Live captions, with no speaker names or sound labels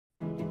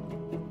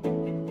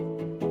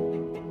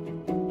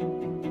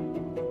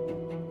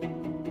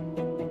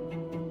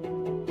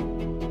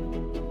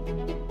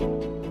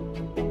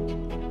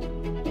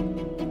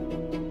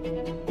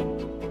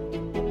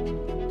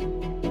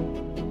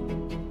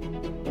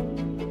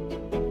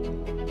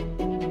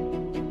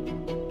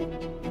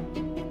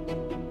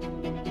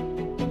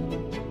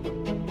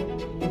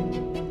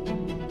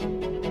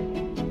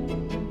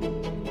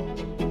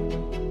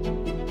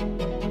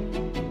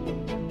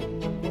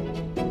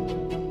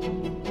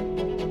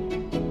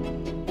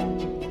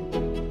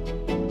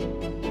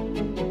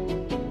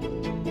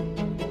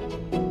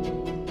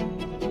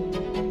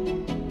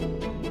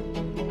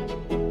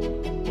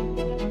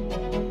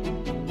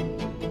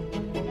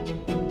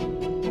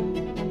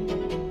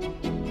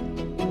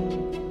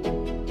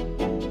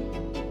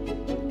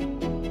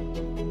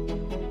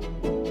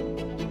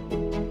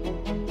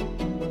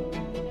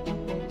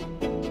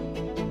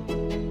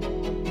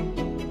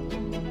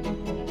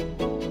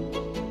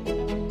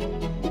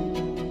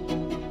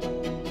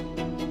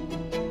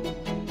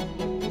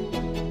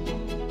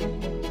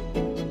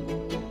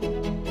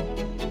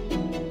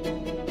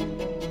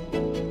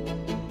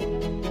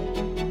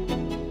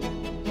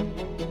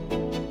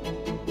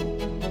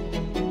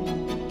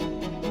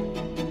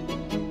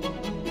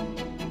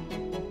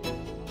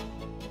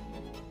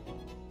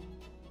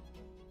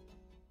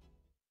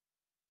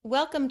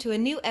Welcome to a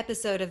new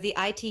episode of the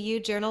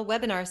ITU Journal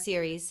webinar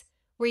series,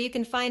 where you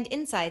can find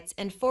insights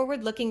and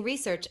forward-looking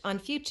research on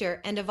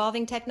future and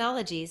evolving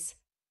technologies.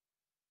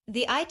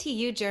 The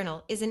ITU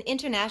Journal is an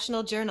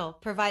international journal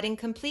providing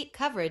complete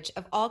coverage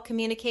of all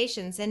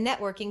communications and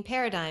networking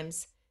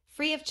paradigms,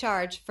 free of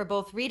charge for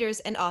both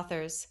readers and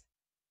authors.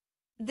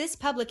 This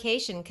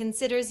publication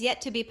considers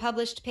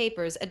yet-to-be-published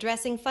papers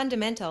addressing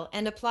fundamental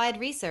and applied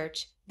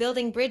research,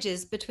 building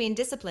bridges between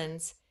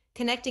disciplines,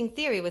 connecting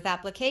theory with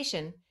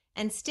application,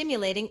 and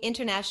stimulating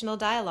international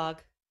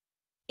dialogue.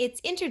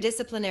 Its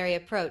interdisciplinary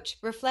approach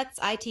reflects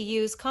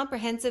ITU's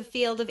comprehensive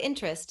field of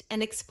interest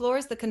and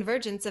explores the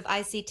convergence of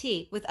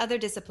ICT with other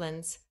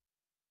disciplines.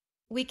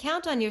 We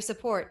count on your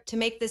support to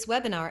make this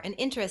webinar an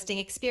interesting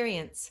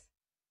experience.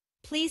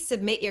 Please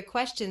submit your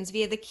questions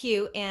via the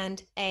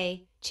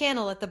Q&A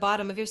channel at the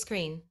bottom of your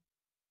screen.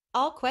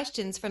 All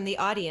questions from the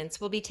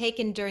audience will be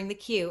taken during the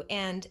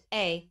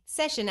Q&A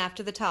session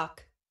after the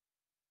talk.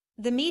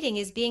 The meeting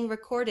is being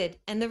recorded,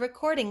 and the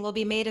recording will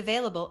be made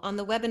available on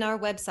the webinar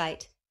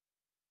website.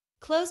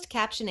 Closed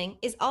captioning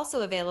is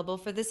also available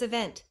for this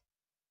event.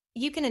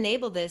 You can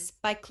enable this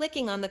by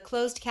clicking on the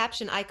closed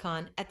caption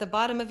icon at the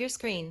bottom of your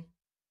screen.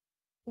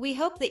 We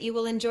hope that you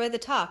will enjoy the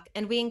talk,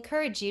 and we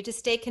encourage you to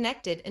stay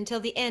connected until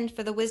the end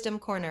for the Wisdom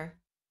Corner.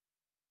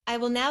 I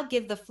will now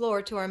give the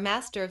floor to our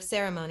Master of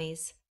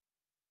Ceremonies.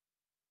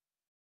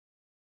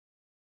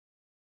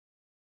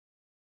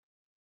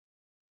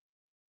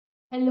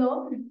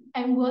 Hello,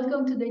 and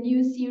welcome to the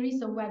new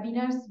series of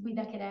webinars with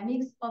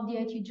academics of the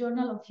ITU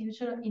Journal of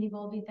Future and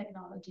Evolving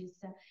Technologies.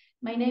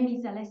 My name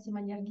is Alessia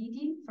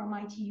Magliarghiti from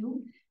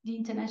ITU, the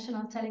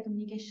International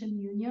Telecommunication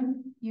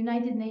Union,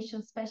 United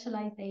Nations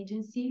Specialized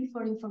Agency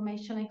for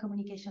Information and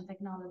Communication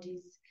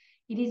Technologies.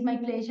 It is my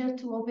pleasure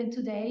to open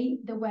today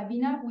the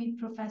webinar with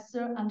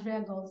Professor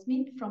Andrea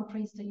Goldsmith from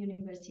Princeton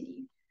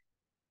University.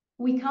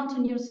 We count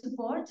on your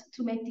support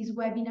to make this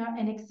webinar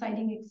an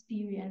exciting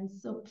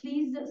experience. So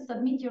please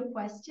submit your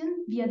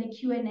question via the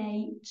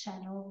Q&A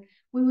channel.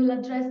 We will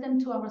address them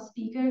to our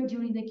speaker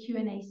during the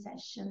Q&A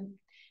session.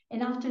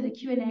 And after the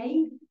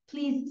Q&A,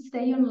 please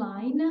stay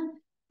online.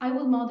 I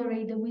will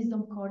moderate the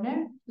Wisdom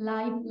Corner,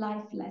 live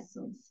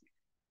lessons.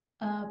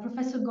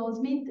 Professor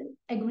Goldsmith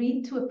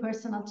agreed to a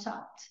personal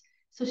chat.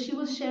 So she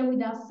will share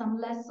with us some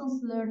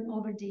lessons learned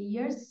over the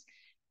years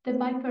that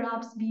might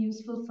perhaps be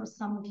useful for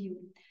some of you.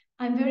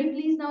 I'm very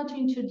pleased now to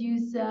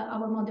introduce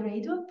our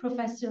moderator,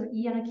 Professor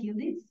Ian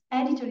Akilditz,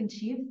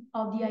 Editor-in-Chief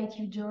of the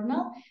ITU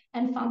Journal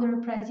and founder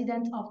and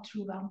president of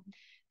Truva.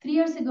 3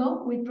 years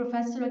ago, with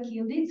Professor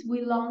Akilditz,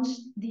 we launched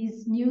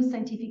this new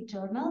scientific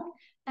journal,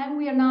 and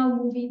we are now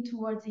moving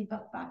towards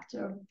impact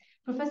factor.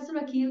 Professor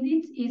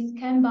Akilditz is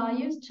Ken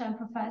Byers Chan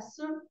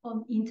Professor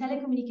in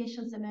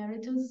Telecommunications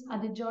Emeritus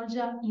at the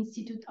Georgia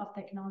Institute of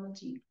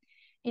Technology.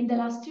 In the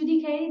last 2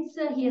 decades,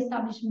 he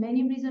established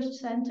many research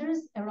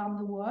centers around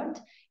the world,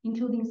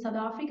 including South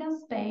Africa,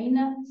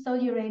 Spain,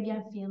 Saudi Arabia,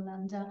 and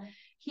Finland.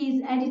 He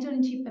is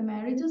Editor-in-Chief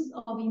Emeritus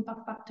of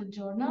Impact Factor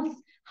journals,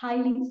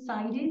 highly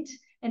cited,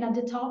 and at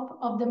the top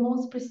of the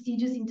most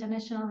prestigious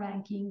international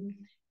ranking.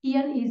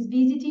 Ian is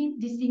visiting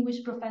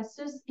distinguished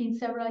professors in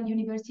several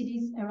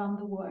universities around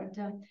the world.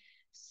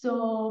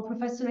 So,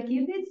 Professor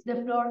Akilditz,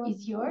 the floor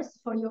is yours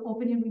for your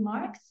opening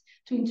remarks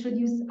to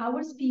introduce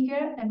our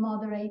speaker and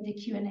moderate the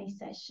Q&A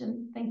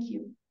session. Thank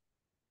you.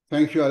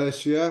 Thank you,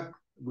 Alessia.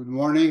 Good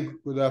morning,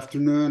 good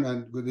afternoon,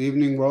 and good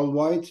evening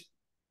worldwide.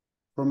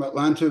 From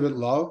Atlanta with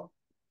love,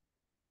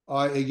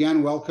 I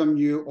again welcome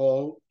you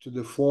all to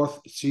the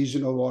 4th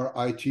season of our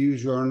ITU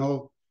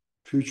Journal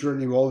Future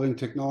and Evolving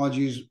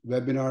Technologies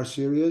webinar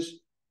series.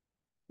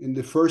 In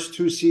the first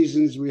 2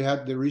 seasons, we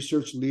had the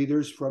research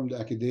leaders from the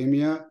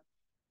academia,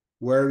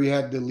 where we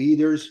had the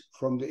leaders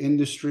from the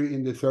industry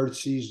in the 3rd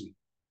season.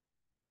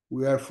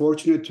 We are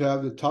fortunate to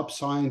have the top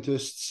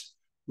scientists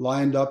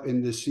lined up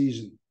in this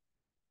season.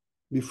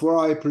 Before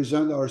I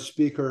present our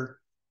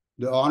speaker,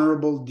 the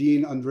Honorable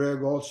Dean Andrea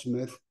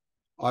Goldsmith,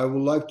 I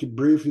would like to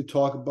briefly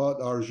talk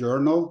about our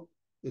journal.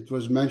 It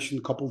was mentioned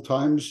a couple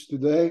times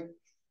today.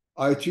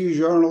 ITU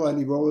Journal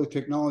and Evolving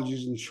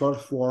Technologies, in short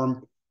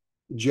form,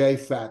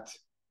 JFAT.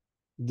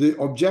 The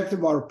objective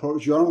of our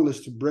journal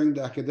is to bring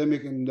the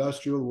academic and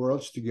industrial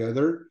worlds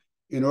together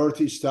in order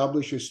to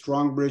establish a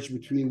strong bridge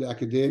between the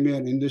academia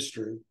and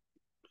industry.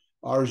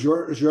 Our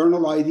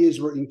journal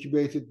ideas were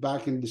incubated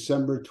back in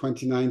December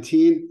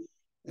 2019,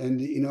 and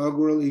the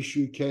inaugural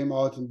issue came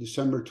out in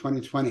December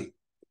 2020.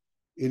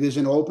 It is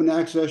an open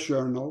access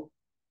journal,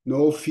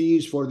 no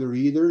fees for the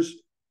readers,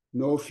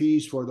 no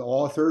fees for the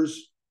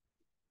authors.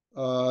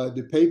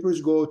 The papers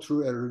go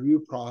through a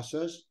review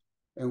process,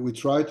 and we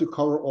try to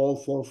cover all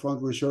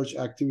forefront research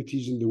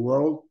activities in the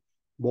world,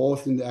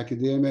 both in the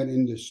academia and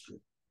industry.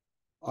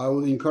 I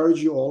will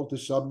encourage you all to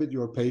submit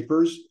your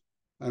papers,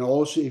 and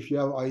also if you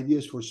have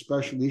ideas for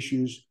special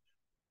issues,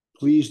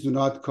 please do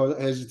not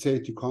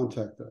hesitate to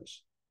contact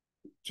us.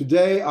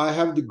 Today, I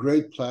have the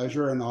great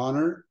pleasure and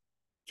honor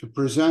to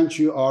present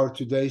you our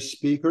today's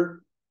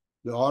speaker,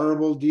 the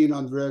Honorable Dean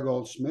Andrea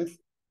Goldsmith.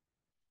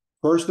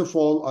 First of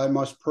all, I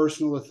must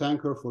personally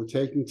thank her for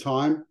taking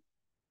time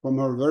from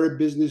her very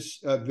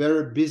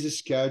busy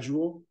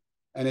schedule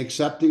and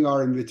accepting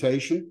our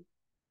invitation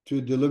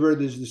to deliver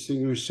this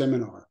distinguished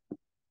seminar.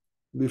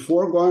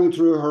 Before going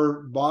through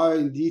her bio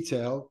in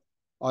detail,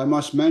 I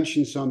must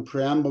mention some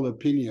preamble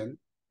opinion.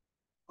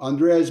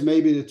 Andrea is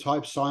maybe the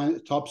top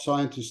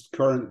scientist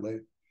currently.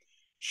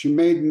 She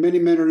made many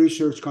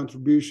research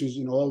contributions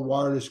in all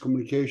wireless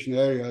communication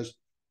areas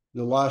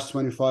the last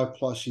 25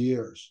 plus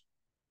years.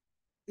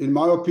 In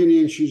my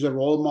opinion, she's a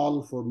role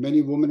model for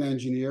many women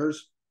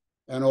engineers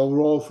and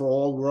overall for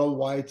all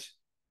worldwide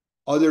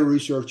other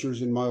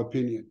researchers, in my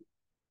opinion.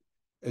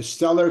 A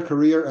stellar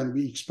career, and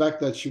we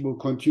expect that she will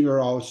continue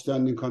her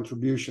outstanding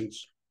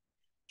contributions.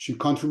 She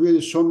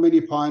contributed so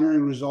many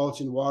pioneering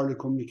results in wireless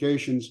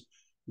communications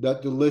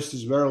that the list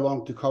is very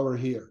long to cover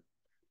here.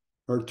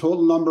 Her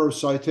total number of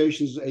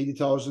citations is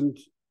 80,000,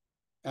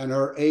 and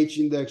her H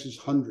index is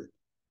 100.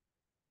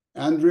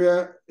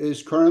 Andrea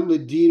is currently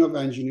Dean of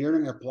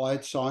Engineering,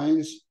 Applied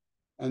Science,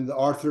 and the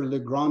Arthur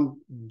Legrand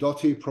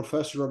Doty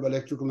Professor of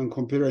Electrical and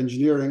Computer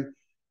Engineering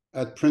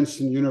at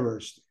Princeton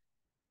University.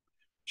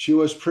 She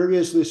was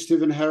previously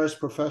Stephen Harris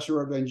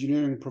Professor of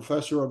Engineering,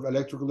 Professor of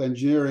Electrical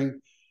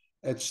Engineering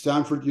at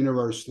Stanford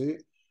University,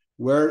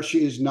 where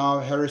she is now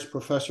Harris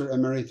Professor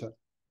Emerita.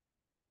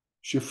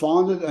 She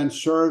founded and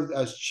served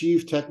as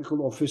Chief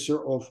Technical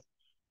Officer of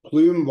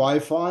Plume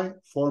Wi-Fi,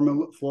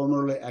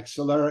 formerly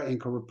Accelera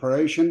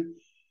Incorporation,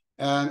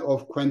 and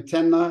of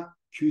Quantenna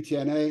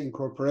QTNA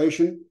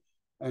Incorporation,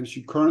 and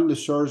she currently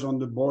serves on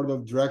the board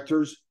of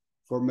directors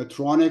for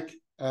Medtronic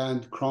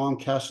and Crown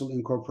Castle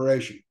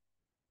Incorporation.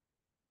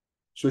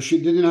 So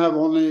she didn't have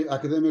only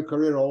academic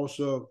career,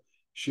 also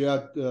she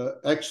had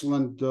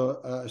excellent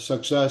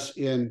success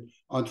in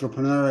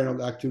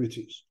entrepreneurial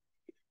activities.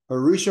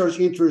 Her research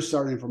interests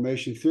are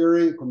information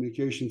theory,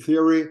 communication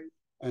theory,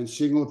 and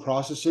signal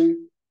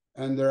processing,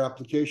 and their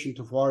application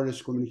to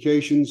wireless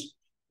communications,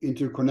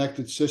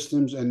 interconnected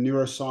systems, and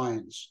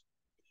neuroscience.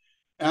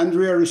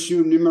 Andrea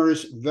received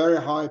numerous very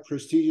high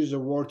prestigious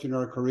awards in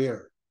her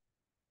career.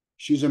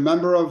 She's a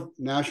member of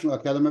National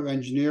Academy of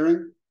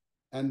Engineering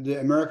and the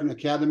American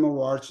Academy of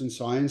Arts and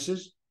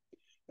Sciences,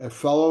 a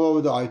fellow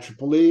of the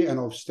IEEE and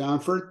of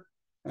Stanford,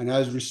 and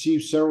has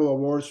received several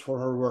awards for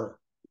her work,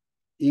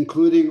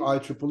 including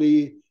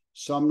IEEE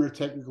Sumner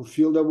Technical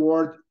Field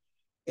Award,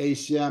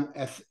 ACM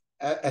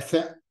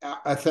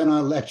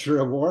Athena Lecture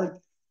Award,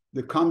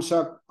 the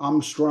Comstock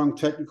Armstrong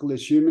Technical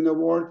Achievement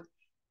Award,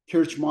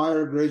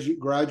 Kirchmeier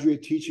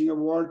Graduate Teaching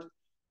Award,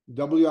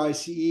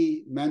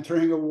 WICE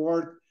Mentoring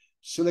Award,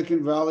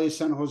 Silicon Valley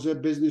San Jose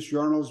Business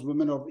Journal's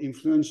Women of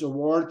Influence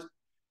Award,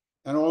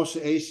 and also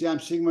ACM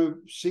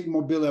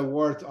Sigmobile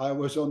Award. I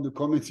was on the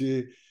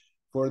committee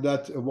for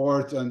that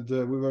award, and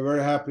we were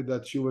very happy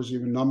that she was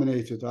even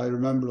nominated. I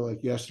remember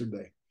like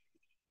yesterday.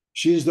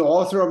 She's the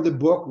author of the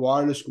book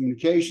Wireless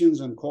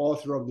Communications and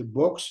co-author of the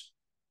books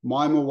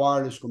MIMO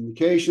Wireless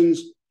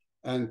Communications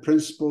and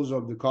Principles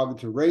of the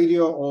Cognitive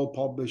Radio, all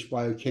published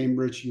by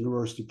Cambridge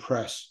University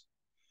Press.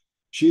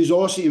 She's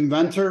also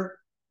inventor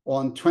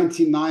on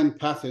 29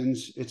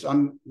 patents. It's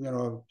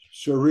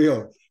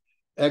surreal,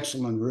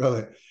 excellent,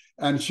 really.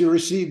 And she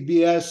received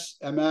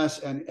BS, MS,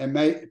 and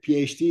MA,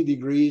 PhD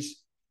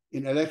degrees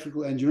in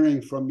electrical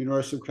engineering from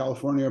University of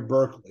California,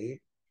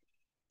 Berkeley.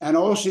 And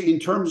also in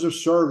terms of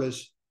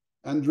service,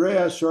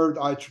 Andrea served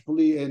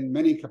IEEE in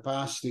many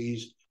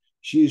capacities.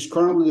 She is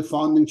currently the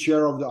founding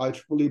chair of the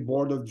IEEE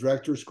Board of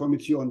Directors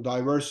Committee on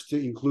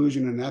Diversity,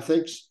 Inclusion, and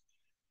Ethics.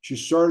 She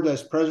served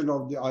as president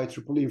of the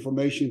IEEE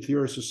Information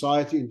Theory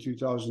Society in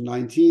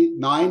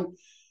 2009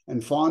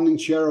 and founding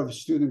chair of the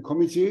student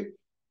committee,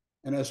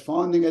 and as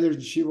founding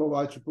editor-in-chief of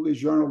IEEE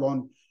Journal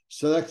on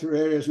Selective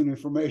Areas in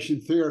Information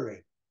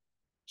Theory.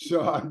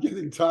 So I'm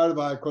getting tired,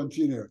 but I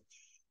continue.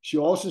 She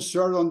also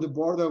served on the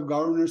board of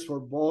governors for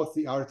both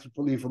the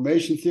IEEE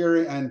Information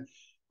Theory and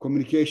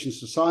Communication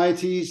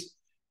Societies.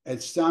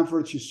 At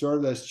Stanford, she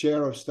served as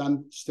chair of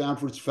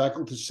Stanford's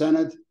Faculty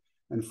Senate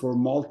and for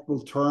multiple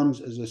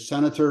terms as a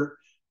senator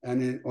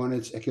and on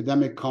its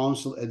Academic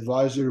Council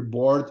Advisory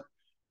Board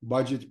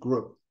Budget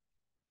Group.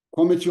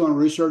 Committee on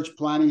Research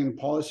Planning and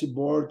Policy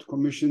Board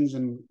Commissions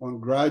and on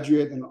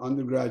Graduate and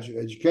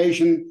Undergraduate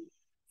Education,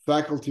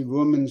 Faculty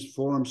Women's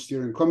Forum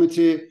Steering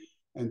Committee,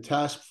 and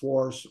Task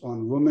Force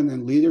on Women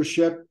and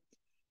Leadership.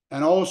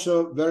 And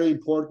also very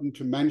important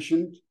to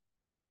mention,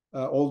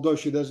 although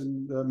she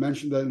doesn't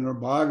mention that in her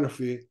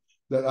biography,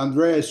 that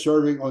Andrea is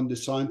serving on the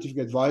Scientific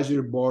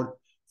Advisory Board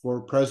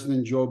for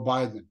President Joe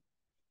Biden.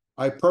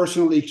 I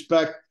personally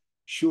expect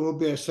she will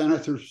be a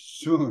senator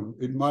soon,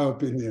 in my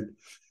opinion.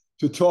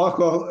 To talk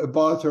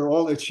about her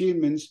all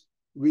achievements,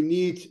 we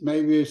need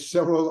maybe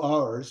several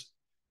hours.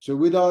 So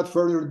without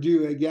further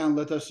ado, again,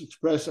 let us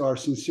express our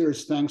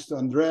sincerest thanks to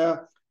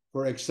Andrea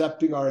for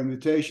accepting our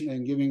invitation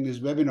and giving this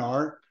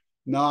webinar.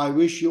 Now I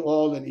wish you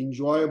all an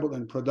enjoyable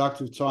and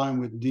productive time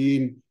with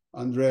Dean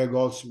Andrea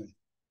Goldsmith.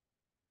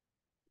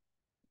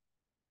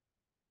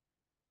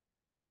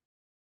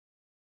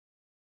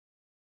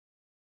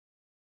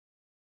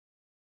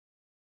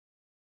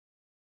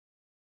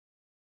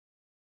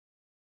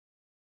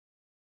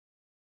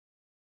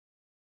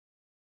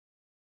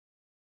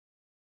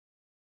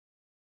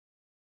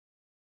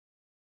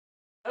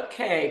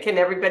 Okay, can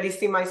everybody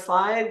see my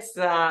slides?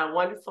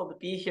 Wonderful to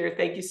be here.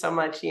 Thank you so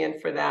much, Ian,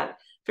 for that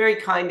very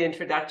kind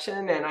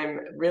introduction. And I'm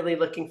really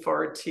looking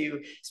forward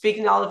to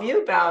speaking to all of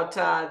you about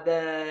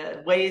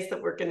the ways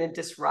that we're going to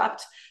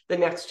disrupt the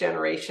next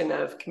generation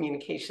of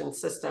communication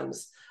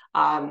systems.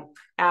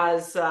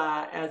 As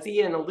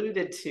Ian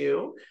alluded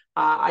to,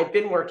 I've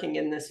been working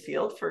in this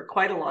field for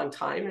quite a long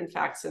time, in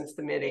fact, since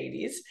the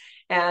mid-'80s.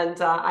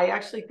 And I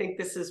actually think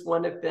this is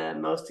one of the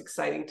most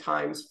exciting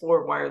times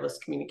for wireless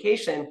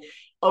communication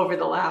over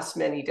the last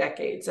many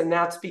decades. And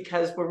that's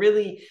because we're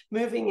really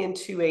moving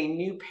into a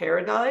new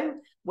paradigm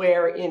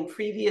where in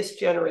previous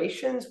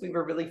generations, we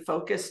were really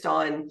focused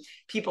on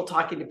people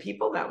talking to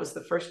people. That was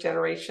the first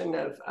generation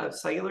of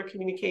cellular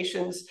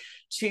communications,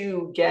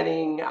 to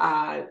getting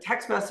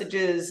text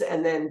messages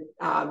and then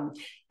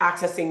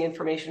accessing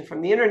information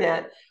from the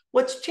internet.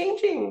 What's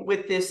changing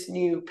with this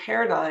new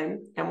paradigm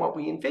and what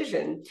we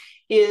envision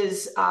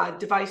is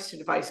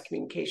device-to-device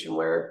communication,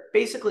 where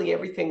basically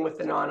everything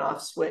with an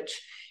on-off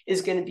switch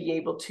is going to be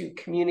able to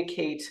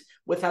communicate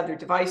with other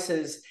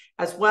devices,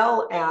 as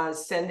well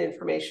as send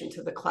information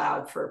to the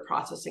cloud for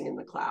processing in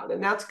the cloud.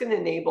 And that's going to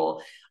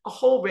enable a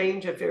whole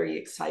range of very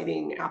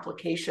exciting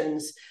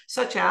applications,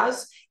 such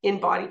as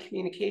in-body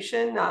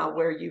communication,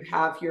 where you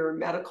have your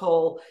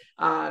medical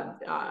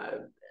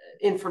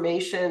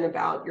information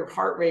about your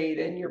heart rate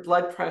and your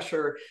blood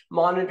pressure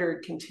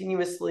monitored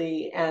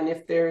continuously. And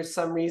if there's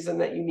some reason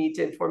that you need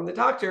to inform the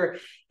doctor,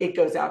 it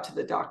goes out to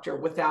the doctor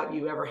without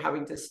you ever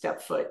having to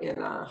step foot in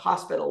a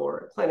hospital or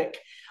a clinic.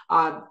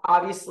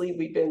 Obviously,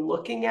 we've been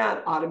looking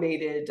at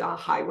automated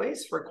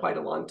highways for quite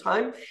a long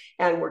time,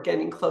 and we're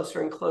getting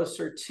closer and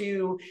closer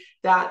to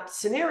that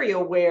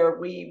scenario where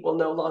we will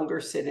no longer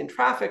sit in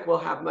traffic. We'll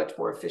have much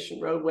more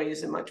efficient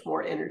roadways and much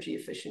more energy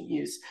efficient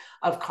use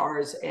of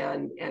cars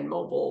and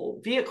mobile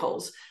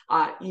vehicles,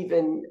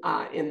 even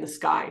in the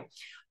sky.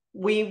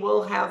 We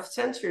will have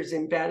sensors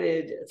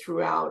embedded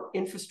throughout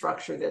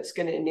infrastructure that's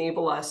going to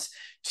enable us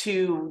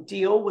to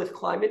deal with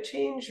climate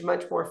change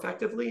much more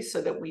effectively,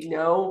 so that we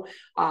know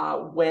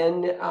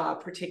when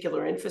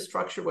particular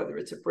infrastructure, whether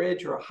it's a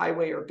bridge or a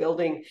highway or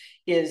building,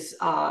 is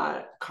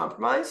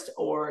compromised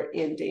or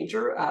in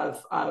danger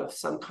of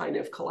some kind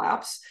of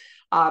collapse.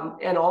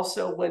 And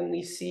also when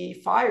we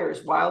see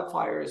fires,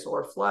 wildfires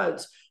or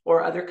floods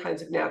or other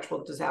kinds of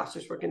natural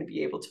disasters, we're going to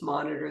be able to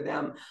monitor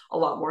them a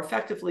lot more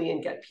effectively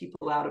and get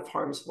people out of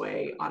harm's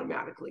way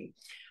automatically.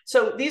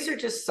 So these are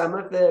just some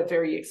of the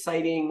very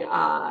exciting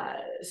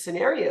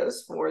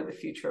scenarios for the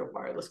future of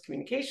wireless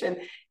communication,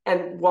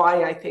 and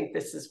why I think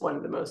this is one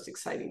of the most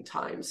exciting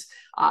times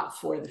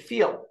for the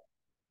field.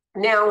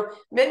 Now,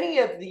 many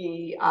of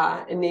the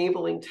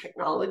enabling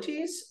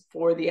technologies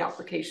for the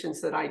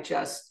applications that I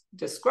just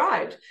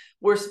described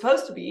were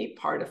supposed to be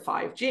part of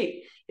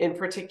 5G. In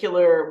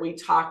particular, we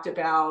talked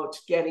about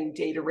getting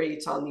data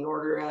rates on the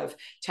order of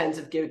tens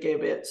of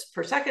gigabits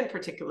per second,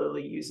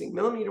 particularly using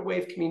millimeter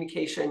wave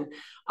communication,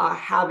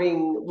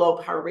 having low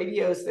power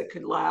radios that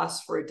could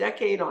last for a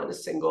decade on a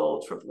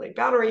single AAA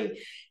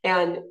battery,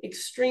 and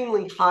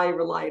extremely high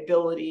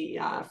reliability.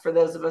 For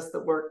those of us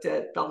that worked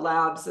at Bell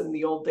Labs in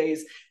the old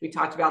days, we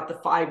talked about the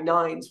 5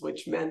 nines,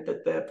 which meant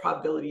that the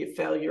probability of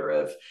failure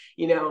of,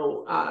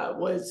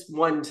 was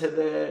 1 to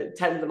the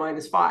 10 to the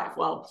minus 5.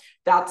 Well,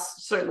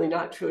 that's certainly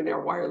not true in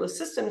our wireless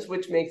systems,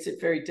 which makes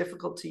it very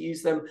difficult to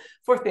use them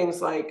for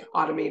things like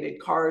automated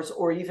cars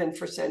or even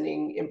for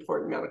sending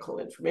important medical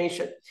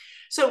information.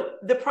 So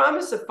the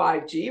promise of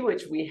 5G,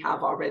 which we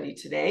have already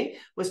today,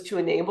 was to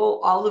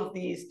enable all of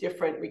these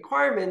different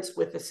requirements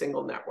with a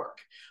single network.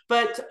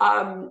 But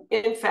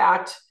in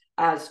fact,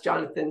 as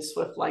Jonathan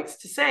Swift likes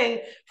to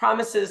say,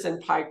 promises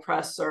and pie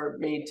crusts are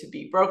made to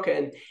be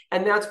broken.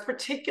 And that's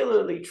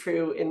particularly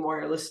true in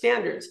wireless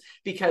standards,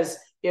 because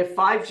if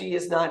 5G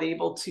is not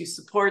able to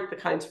support the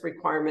kinds of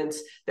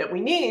requirements that we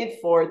need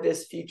for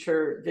this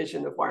future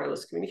vision of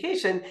wireless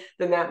communication,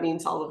 then that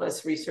means all of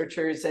us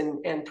researchers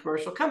and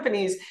commercial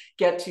companies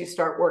get to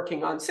start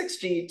working on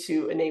 6G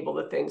to enable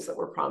the things that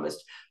were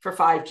promised for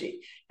 5G.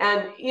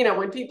 And,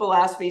 when people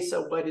ask me,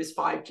 so what is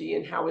 5G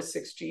and how is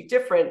 6G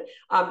different?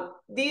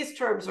 These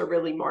terms are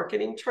really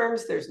marketing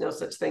terms. There's no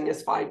such thing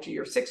as 5G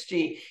or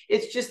 6G.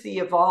 It's just the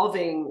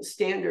evolving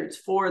standards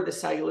for the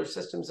cellular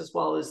systems, as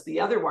well as the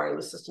other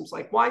wireless systems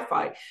like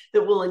Wi-Fi,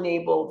 that will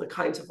enable the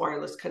kinds of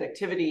wireless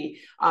connectivity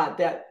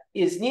that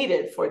is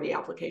needed for the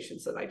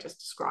applications that I just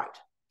described.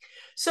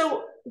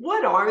 So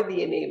what are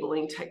the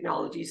enabling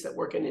technologies that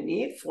we're going to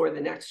need for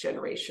the next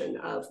generation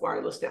of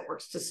wireless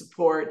networks to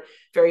support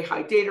very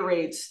high data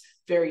rates,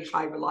 very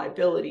high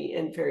reliability,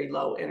 and very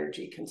low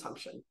energy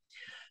consumption?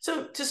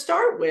 So to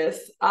start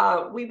with,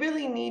 we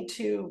really need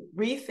to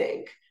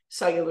rethink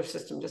cellular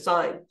system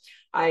design.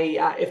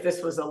 if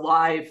this was a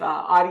live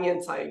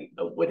audience, I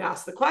would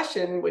ask the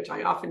question, which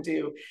I often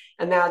do,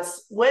 and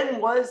that's, when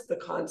was the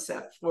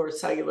concept for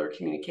cellular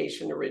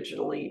communication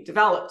originally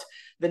developed?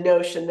 The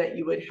notion that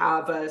you would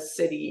have a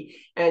city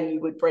and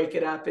you would break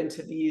it up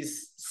into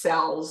these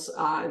cells,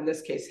 in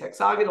this case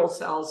hexagonal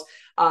cells,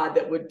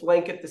 that would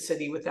blanket the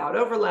city without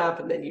overlap,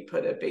 and then you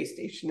put a base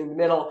station in the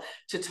middle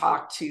to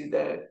talk to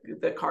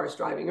the cars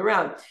driving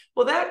around.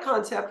 Well, that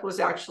concept was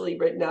actually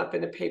written up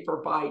in a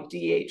paper by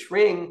D.H.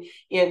 Ring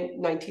in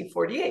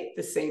 1948,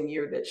 the same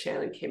year that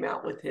Shannon came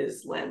out with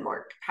his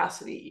landmark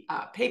capacity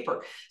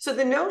paper. So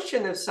the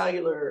notion of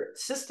cellular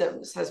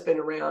systems has been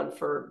around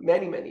for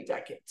many, many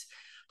decades.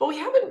 But we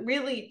haven't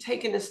really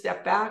taken a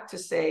step back to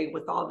say,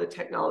 with all the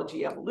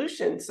technology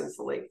evolution since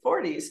the late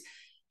 40s,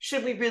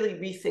 should we really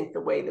rethink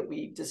the way that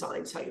we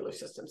design cellular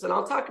systems? And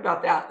I'll talk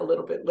about that a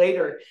little bit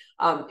later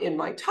in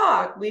my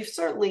talk. We've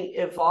certainly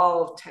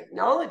evolved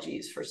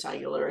technologies for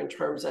cellular in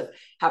terms of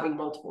having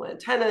multiple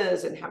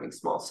antennas and having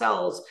small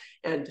cells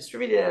and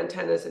distributed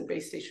antennas and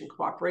base station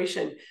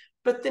cooperation.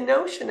 But the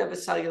notion of a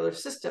cellular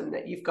system,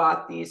 that you've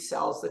got these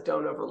cells that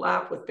don't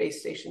overlap with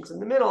base stations in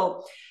the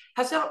middle,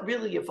 has not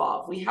really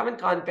evolved. We haven't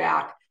gone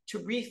back to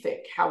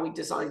rethink how we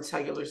design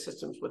cellular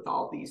systems with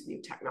all these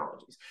new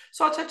technologies.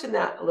 So I'll touch on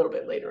that a little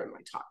bit later in my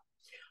talk.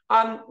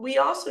 We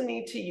also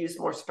need to use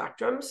more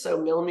spectrum.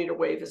 So millimeter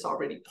wave is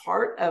already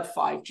part of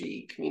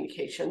 5G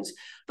communications.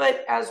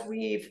 But as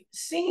we've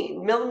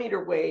seen,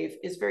 millimeter wave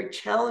is very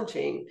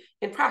challenging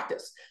in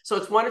practice. So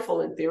it's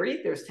wonderful in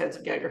theory, there's tens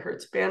of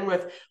gigahertz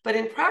bandwidth, but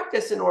in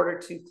practice, in order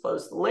to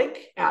close the link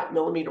at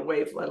millimeter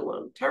wave, let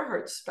alone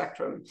terahertz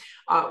spectrum,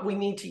 we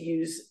need to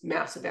use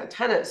massive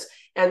antennas.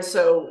 And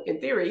so in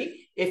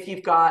theory, if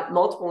you've got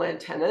multiple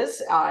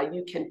antennas,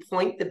 you can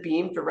point the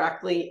beam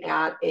directly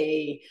at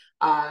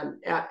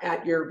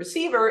at your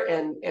receiver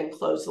and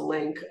close the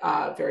link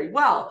very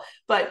well.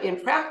 But in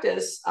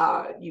practice,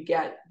 you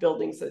get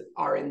buildings that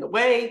are in the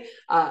way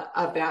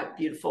of that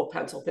beautiful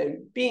pencil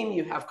thin beam.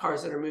 You have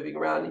cars that are moving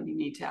around, and you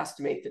need to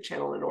estimate the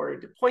channel in order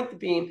to point the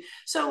beam.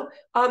 So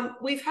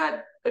we've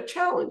had a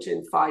challenge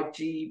in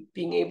 5G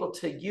being able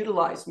to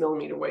utilize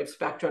millimeter wave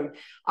spectrum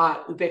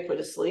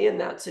ubiquitously, and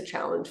that's a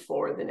challenge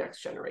for the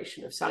next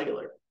generation of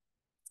cellular.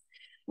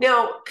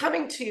 Now,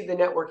 coming to the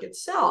network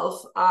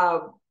itself,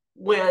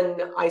 when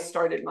I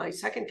started my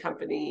second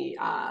company,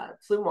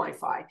 Flume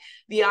Wi-Fi,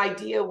 the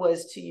idea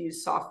was to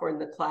use software in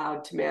the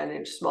cloud to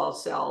manage small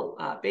cell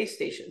base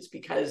stations,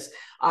 because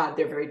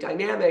they're very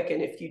dynamic.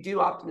 And if you do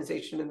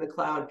optimization in the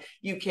cloud,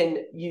 you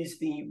can use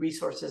the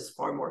resources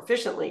far more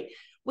efficiently.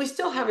 We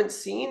still haven't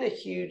seen a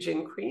huge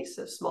increase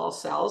of small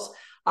cells.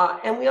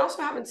 And we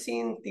also haven't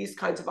seen these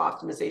kinds of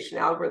optimization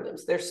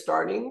algorithms. They're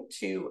starting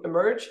to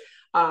emerge,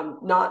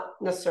 not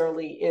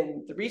necessarily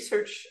in the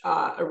research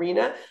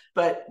arena,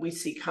 but we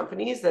see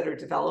companies that are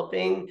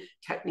developing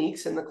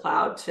techniques in the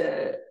cloud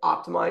to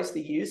optimize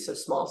the use of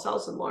small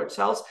cells and large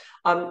cells.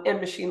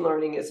 And machine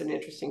learning is an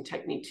interesting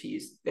technique to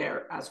use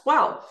there as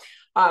well.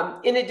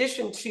 In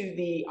addition to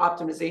the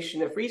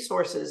optimization of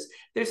resources,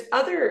 there's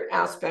other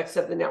aspects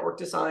of the network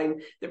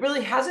design that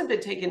really hasn't been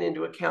taken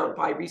into account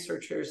by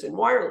researchers in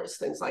wireless,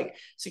 things like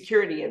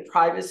security and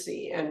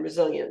privacy and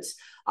resilience.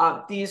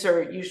 These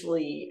are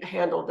usually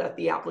handled at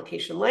the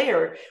application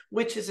layer,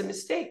 which is a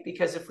mistake,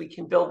 because if we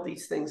can build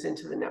these things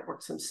into the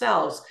networks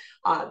themselves,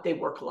 they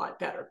work a lot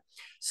better.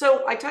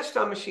 So I touched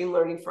on machine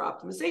learning for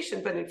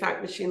optimization, but in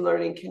fact, machine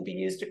learning can be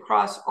used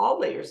across all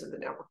layers of the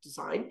network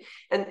design.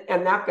 And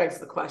that begs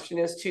the question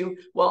as to,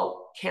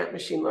 well, can't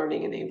machine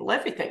learning enable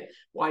everything?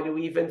 Why do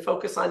we even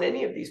focus on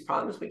any of these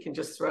problems? We can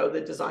just throw the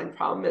design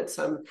problem at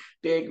some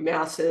big,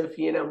 massive,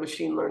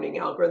 machine learning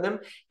algorithm,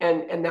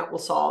 and that will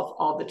solve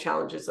all the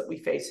challenges that we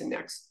face in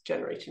next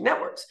generation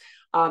networks.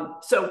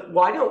 So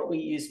why don't we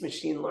use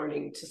machine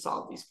learning to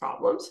solve these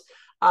problems?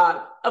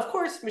 Of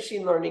course,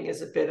 machine learning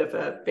is a bit of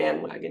a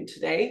bandwagon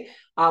today.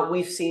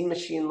 We've seen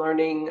machine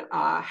learning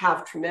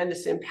have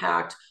tremendous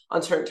impact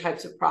on certain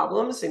types of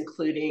problems,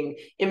 including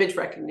image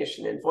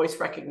recognition and voice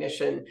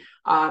recognition,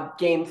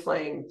 game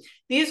playing.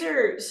 These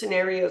are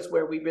scenarios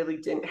where we really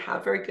didn't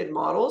have very good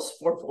models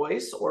for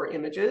voice or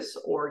images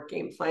or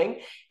game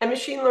playing. And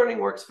machine learning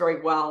works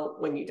very well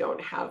when you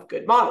don't have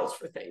good models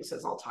for things,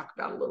 as I'll talk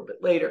about a little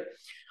bit later.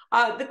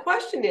 The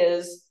question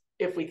is,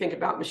 if we think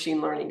about machine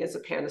learning as a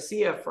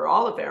panacea for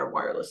all of our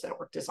wireless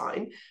network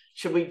design,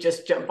 should we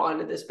just jump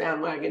onto this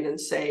bandwagon and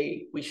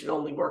say we should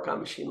only work on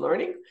machine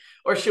learning?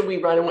 Or should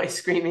we run away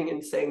screaming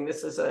and saying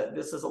this is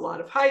a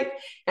lot of hype,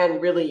 and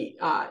really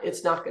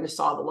it's not going to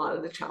solve a lot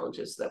of the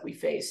challenges that we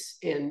face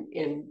in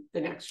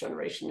the next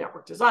generation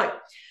network design?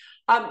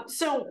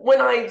 So when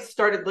I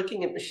started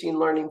looking at machine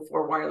learning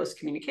for wireless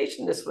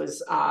communication, this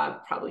was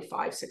probably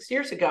 5-6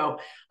 years ago,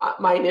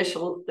 my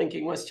initial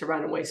thinking was to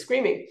run away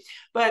screaming.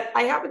 But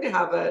I happened to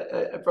have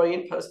a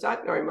brilliant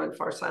postdoc, Nariman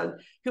Farzad,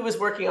 who was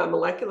working on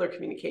molecular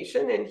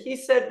communication. And he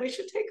said, we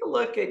should take a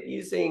look at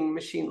using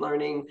machine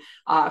learning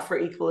for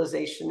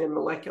equalization in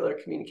molecular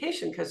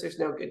communication, because there's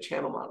no good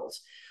channel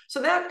models.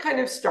 So that kind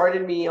of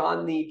started me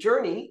on the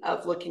journey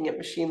of looking at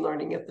machine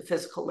learning at the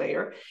physical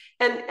layer.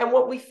 And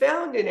what we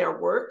found in our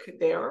work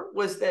there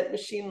was that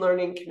machine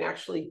learning can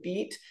actually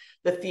beat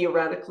the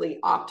theoretically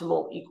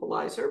optimal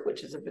equalizer,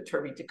 which is a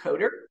Viterbi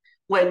decoder,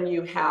 when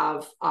you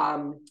have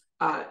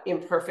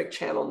imperfect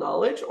channel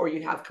knowledge or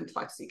you have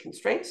complexity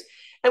constraints.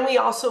 And we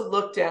also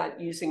looked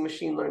at using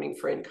machine learning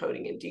for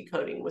encoding and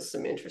decoding with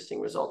some interesting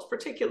results,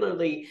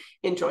 particularly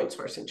in joint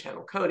source and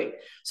channel coding.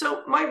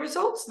 So my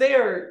results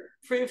there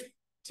proved,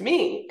 to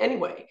me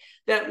anyway,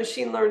 that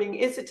machine learning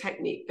is a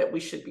technique that we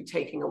should be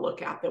taking a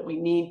look at, that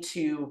we need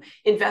to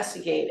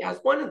investigate as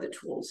one of the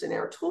tools in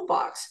our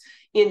toolbox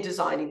in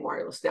designing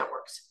wireless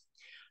networks.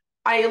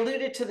 I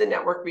alluded to the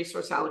network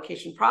resource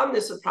allocation problem.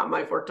 This is a problem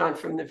I've worked on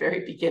from the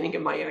very beginning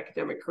of my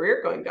academic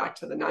career, going back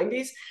to the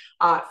 90s.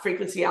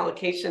 Frequency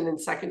allocation in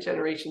second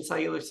generation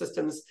cellular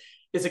systems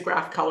is a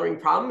graph coloring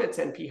problem. It's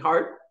NP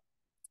hard.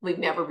 We've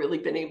never really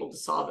been able to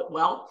solve it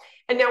well.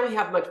 And now we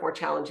have much more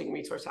challenging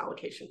resource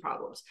allocation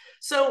problems.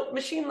 So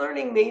machine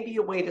learning may be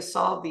a way to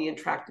solve the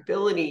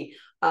intractability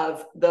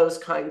of those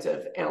kinds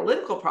of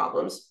analytical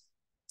problems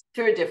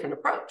through a different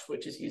approach,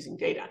 which is using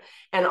data.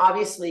 And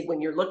obviously,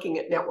 when you're looking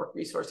at network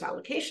resource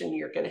allocation,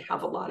 you're going to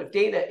have a lot of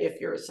data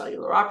if you're a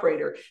cellular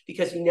operator,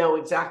 because you know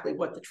exactly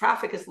what the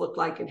traffic has looked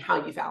like and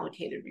how you've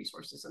allocated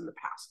resources in the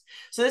past.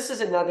 So this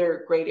is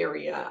another great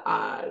area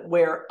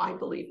where I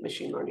believe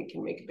machine learning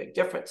can make a big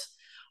difference.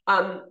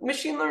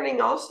 Machine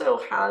learning also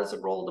has a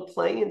role to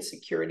play in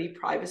security,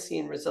 privacy,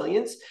 and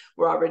resilience.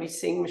 We're already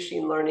seeing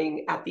machine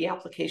learning at the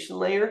application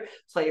layer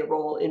play a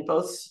role in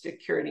both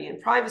security and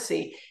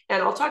privacy.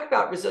 And I'll talk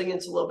about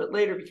resilience a little bit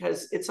later,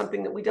 because it's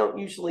something that we don't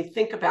usually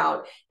think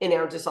about in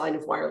our design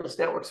of wireless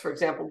networks. For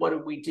example, what do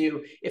we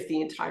do if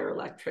the entire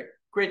electric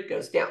grid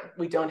goes down?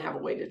 We don't have a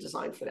way to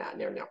design for that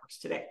in our networks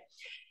today.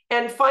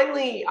 And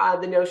finally,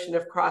 the notion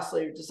of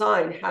cross-layer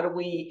design. How do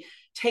we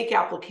take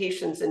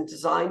applications and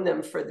design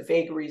them for the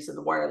vagaries of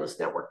the wireless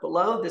network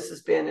below? This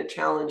has been a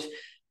challenge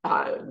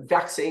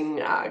vexing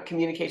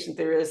communication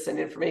theorists and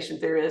information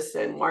theorists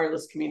and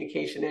wireless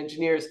communication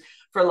engineers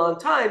for a long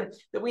time,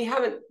 that we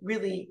haven't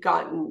really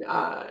gotten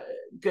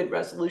good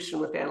resolution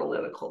with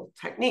analytical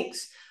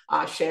techniques.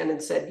 Shannon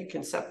said you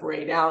can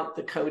separate out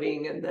the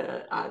coding and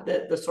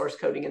the source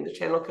coding and the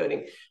channel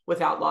coding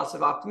without loss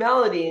of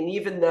optimality. And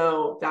even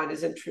though that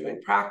isn't true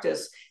in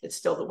practice, it's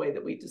still the way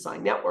that we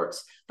design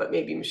networks, but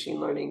maybe machine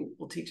learning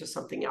will teach us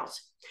something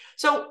else.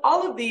 So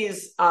all of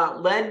these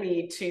led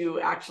me to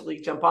actually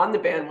jump on the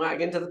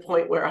bandwagon to the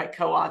point where I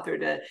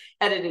co-authored an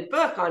edited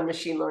book on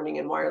machine learning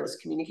and wireless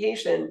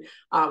communication,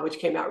 which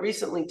came out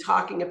recently,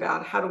 talking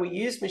about how do we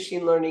use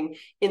machine learning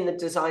in the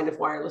design of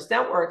wireless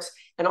networks,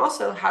 and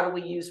also how do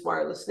we use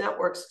wireless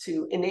networks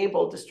to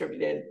enable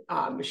distributed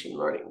machine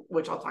learning,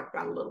 which I'll talk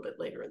about a little bit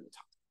later in the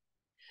talk.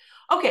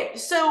 Okay,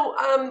 so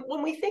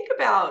when we think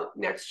about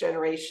next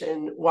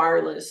generation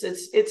wireless,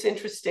 it's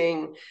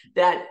interesting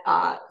that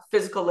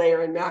physical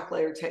layer and MAC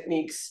layer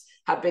techniques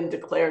have been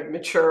declared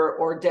mature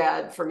or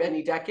dead for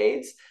many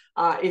decades.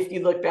 If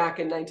you look back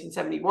in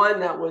 1971,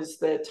 that was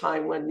the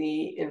time when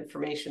the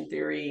information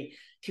theory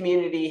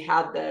community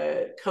had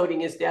the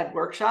Coding is Dead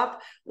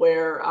workshop,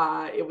 where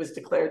it was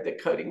declared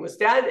that coding was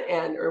dead,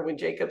 and Irwin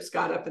Jacobs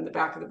got up in the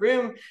back of the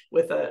room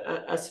with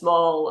a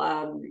small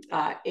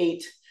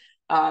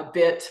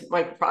 8-bit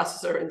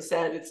microprocessor and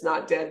said it's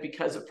not dead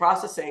because of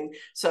processing.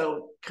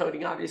 So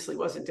coding obviously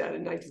wasn't dead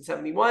in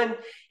 1971.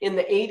 In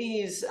the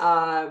 80s,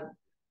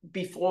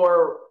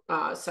 before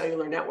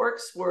cellular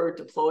networks were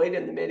deployed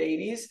in the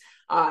mid-80s,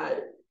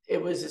 it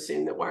was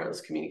assumed that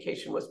wireless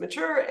communication was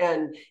mature.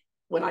 And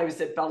when I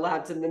was at Bell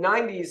Labs in the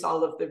 90s,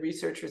 all of the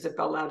researchers at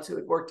Bell Labs who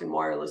had worked in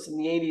wireless in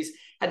the 80s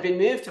had been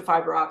moved to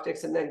fiber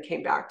optics and then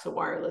came back to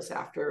wireless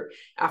after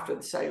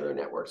the cellular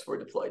networks were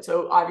deployed.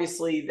 So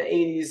obviously the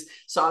 80s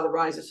saw the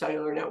rise of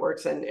cellular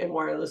networks, and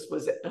wireless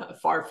was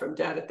far from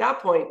dead at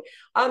that point.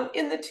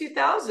 In the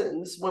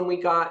 2000s, when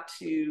we got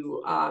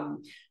to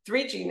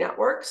 3G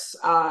networks,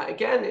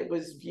 again, it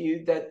was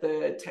viewed that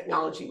the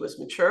technology was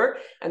mature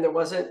and there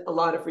wasn't a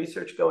lot of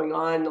research going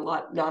on,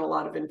 not a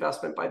lot of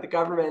investment by the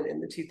government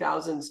in the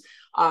 2000s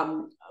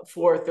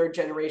for third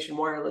generation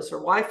wireless or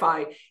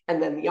Wi-Fi.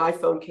 And then the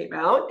iPhone came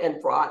out and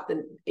brought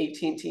the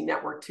AT&T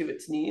network to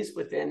its knees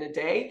within a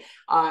day.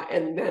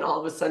 And then all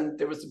of a sudden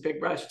there was a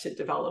big rush to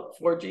develop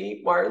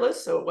 4G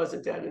wireless. So it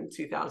wasn't dead in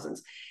the 2000s.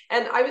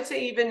 And I would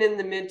say even in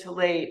the mid to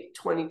late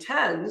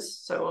 2010s,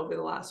 so over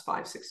the last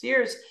 5-6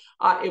 years,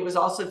 it was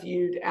also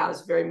viewed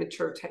as very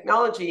mature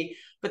technology.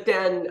 But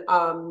then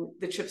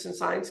the Chips and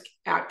Science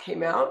Act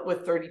came out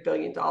with $30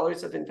 billion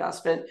of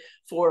investment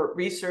for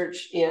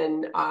research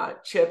in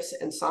chips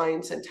and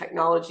science and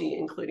technology,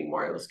 including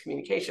wireless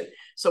communication.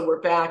 So we're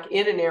back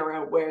in an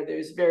era where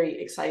there's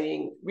very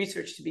exciting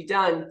research to be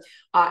done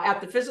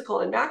at the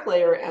physical and MAC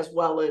layer, as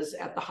well as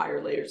at the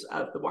higher layers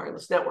of the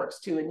wireless networks,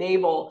 to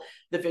enable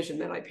the vision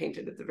that I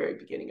painted at the very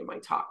beginning of my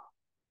talk.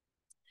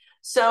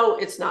 So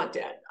it's not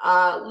dead.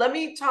 Let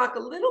me talk a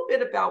little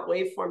bit about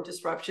waveform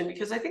disruption,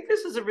 because I think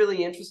this is a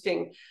really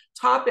interesting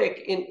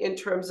topic in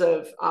terms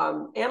of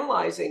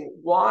analyzing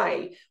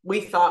why we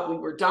thought we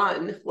were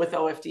done with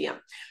OFDM.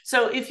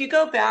 So if you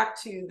go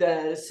back to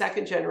the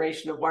second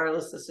generation of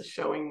wireless, this is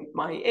showing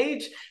my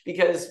age,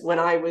 because when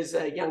I was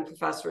a young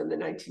professor in the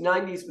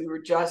 1990s, we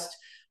were just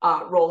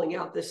rolling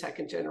out the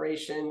second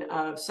generation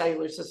of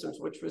cellular systems,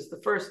 which was the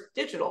first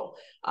digital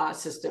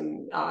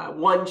system.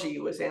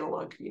 1G was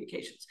analog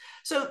communications.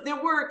 So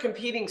there were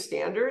competing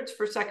standards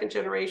for second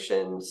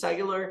generation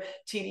cellular.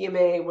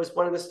 TDMA was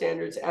one of the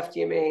standards,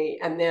 FDMA,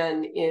 and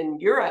then in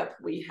Europe,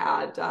 we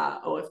had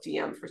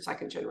OFDM for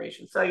second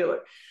generation cellular.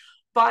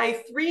 By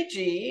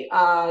 3G,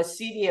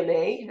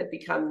 CDMA had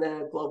become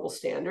the global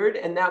standard,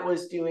 and that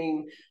was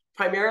doing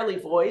primarily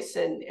voice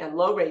and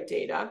low rate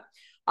data.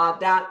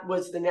 That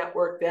was the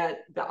network that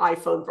the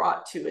iPhone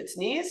brought to its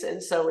knees.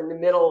 And so in the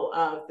middle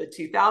of the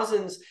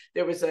 2000s,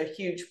 there was a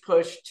huge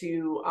push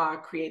to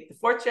create the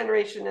fourth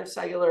generation of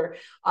cellular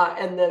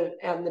and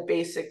the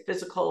basic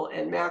physical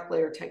and MAC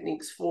layer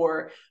techniques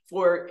for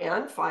 4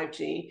 and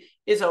 5G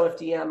is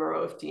OFDM or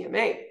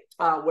OFDMA.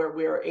 Where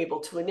we're able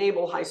to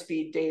enable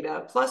high-speed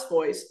data plus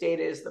voice.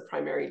 Data is the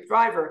primary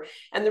driver.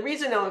 And the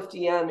reason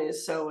OFDM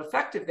is so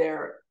effective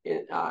there,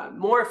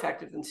 more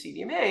effective than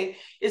CDMA,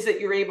 is that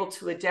you're able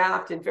to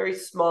adapt in very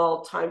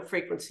small time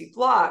frequency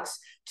blocks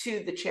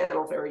to the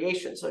channel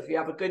variation. So if you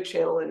have a good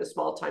channel in a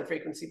small time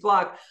frequency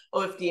block,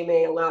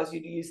 OFDMA allows you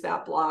to use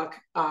that block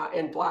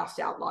and blast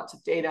out lots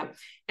of data.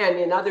 And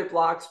in other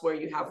blocks where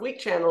you have weak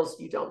channels,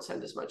 you don't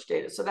send as much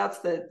data. So that's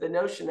the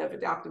notion of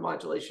adaptive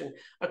modulation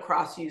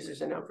across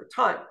users and over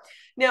time.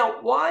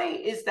 Now, why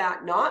is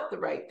that not the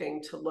right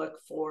thing to look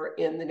for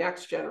in the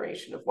next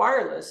generation of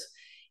wireless?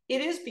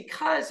 It is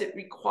because it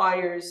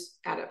requires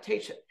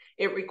adaptation.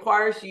 It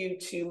requires you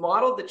to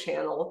model the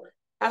channel,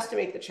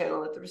 estimate the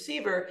channel at the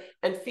receiver,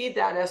 and feed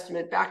that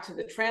estimate back to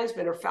the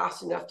transmitter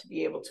fast enough to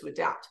be able to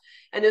adapt.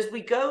 And as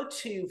we go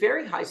to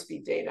very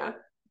high-speed data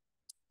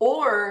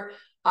or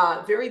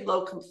very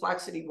low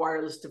complexity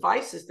wireless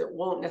devices that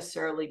won't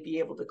necessarily be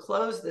able to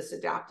close this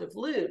adaptive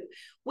loop,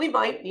 we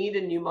might need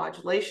a new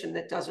modulation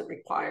that doesn't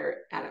require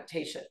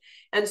adaptation.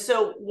 And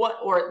so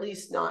or at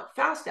least not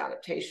fast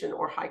adaptation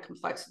or high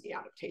complexity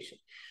adaptation.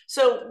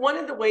 So one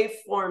of the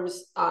waveforms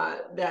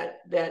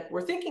that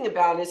we're thinking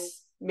about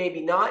is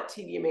maybe not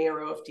TDMA or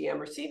OFDM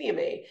or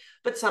CDMA,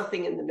 but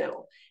something in the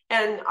middle.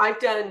 And I've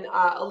done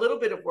a little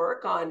bit of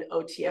work on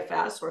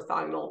OTFS,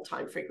 orthogonal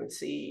time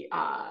frequency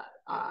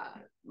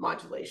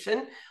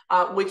modulation,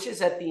 which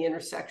is at the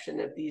intersection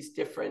of these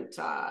different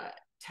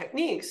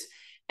techniques.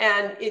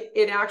 And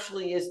it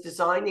actually is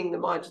designing the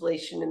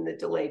modulation in the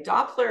delayed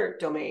Doppler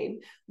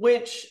domain,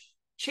 which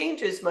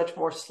changes much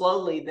more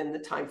slowly than the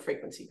time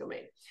frequency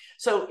domain.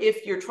 So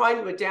if you're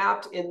trying to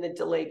adapt in the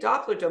delayed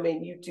Doppler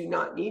domain, you do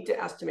not need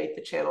to estimate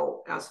the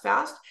channel as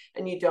fast,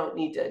 and you don't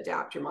need to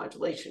adapt your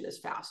modulation as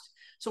fast.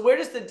 So where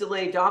does the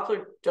delayed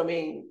Doppler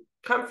domain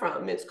come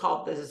from? It's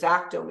called the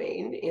ZAC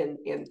domain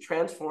in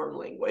transform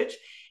language.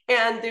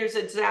 And there's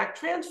a ZAC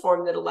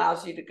transform that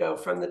allows you to go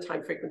from the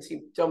time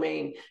frequency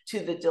domain to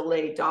the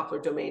delayed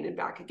Doppler domain and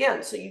back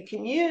again. So you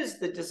can use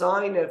the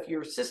design of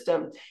your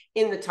system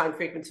in the time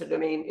frequency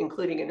domain,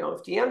 including an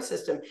OFDM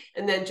system,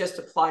 and then just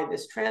apply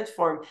this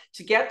transform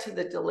to get to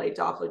the delayed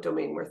Doppler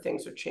domain where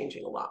things are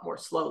changing a lot more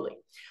slowly.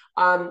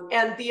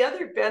 And the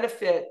other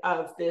benefit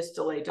of this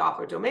delayed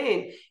Doppler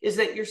domain is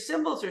that your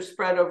symbols are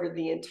spread over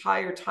the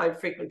entire time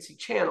frequency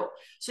channel.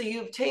 So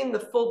you obtain the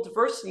full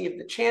diversity of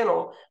the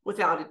channel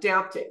without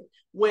adapting.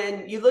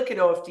 When you look at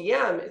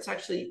OFDM, it's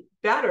actually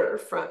better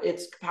from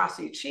its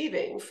capacity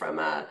achieving from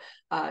a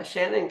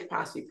Shannon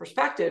capacity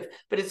perspective,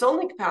 but it's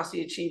only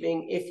capacity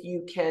achieving if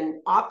you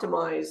can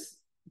optimize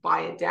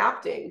by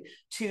adapting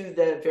to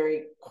the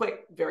very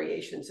quick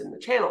variations in the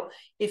channel.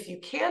 If you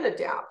can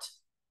adapt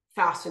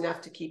fast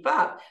enough to keep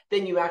up,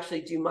 then you actually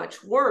do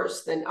much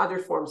worse than other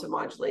forms of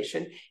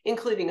modulation,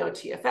 including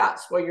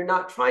OTFS, where you're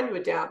not trying to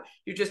adapt,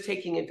 you're just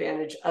taking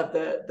advantage of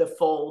the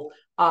full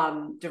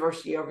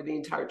diversity over the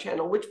entire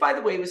channel, which, by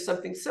the way, was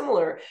something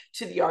similar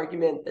to the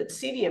argument that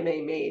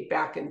CDMA made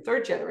back in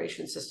third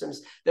generation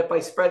systems, that by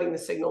spreading the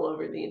signal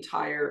over the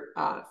entire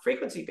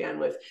frequency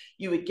bandwidth,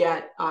 you would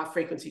get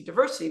frequency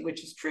diversity,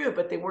 which is true,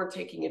 but they weren't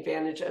taking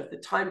advantage of the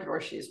time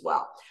diversity as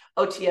well.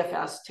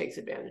 OTFS takes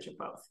advantage of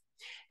both.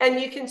 And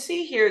you can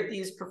see here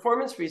these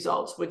performance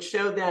results, which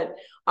show that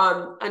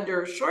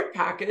under short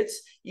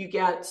packets, you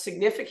get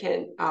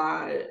significant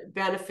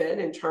benefit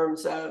in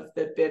terms of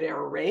the bit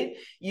error rate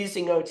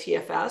using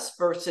OTFS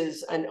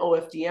versus an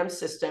OFDM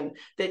system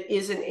that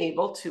isn't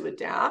able to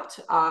adapt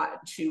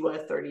to a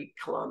 30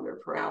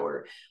 kilometer per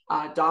hour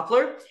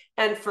Doppler.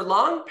 And for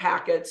long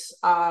packets,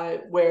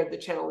 where the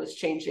channel is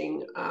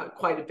changing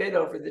quite a bit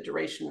over the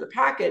duration of the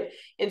packet,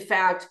 in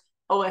fact,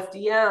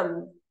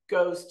 OFDM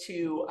goes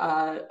to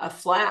a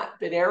flat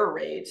bit error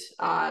rate.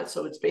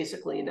 So it's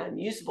basically an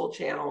unusable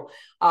channel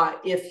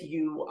if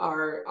you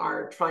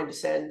are trying to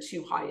send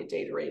too high a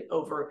data rate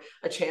over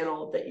a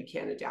channel that you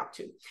can't adapt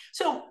to.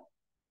 So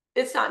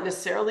it's not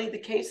necessarily the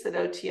case that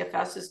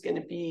OTFS is going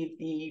to be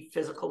the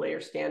physical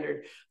layer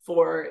standard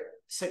for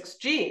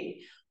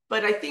 6G.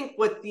 But I think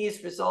what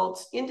these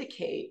results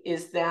indicate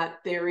is that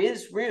there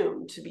is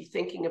room to be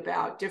thinking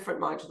about different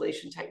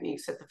modulation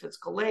techniques at the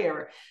physical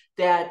layer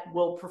that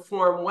will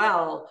perform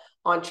well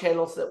on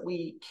channels that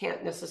we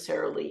can't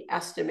necessarily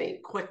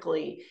estimate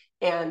quickly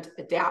and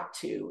adapt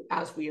to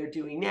as we are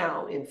doing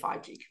now in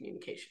 5G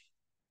communication.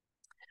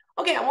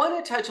 Okay, I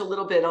want to touch a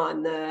little bit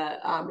on the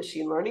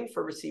machine learning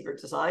for receiver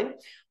design.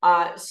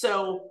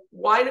 So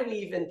why do we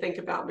even think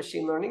about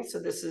machine learning? So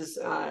this is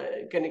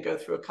going to go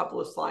through a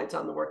couple of slides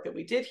on the work that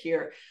we did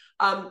here.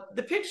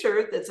 The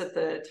picture that's at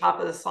the top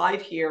of the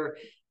slide here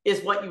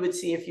is what you would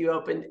see if you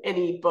opened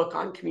any book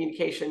on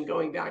communication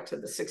going back to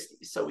the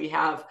 60s. So we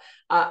have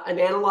an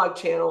analog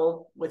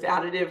channel with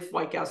additive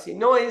white Gaussian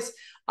noise.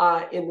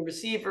 In the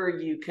receiver,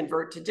 you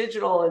convert to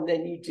digital, and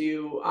then you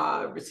do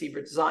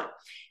receiver design.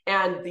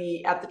 And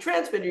at the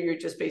transmitter, you're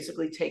just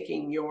basically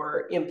taking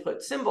your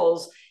input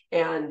symbols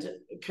and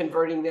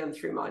converting them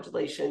through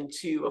modulation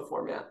to a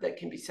format that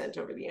can be sent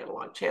over the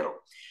analog channel.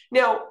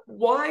 Now,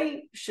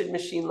 why should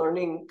machine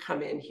learning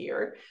come in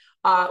here?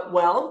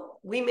 Well,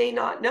 we may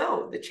not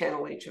know the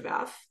channel H of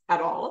F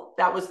at all.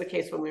 That was the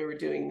case when we were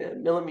doing the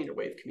millimeter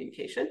wave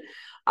communication.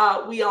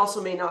 We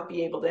also may not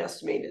be able to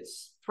estimate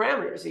its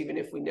parameters, even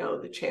if we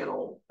know the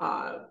channel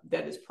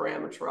that is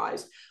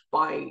parameterized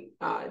by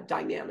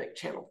dynamic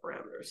channel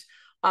parameters.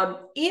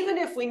 Even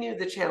if we knew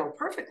the channel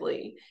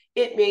perfectly,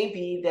 it may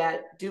be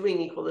that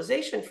doing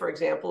equalization, for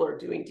example, or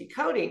doing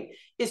decoding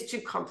is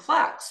too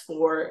complex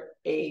for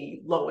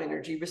a low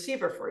energy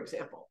receiver, for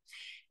example.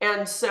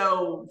 And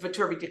so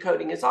Viterbi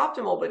decoding is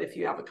optimal, but if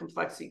you have a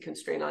complexity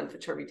constraint on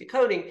Viterbi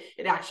decoding,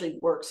 it actually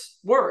works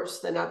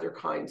worse than other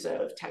kinds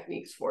of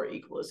techniques for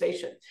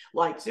equalization,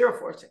 like zero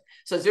forcing.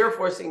 So zero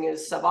forcing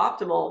is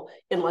suboptimal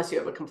unless you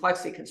have a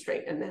complexity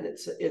constraint, and then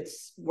it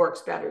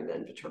works better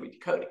than Viterbi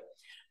decoding.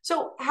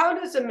 So how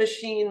does a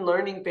machine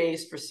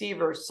learning-based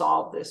receiver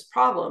solve this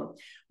problem?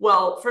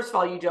 Well, first of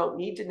all, you don't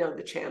need to know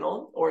the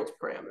channel or its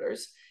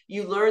parameters.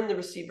 You learn the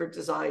receiver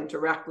design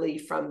directly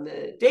from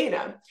the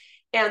data.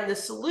 And the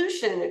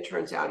solution, it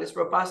turns out, is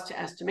robust to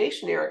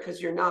estimation error because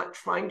you're not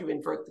trying to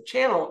invert the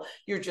channel.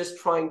 You're just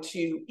trying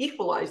to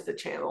equalize the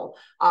channel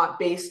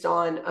based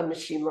on a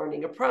machine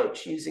learning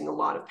approach using a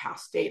lot of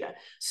past data.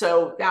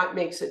 So that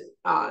makes it,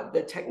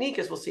 the technique,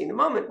 as we'll see in a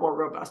moment, more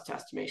robust to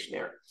estimation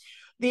error.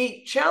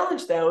 The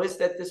challenge, though, is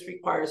that this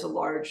requires a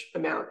large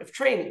amount of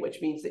training,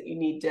 which means that you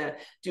need to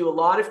do a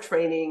lot of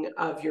training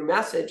of your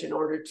message in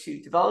order to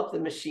develop the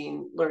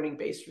machine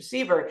learning-based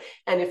receiver.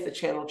 And if the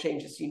channel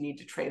changes, you need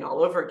to train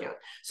all over again.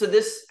 So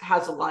this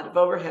has a lot of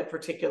overhead,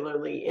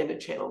 particularly in a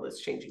channel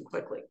that's changing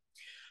quickly.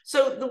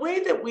 So the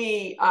way that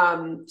we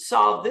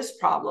solved this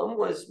problem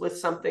was with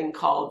something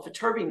called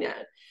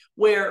ViterbiNet,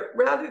 where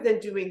rather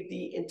than doing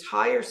the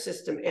entire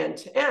system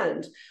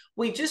end-to-end,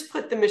 we just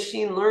put the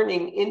machine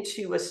learning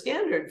into a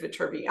standard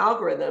Viterbi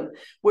algorithm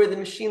where the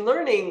machine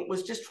learning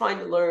was just trying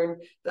to learn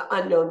the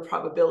unknown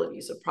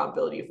probabilities of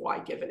probability of y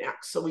given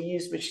x. So we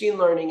use machine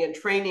learning and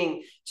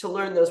training to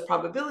learn those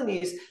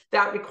probabilities.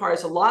 That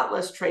requires a lot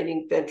less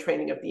training than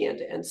training of the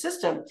end-to-end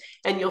system.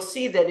 And you'll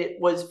see that it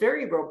was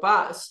very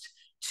robust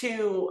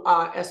to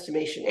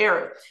estimation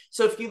error.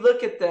 So if you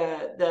look at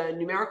the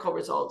numerical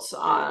results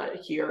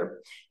here,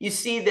 you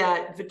see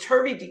that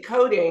Viterbi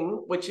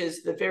decoding, which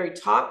is the very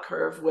top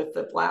curve with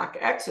the black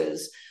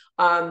X's,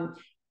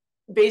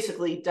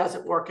 basically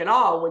doesn't work at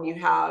all when you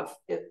have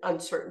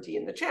uncertainty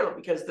in the channel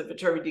because the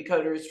Viterbi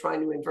decoder is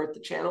trying to invert the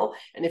channel.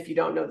 And if you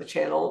don't know the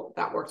channel,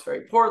 that works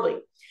very poorly.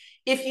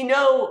 If you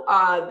know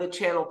the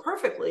channel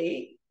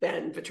perfectly,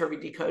 then Viterbi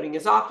decoding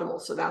is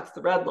optimal. So that's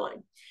the red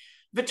line.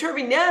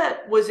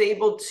 ViterbiNet was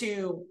able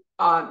to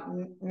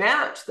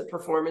match the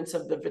performance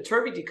of the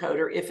Viterbi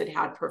decoder if it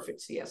had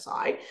perfect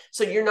CSI.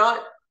 So you're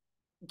not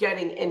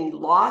getting any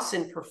loss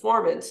in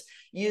performance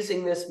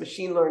using this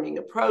machine learning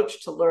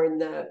approach to learn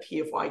the P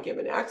of y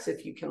given x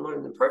if you can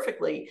learn them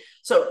perfectly.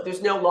 So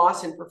there's no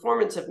loss in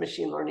performance of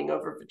machine learning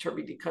over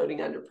Viterbi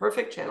decoding under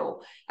perfect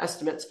channel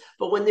estimates.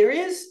 But when there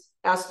is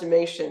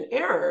estimation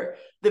error,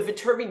 the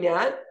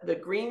ViterbiNet, the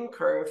green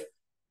curve,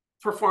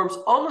 performs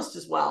almost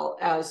as well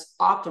as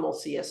optimal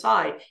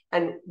CSI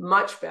and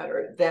much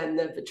better than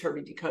the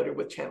Viterbi decoder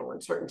with channel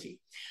uncertainty.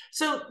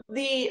 So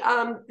the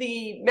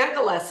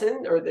mega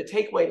lesson or the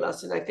takeaway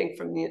lesson, I think,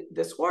 from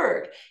this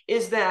work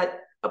is that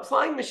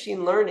applying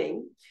machine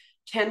learning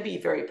can be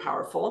very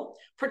powerful,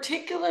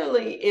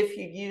 particularly if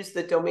you use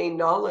the domain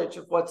knowledge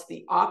of what's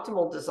the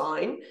optimal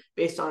design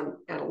based on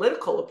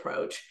analytical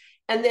approach,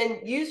 and then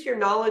use your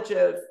knowledge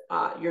of,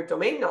 your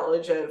domain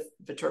knowledge of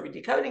Viterbi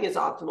decoding is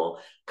optimal,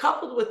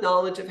 coupled with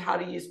knowledge of how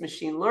to use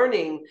machine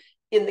learning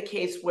in the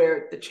case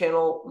where the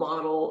channel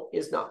model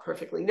is not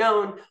perfectly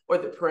known or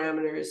the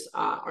parameters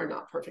are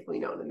not perfectly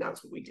known. And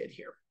that's what we did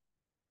here.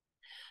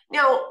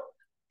 Now,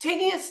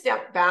 taking a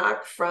step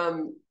back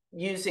from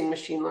using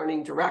machine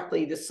learning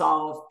directly to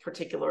solve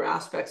particular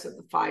aspects of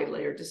the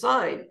 5-layer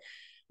design,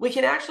 we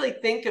can actually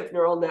think of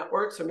neural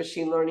networks or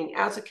machine learning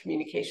as a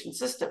communication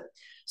system.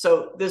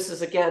 So this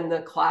is, again,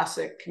 the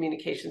classic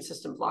communication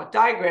system block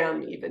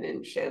diagram, even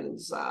in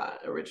Shannon's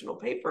original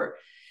paper.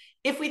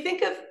 If we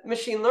think of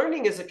machine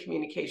learning as a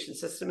communication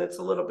system, it's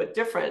a little bit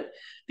different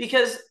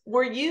because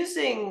we're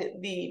using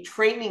the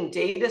training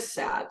data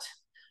set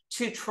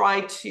to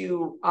try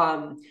to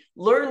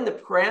learn the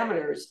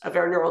parameters of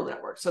our neural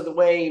network. So the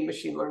way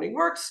machine learning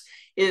works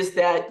is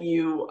that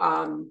you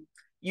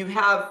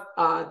have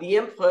the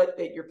input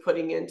that you're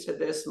putting into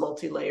this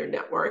multi-layer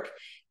network,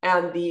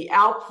 and the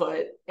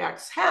output,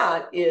 X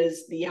hat,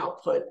 is the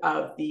output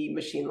of the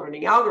machine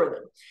learning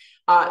algorithm.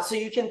 So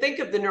you can think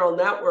of the neural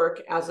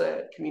network as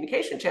a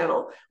communication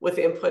channel with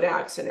input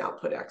X and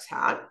output X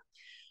hat.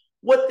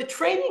 What the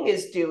training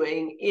is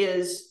doing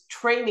is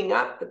training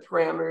up the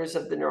parameters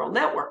of the neural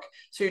network.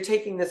 So you're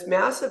taking this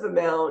massive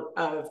amount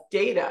of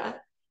data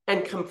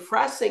and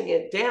compressing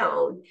it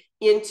down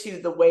into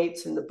the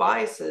weights and the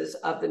biases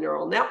of the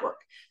neural network.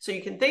 So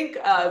you can think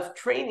of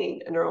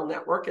training a neural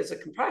network as a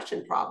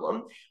compression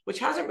problem, which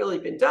hasn't really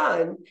been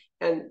done.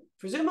 And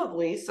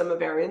presumably some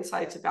of our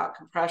insights about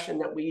compression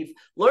that we've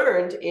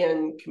learned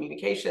in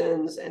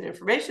communications and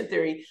information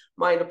theory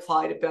might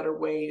apply to better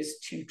ways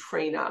to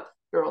train up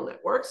neural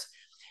networks.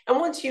 And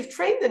once you've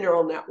trained the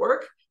neural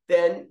network,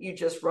 then you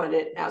just run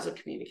it as a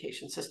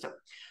communication system.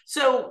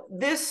 So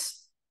this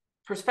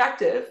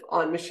perspective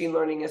on machine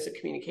learning as a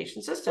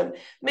communication system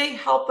may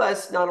help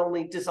us not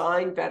only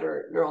design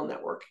better neural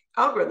network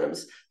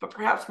algorithms, but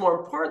perhaps more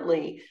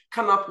importantly,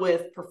 come up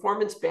with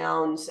performance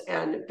bounds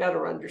and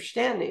better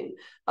understanding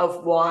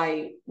of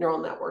why neural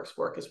networks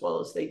work as well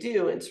as they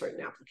do in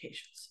certain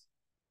applications.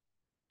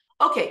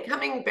 Okay,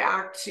 coming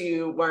back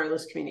to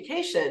wireless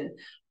communication,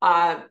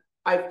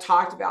 I've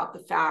talked about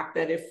the fact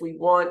that if we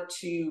want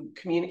to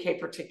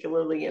communicate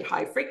particularly at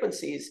high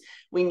frequencies,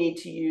 we need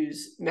to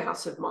use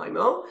massive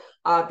MIMO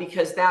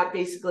because that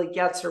basically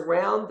gets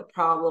around the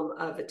problem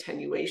of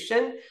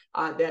attenuation,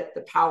 that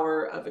the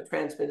power of a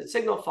transmitted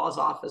signal falls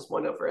off as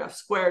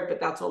 1/f², but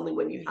that's only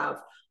when you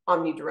have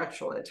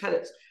omnidirectional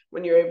antennas.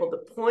 When you're able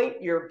to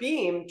point your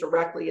beam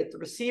directly at the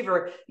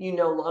receiver, you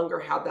no longer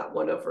have that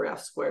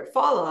 1/f²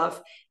 fall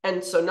off.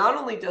 And so not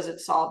only does it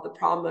solve the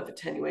problem of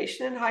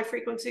attenuation in high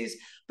frequencies,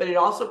 but it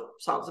also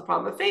solves the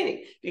problem of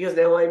fading because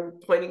now I'm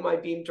pointing my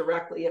beam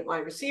directly at my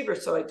receiver.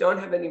 So I don't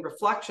have any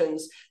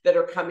reflections that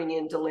are coming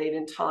in delayed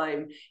in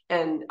time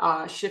and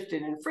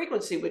shifted in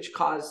frequency, which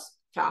cause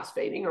fast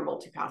fading or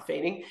multipath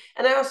fading.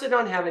 And I also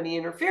don't have any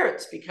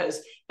interference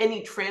because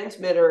any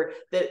transmitter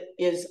that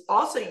is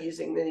also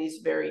using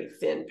these very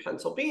thin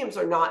pencil beams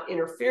are not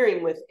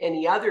interfering with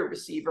any other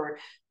receiver.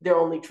 They're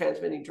only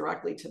transmitting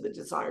directly to the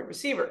desired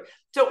receiver.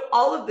 So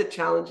all of the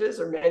challenges,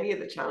 or many of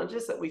the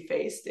challenges that we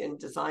faced in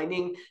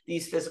designing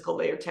these physical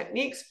layer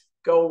techniques,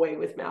 go away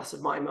with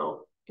massive MIMO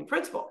in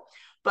principle.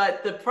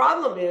 But the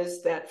problem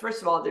is that,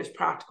 first of all, there's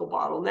practical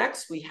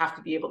bottlenecks. We have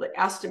to be able to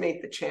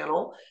estimate the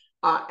channel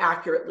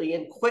accurately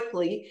and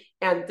quickly.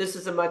 And this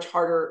is a much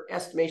harder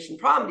estimation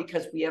problem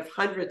because we have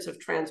hundreds of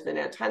transmit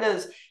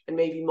antennas and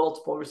maybe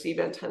multiple receive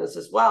antennas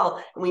as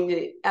well. And we need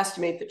to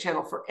estimate the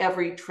channel for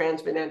every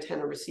transmit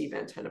antenna receive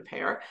antenna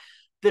pair.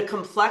 The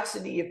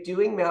complexity of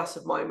doing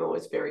massive MIMO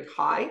is very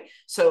high.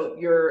 So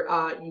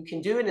you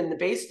can do it in the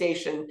base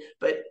station,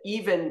 but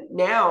even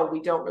now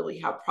we don't really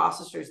have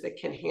processors that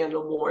can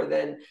handle more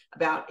than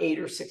about 8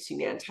 or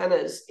 16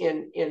 antennas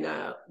in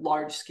a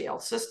large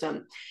scale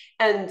system.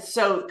 And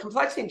so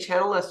complexity and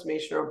channel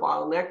estimation are a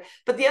bottleneck,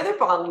 but the other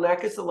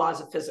bottleneck is the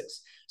laws of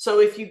physics. So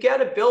if you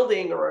get a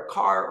building or a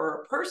car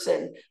or a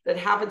person that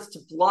happens to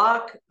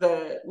block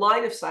the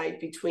line of sight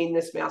between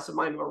this massive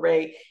MIMO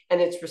array and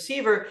its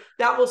receiver,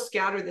 that will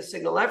scatter the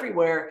signal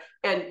everywhere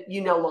and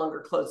you no longer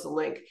close the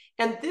link.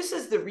 And this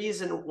is the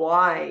reason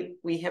why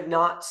we have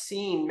not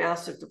seen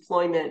massive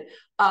deployment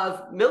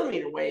of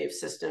millimeter wave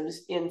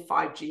systems in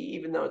 5G,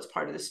 even though it's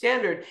part of the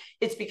standard.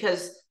 It's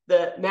because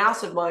the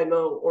massive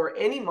MIMO or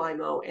any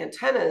MIMO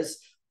antennas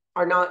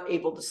are not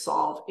able to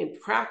solve in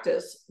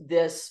practice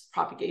this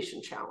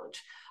propagation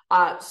challenge.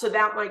 So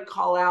that might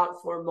call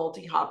out for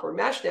multi-hop or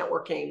mesh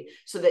networking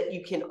so that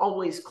you can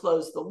always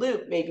close the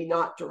loop, maybe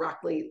not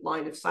directly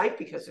line of sight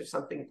because there's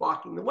something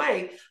blocking the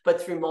way,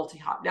 but through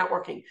multi-hop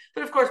networking.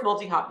 But of course,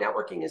 multi-hop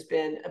networking has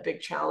been a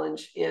big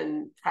challenge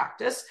in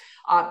practice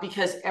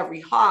because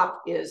every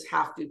hop is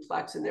half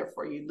duplex and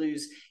therefore you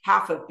lose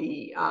half of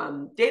the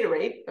data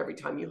rate every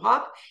time you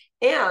hop.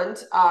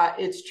 And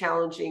it's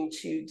challenging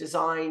to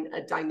design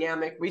a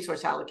dynamic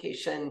resource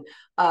allocation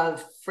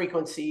of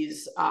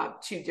frequencies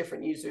to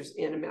different users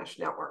in a mesh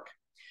network.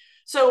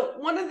 So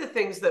one of the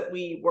things that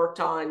we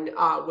worked on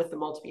with the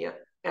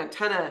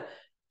multi-antenna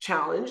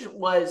challenge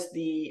was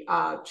the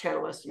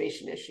channel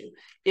estimation issue.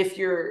 If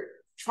you're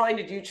trying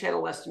to do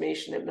channel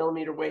estimation at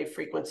millimeter wave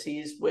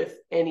frequencies with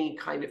any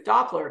kind of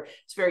Doppler,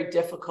 it's very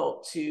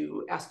difficult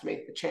to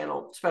estimate the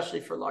channel, especially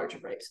for large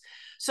arrays.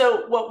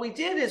 So what we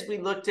did is we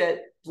looked at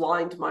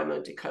blind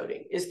MIMO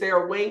decoding. Is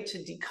there a way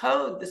to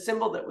decode the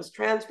symbol that was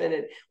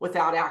transmitted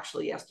without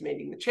actually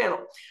estimating the channel?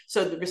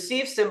 So the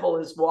received symbol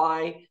is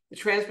Y, the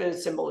transmitted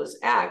symbol is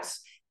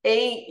X.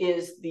 A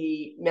is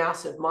the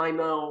massive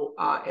MIMO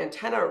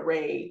antenna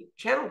array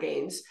channel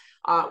gains,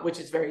 which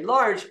is very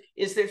large.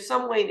 Is there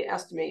some way to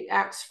estimate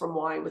X from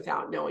Y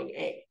without knowing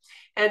A?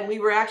 And we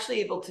were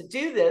actually able to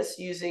do this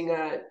using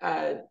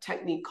a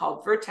technique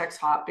called vertex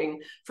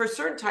hopping for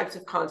certain types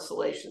of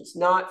constellations,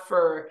 not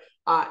for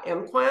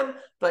MQAM,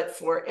 but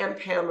for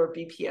MPAM or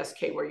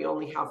BPSK, where you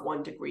only have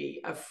 1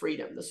 degree of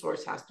freedom. The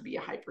source has to be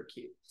a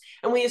hypercube.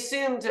 And we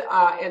assumed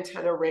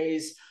antenna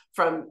arrays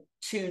from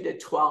 2 to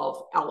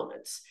 12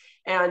 elements.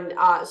 And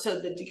so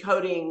the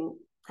decoding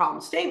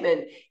problem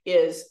statement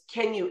is,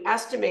 can you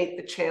estimate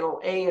the channel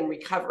A and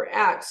recover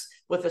X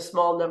with a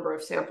small number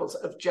of samples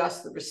of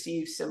just the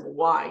received symbol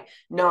Y,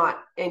 not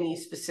any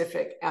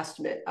specific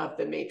estimate of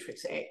the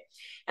matrix A?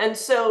 And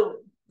so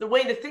the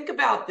way to think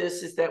about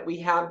this is that we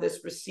have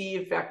this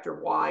received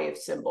vector Y of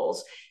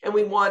symbols, and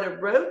we want to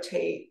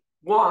rotate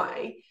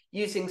Y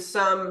using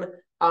some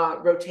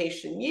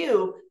rotation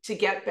U to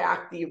get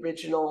back the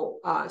original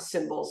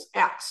symbols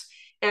X.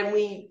 And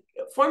we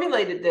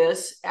formulated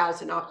this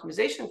as an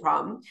optimization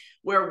problem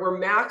where we're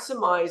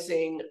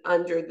maximizing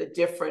under the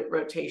different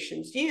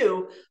rotations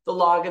U, the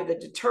log of the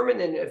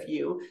determinant of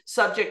U,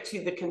 subject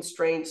to the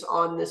constraints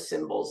on the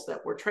symbols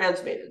that were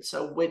transmitted.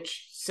 So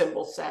which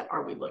symbol set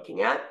are we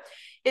looking at?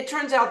 It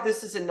turns out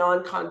this is a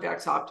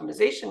non-convex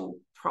optimization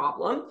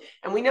problem,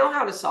 and we know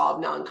how to solve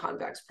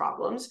non-convex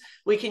problems.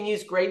 We can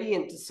use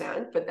gradient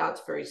descent, but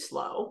that's very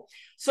slow.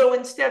 So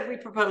instead, we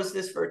propose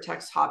this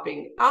vertex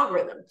hopping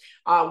algorithm,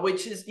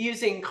 which is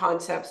using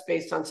concepts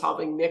based on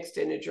solving mixed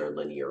integer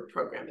linear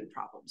programming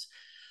problems.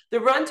 The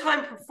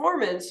runtime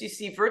performance, you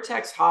see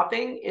vertex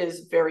hopping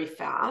is very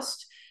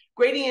fast.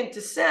 Gradient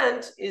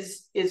descent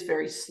is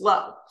very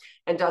slow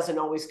and doesn't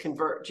always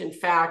converge. In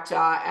fact,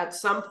 at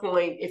some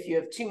point, if you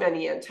have too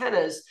many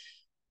antennas,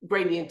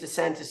 gradient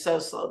descent is so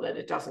slow that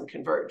it doesn't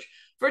converge.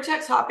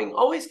 Vertex hopping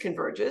always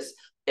converges.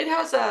 It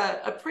has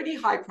a pretty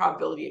high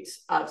probability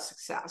of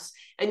success.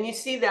 And you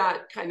see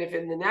that kind of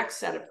in the next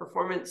set of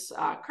performance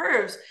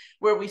curves,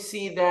 where we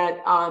see that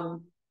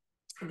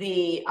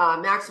the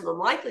maximum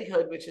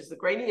likelihood, which is the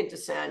gradient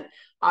descent,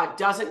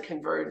 doesn't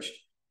converge.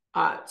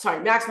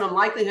 Maximum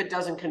likelihood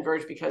doesn't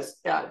converge because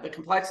the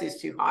complexity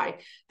is too high.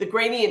 The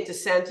gradient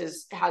descent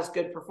has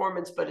good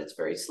performance, but it's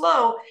very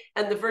slow.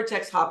 And the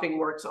vertex hopping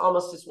works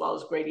almost as well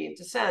as gradient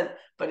descent,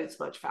 but it's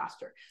much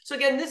faster. So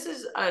again, this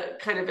is a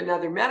kind of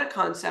another meta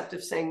concept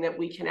of saying that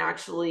we can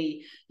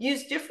actually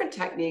use different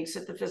techniques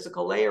at the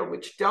physical layer,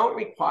 which don't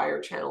require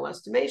channel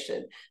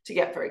estimation to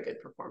get very good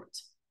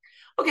performance.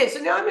 Okay, so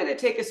now I'm going to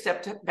take a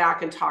step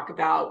back and talk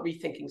about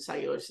rethinking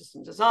cellular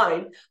system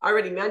design. I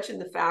already mentioned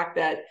the fact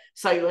that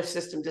cellular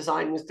system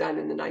design was done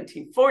in the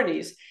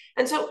 1940s.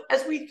 And so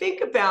as we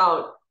think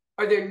about,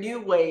 are there new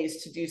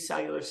ways to do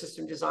cellular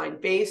system design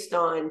based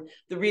on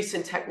the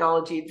recent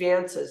technology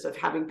advances of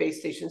having base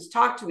stations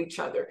talk to each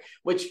other,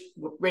 which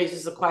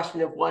raises the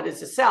question of what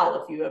is a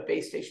cell if you have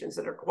base stations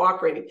that are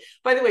cooperating.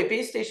 By the way,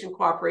 base station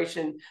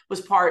cooperation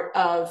was part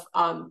of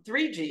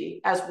 3G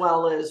as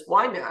well as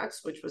WiMAX,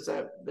 which was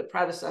the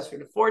predecessor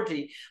to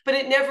 4G, but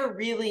it never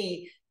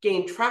really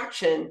gained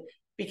traction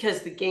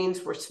because the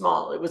gains were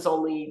small. It was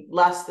only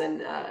less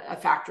than a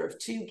factor of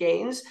 2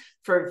 gains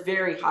for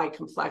very high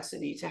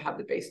complexity to have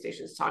the base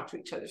stations talk to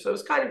each other. So it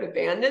was kind of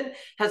abandoned,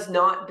 has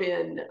not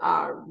been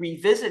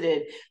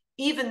revisited,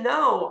 even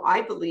though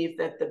I believe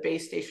that the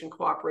base station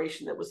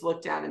cooperation that was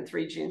looked at in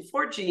 3G and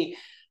 4G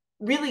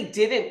really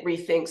didn't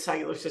rethink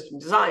cellular system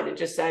design. It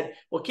just said,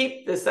 we'll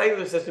keep the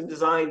cellular system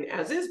design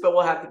as is, but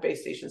we'll have the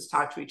base stations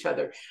talk to each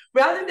other,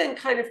 rather than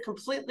kind of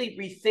completely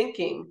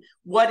rethinking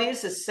what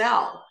is a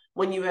cell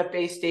when you have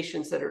base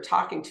stations that are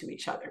talking to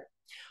each other.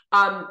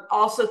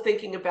 Also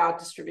thinking about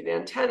distributed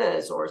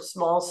antennas or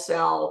small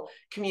cell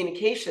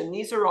communication.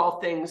 These are all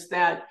things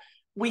that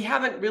we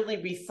haven't really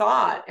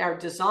rethought our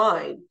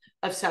design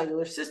of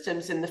cellular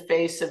systems in the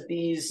face of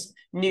these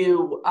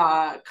new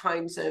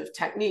kinds of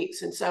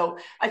techniques. And so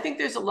I think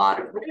there's a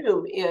lot of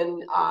room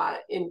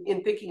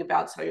in thinking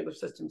about cellular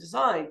system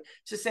design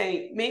to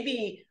say,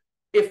 maybe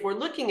if we're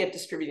looking at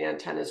distributed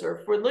antennas, or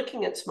if we're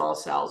looking at small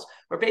cells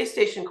or base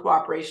station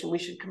cooperation, we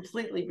should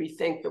completely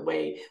rethink the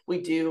way we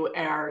do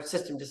our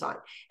system design.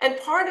 And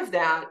part of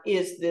that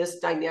is this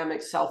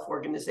dynamic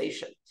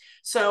self-organization.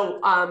 So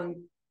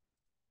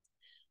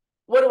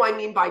what do I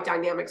mean by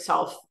dynamic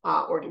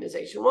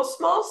self-organization? Well,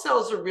 small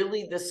cells are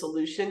really the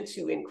solution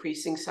to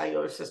increasing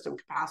cellular system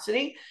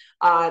capacity.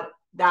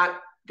 That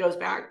goes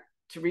back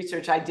to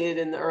research I did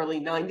in the early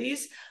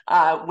 90s,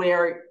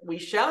 where we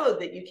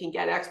showed that you can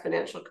get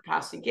exponential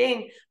capacity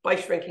gain by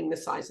shrinking the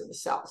size of the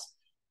cells.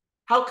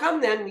 How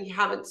come then we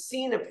haven't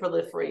seen a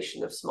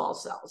proliferation of small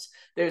cells?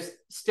 There's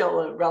still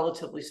a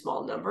relatively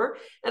small number.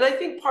 And I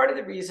think part of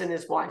the reason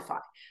is Wi-Fi.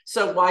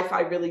 So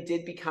Wi-Fi really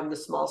did become the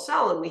small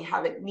cell, and we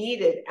haven't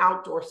needed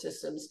outdoor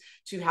systems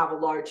to have a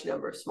large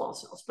number of small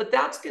cells. But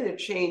that's going to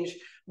change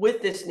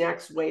with this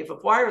next wave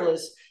of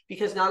wireless,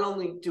 because not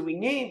only do we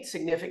need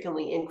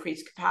significantly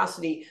increased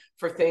capacity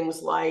for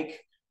things like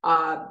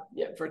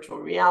virtual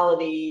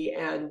reality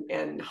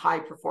and high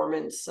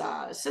performance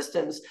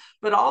systems,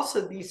 but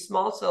also these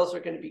small cells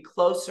are going to be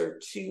closer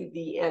to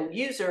the end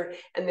user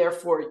and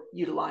therefore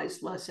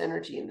utilize less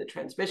energy in the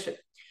transmission.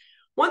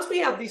 Once we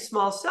have these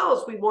small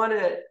cells, we want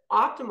to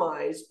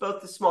optimize both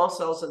the small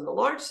cells and the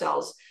large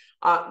cells.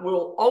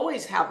 We'll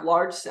always have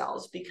large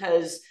cells,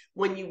 because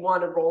when you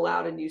want to roll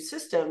out a new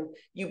system,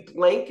 you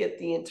blanket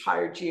the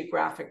entire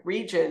geographic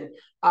region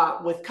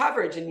with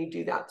coverage, and you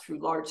do that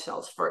through large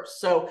cells first.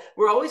 So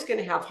we're always going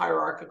to have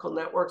hierarchical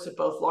networks of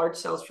both large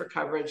cells for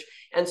coverage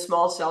and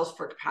small cells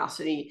for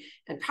capacity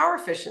and power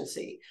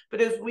efficiency.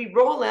 But as we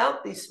roll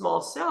out these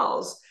small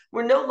cells,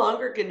 we're no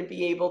longer going to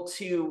be able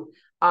to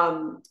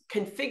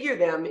configure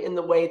them in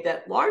the way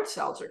that large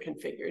cells are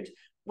configured,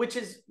 which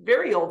is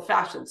very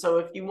old-fashioned. So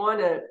if you want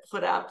to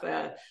put up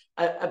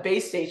a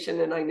base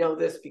station, and I know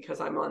this because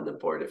I'm on the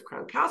board of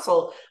Crown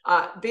Castle,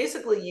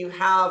 basically you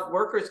have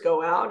workers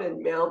go out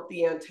and mount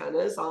the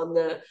antennas on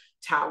the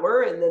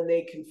tower, and then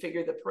they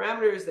configure the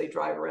parameters, they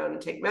drive around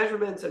and take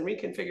measurements and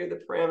reconfigure the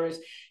parameters.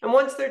 And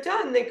once they're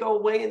done, they go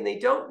away and they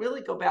don't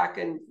really go back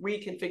and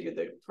reconfigure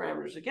the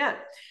parameters again.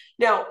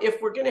 Now,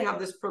 if we're going to have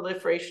this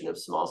proliferation of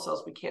small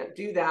cells, we can't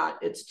do that.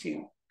 It's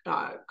too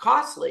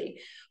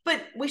costly,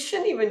 but we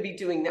shouldn't even be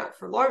doing that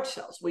for large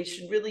cells. We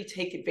should really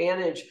take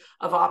advantage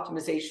of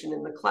optimization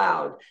in the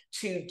cloud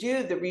to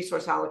do the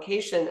resource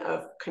allocation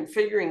of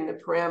configuring the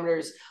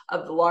parameters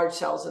of the large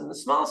cells and the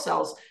small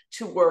cells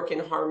to work in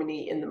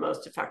harmony in the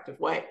most effective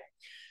way.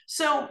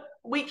 So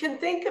we can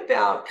think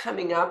about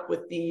coming up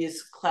with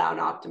these cloud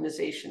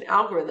optimization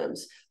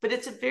algorithms, but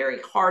it's a very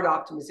hard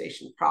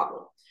optimization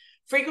problem.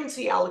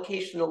 Frequency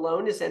allocation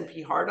alone is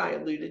NP hard. I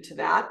alluded to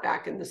that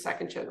back in the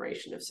second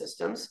generation of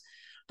systems.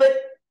 But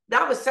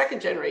that was second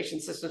generation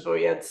systems where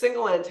we had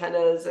single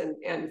antennas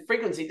and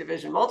frequency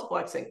division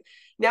multiplexing.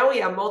 Now we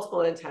have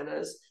multiple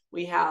antennas.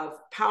 We have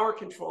power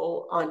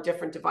control on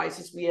different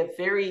devices. We have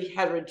very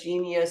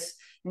heterogeneous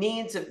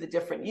needs of the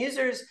different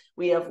users.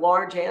 We have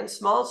large and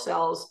small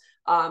cells.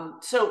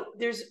 So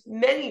there's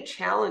many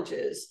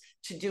challenges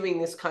to doing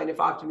this kind of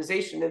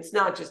optimization. It's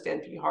not just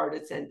NP hard,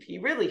 it's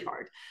NP really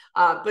hard.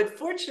 But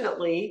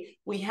fortunately,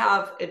 we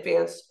have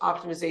advanced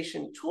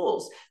optimization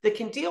tools that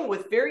can deal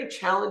with very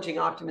challenging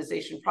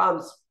optimization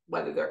problems,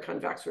 whether they're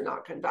convex or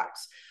not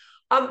convex.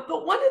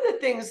 But one of the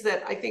things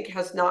that I think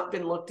has not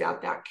been looked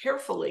at that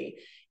carefully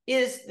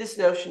is this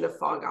notion of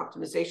fog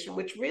optimization,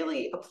 which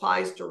really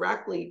applies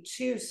directly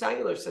to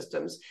cellular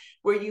systems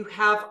where you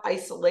have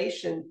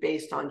isolation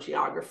based on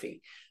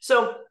geography.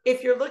 So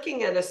if you're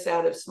looking at a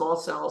set of small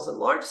cells and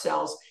large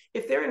cells,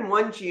 if they're in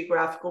one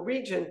geographical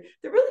region,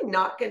 they're really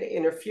not going to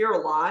interfere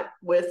a lot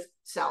with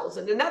cells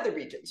in another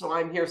region. So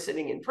I'm here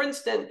sitting in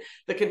Princeton.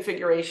 The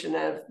configuration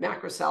of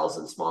macro cells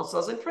and small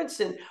cells in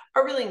Princeton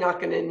are really not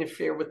going to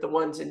interfere with the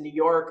ones in New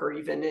York or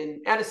even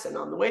in Edison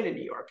on the way to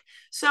New York.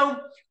 So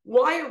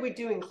why are we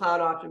doing cloud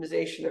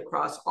optimization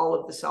across all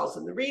of the cells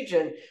in the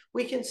region?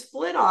 We can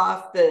split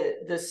off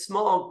the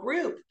small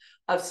group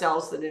of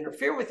cells that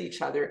interfere with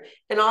each other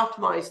and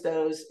optimize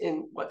those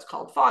in what's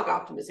called fog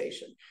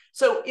optimization.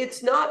 So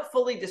it's not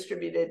fully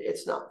distributed,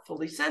 it's not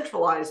fully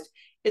centralized,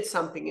 it's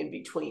something in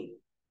between.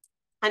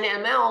 And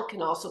ML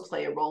can also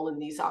play a role in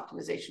these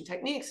optimization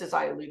techniques, as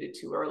I alluded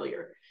to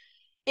earlier.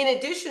 In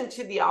addition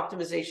to the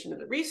optimization of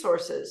the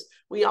resources,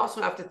 we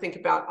also have to think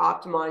about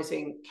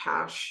optimizing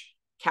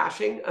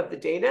caching of the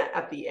data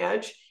at the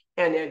edge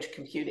and edge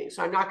computing.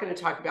 So I'm not going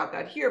to talk about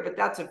that here, but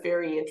that's a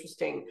very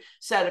interesting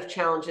set of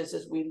challenges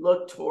as we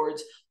look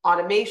towards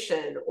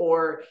automation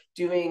or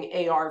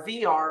doing AR,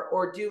 VR,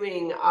 or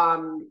doing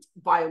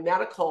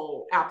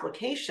biomedical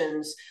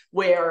applications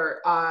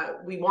where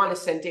we want to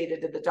send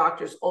data to the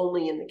doctors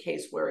only in the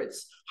case where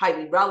it's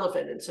highly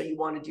relevant. And so you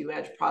want to do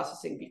edge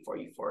processing before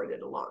you forward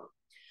it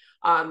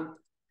along.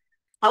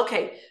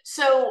 Okay,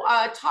 so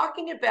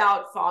talking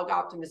about fog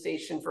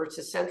optimization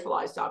versus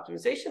centralized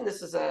optimization,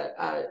 this is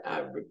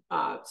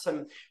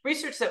some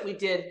research that we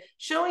did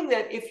showing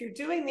that if you're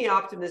doing the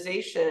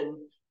optimization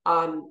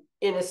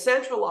in a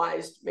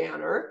centralized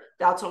manner,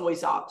 that's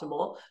always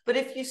optimal. But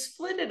if you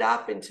split it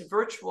up into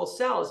virtual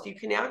cells, you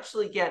can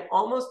actually get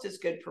almost as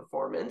good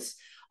performance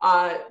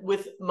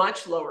with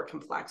much lower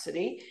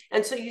complexity.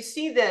 And so you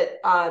see that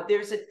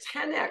there's a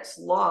 10x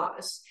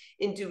loss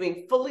in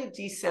doing fully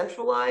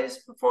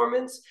decentralized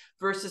performance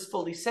versus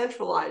fully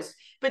centralized.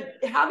 But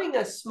having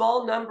a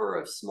small number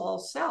of small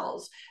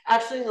cells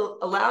actually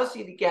allows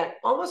you to get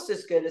almost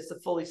as good as the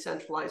fully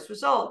centralized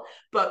result,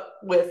 but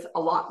with a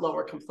lot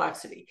lower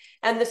complexity.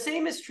 And the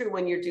same is true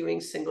when you're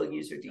doing single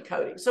user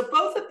decoding. So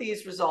both of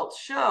these results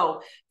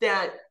show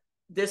that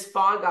this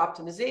fog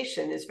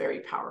optimization is very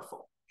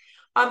powerful.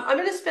 I'm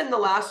going to spend the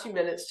last few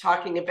minutes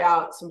talking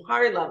about some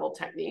higher level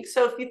techniques.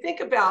 So if you think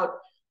about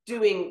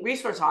doing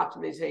resource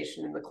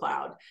optimization in the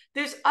cloud,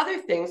 there's other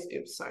things,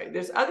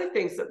 there's other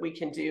things that we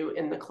can do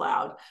in the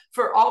cloud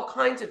for all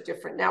kinds of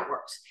different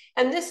networks.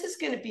 And this is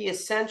going to be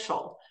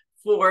essential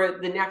for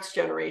the next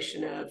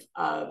generation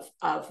of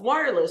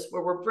wireless,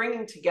 where we're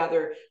bringing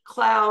together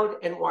cloud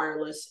and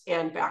wireless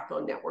and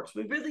backbone networks.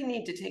 We really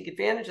need to take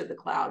advantage of the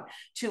cloud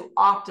to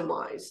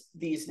optimize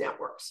these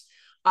networks.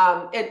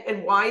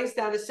 And why is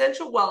that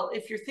essential? Well,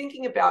 if you're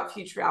thinking about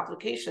future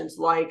applications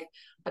like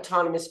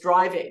autonomous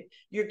driving,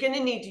 you're going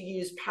to need to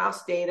use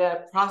past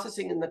data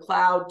processing in the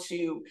cloud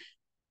to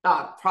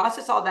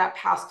process all that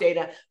past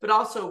data, but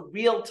also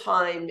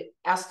real-time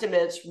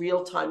estimates,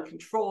 real-time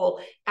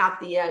control at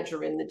the edge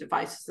or in the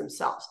devices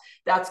themselves.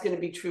 That's going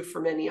to be true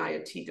for many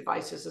IoT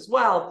devices as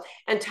well.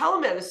 And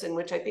telemedicine,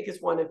 which I think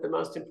is one of the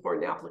most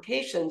important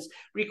applications,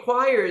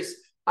 requires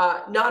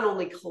not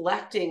only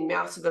collecting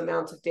massive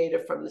amounts of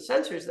data from the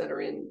sensors that are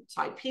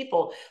inside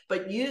people,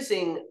 but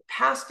using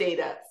past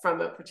data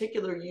from a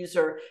particular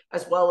user,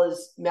 as well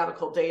as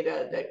medical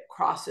data that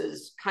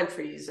crosses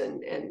countries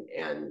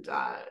and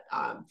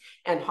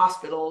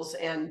hospitals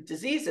and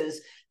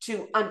diseases,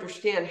 to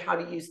understand how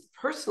to use the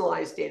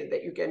personalized data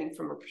that you're getting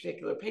from a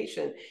particular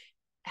patient,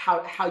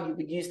 how you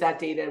would use that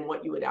data and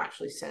what you would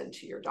actually send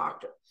to your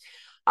doctor.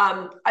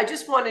 I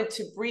just wanted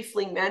to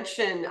briefly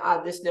mention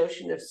this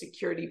notion of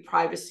security,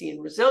 privacy,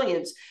 and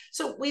resilience.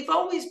 So we've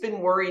always been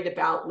worried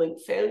about link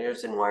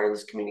failures in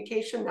wireless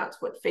communication. That's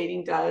what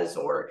fading does,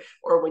 or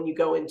when you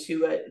go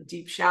into a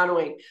deep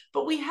shadowing.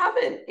 But we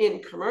haven't,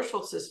 in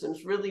commercial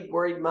systems, really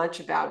worried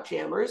much about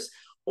jammers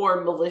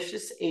or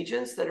malicious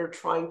agents that are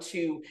trying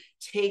to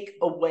take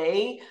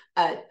away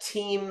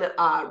team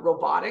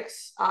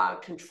robotics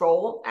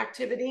control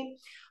activity.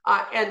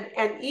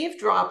 And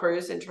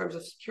eavesdroppers, in terms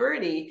of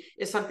security,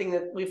 is something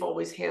that we've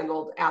always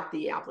handled at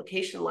the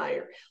application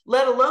layer,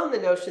 let alone the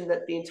notion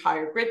that the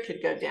entire grid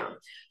could go down.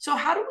 So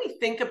how do we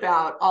think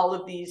about all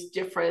of these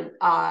different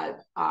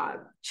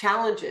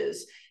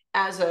challenges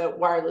as a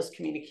wireless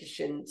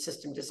communication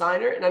system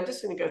designer? And I'm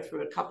just going to go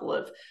through a couple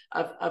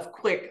of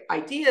quick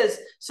ideas.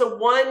 So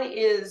one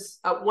is,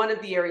 one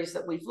of the areas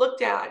that we've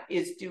looked at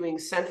is doing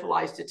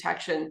centralized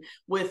detection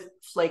with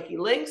flaky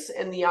links.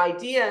 And the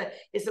idea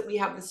is that we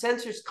have the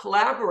sensors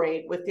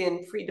collaborate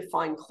within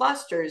predefined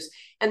clusters,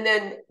 and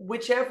then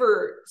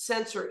whichever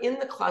sensor in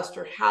the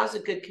cluster has a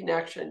good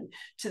connection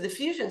to the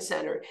fusion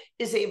center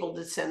is able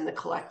to send the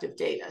collective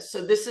data.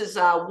 So this is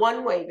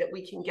one way that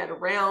we can get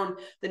around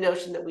the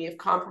notion that we have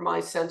compromised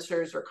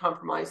sensors or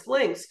compromised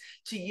links,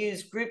 to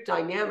use group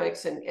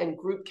dynamics and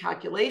group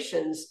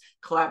calculations,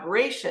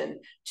 collaboration,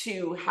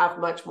 to have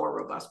much more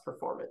robust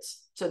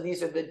performance. So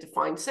these are the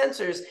defined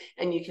sensors,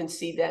 and you can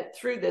see that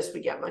through this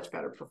we get much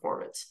better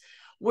performance.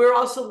 We're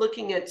also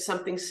looking at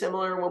something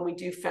similar when we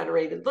do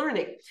federated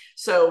learning.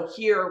 So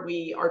here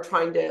we are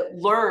trying to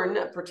learn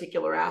a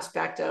particular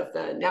aspect of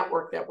the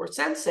network that we're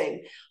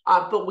sensing,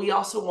 but we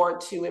also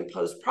want to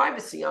impose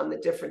privacy on the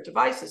different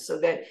devices so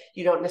that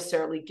you don't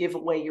necessarily give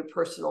away your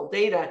personal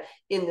data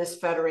in this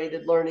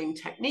federated learning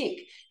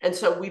technique. And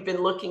so we've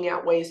been looking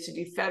at ways to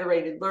do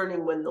federated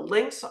learning when the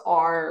links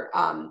are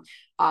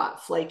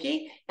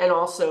flaky, and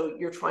also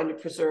you're trying to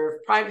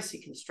preserve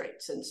privacy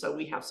constraints. And so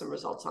we have some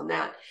results on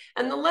that.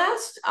 And the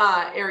last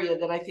area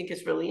that I think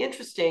is really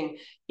interesting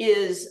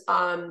is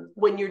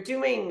when you're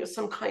doing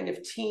some kind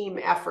of team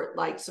effort,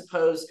 like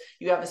suppose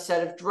you have a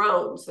set of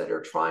drones that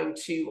are trying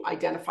to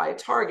identify a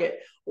target,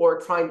 or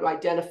trying to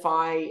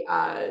identify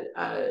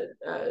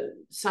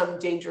some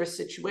dangerous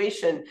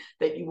situation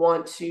that you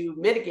want to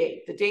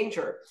mitigate the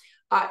danger.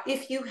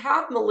 If you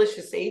have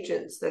malicious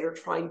agents that are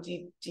trying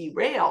to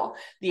derail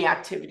the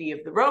activity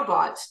of the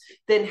robots,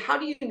 then how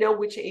do you know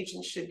which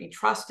agents should be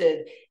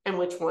trusted and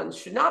which ones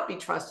should not be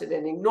trusted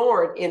and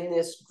ignored in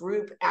this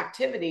group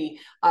activity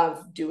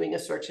of doing a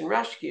search and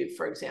rescue,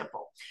 for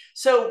example?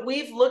 So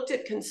we've looked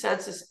at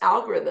consensus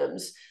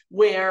algorithms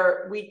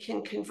where we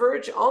can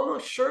converge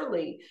almost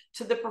surely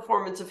to the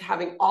performance of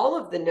having all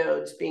of the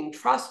nodes being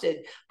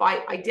trusted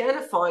by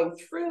identifying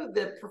through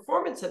the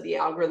performance of the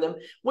algorithm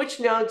which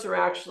nodes are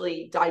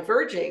actually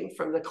diverging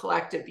from the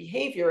collective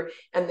behavior,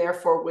 and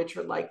therefore which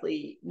are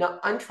likely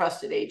not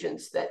untrusted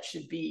agents that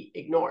should be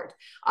ignored.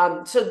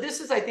 So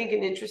this is, I think,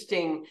 an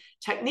interesting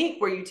technique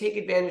where you take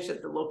advantage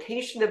of the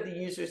location of the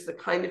users, the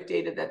kind of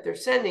data that they're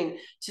sending,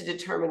 to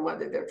determine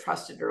whether they're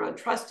trusted or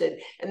untrusted.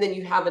 And then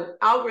you have an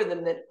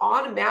algorithm that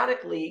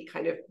automatically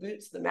kind of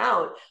boots them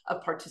out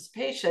of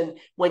participation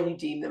when you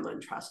deem them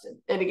untrusted.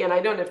 And again, I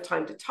don't have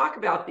time to talk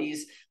about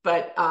these,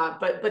 but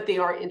they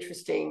are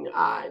interesting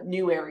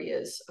new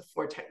areas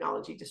for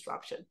technology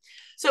disruption.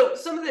 So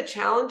some of the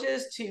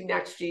challenges to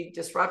NextG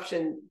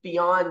disruption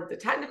beyond the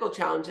technical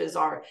challenges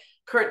are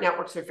current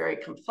networks are very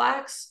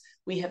complex.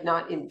 We have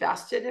not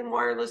invested in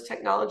wireless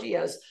technology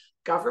as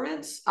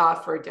governments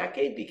for a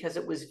decade because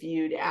it was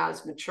viewed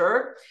as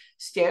mature.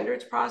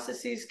 Standards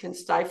processes can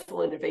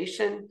stifle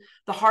innovation.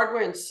 The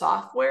hardware and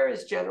software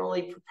is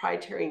generally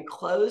proprietary and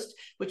closed,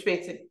 which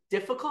makes it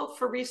difficult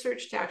for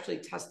researchers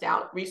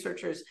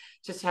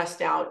to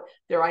test out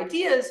their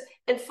ideas.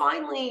 And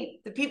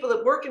finally, the people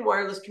that work in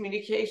wireless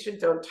communication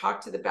don't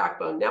talk to the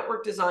backbone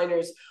network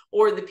designers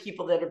or the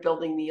people that are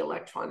building the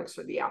electronics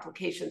or the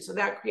application. So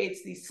that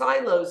creates these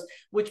silos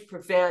which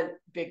prevent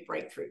big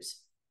breakthroughs.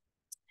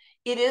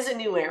 It is a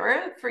new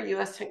era for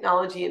U.S.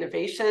 technology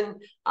innovation.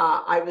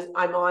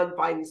 I'm on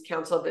Biden's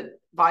Council of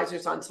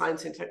Advisors on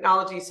Science and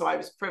Technology, so I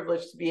was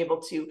privileged to be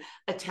able to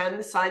attend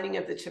the signing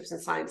of the CHIPS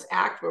and Science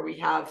Act, where we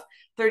have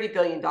 $30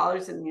 billion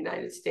in the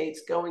United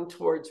States going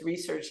towards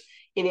research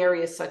in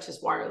areas such as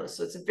wireless.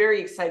 So it's a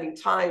very exciting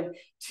time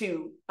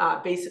to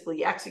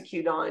basically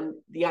execute on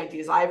the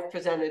ideas I've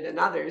presented and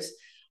others.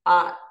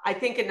 I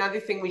think another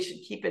thing we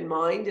should keep in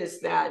mind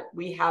is that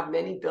we have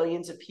many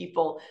billions of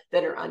people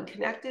that are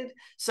unconnected.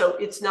 So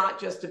it's not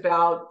just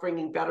about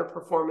bringing better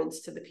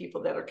performance to the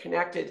people that are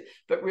connected,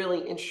 but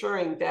really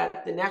ensuring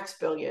that the next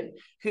billion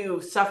who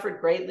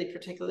suffered greatly,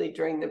 particularly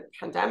during the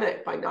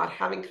pandemic, by not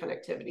having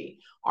connectivity,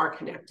 are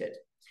connected.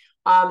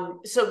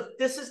 So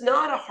this is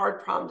not a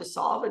hard problem to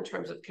solve in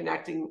terms of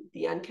connecting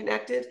the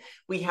unconnected.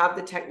 We have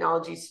the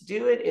technologies to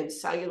do it in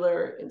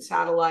cellular, in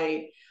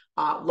satellite,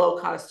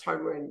 low-cost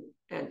hardware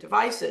and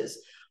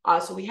devices.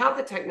 So we have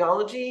the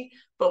technology,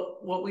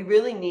 but what we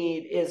really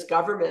need is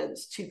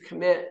governments to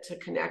commit to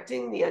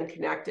connecting the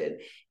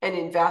unconnected and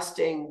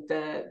investing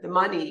the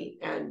money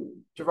and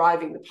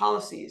deriving the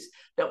policies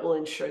that will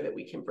ensure that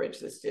we can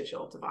bridge this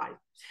digital divide.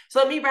 So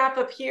let me wrap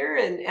up here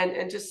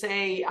and just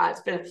say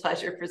it's been a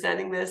pleasure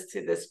presenting this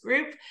to this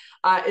group.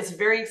 It's a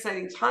very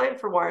exciting time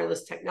for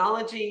wireless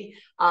technology.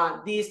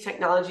 These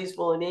technologies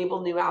will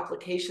enable new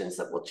applications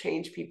that will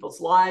change people's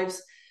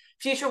lives.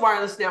 Future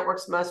wireless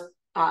networks must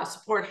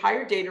support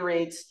higher data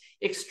rates,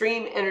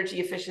 extreme energy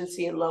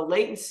efficiency, and low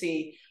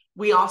latency.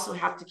 We also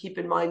have to keep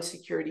in mind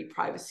security,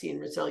 privacy, and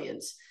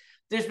resilience.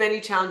 There's many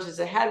challenges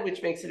ahead,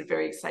 which makes it a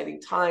very exciting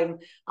time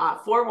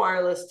for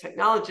wireless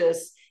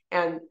technologists,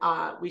 and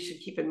we should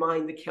keep in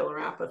mind the killer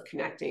app of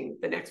connecting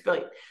the next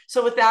billion.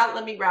 So with that,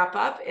 let me wrap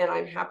up, and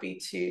I'm happy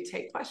to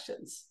take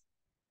questions.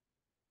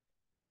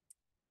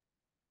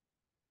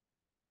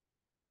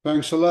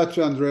 Thanks a lot,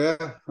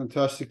 Andrea.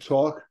 Fantastic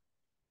talk.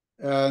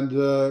 And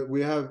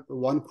we have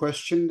one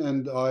question,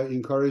 and I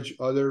encourage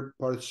other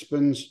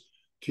participants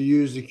to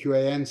use the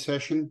Q&A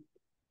session.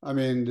 I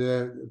mean,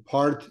 the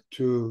part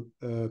to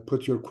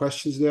put your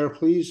questions there,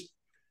 please.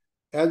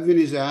 Edwin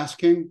is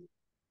asking,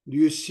 do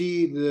you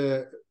see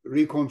the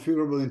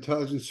reconfigurable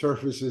intelligent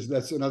surfaces,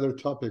 that's another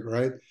topic,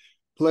 right,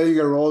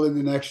 playing a role in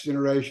the next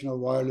generation of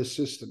wireless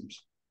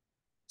systems?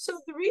 So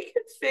the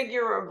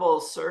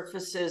reconfigurable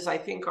surfaces, I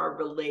think, are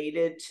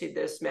related to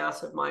this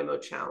massive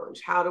MIMO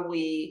challenge. How do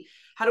we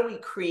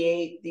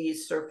create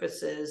these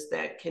surfaces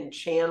that can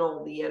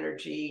channel the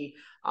energy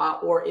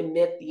or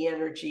emit the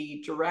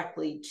energy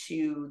directly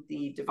to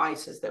the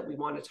devices that we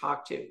want to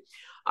talk to?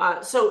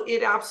 So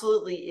it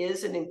absolutely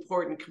is an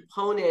important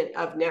component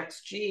of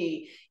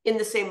NextG in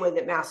the same way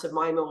that massive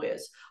MIMO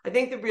is. I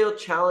think the real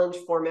challenge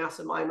for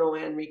massive MIMO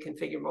and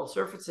reconfigurable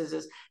surfaces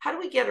is how do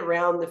we get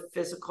around the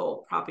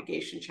physical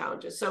propagation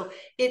challenges? So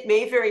it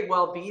may very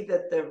well be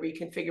that the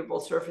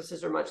reconfigurable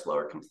surfaces are much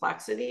lower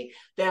complexity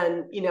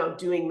than, you know,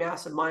 doing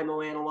massive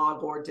MIMO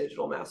analog or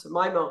digital massive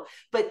MIMO,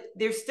 but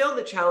there's still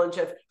the challenge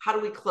of how do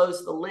we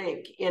close the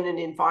link in an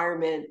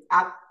environment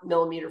at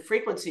millimeter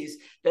frequencies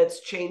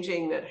that's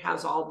changing, that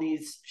has all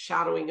these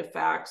shadowing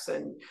effects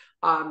and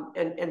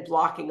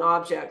blocking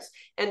objects.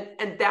 And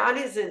that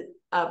isn't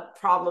a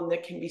problem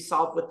that can be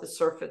solved with the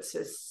surface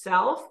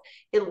itself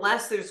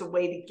unless there's a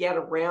way to get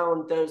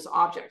around those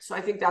objects. So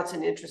I think that's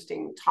an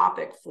interesting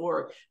topic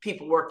for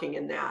people working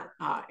in that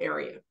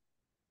area.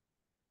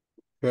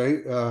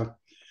 Okay.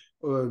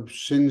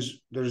 Since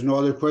there's no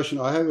other question,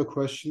 I have a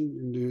question.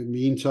 In the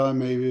meantime,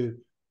 maybe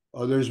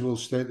others will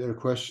state their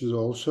questions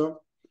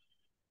also.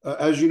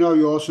 As you know,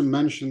 you also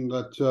mentioned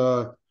that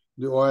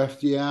the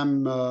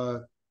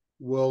OFDM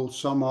will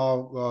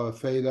somehow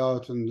fade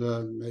out, and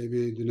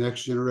maybe the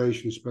next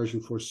generation, especially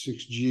for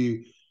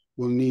 6G,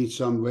 will need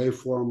some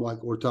waveform like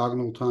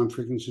orthogonal time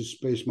frequency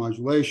space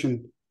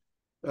modulation.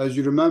 As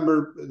you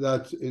remember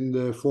that in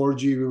the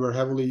 4G, we were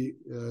heavily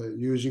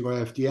using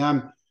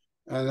OFDM.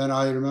 And then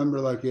I remember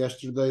like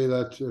yesterday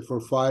that for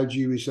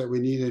 5G, we said we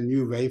need a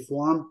new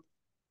waveform.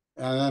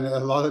 And then a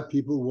lot of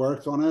people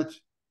worked on it.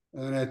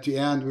 And at the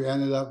end, we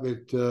ended up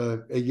with,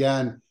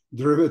 again,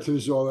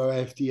 derivatives of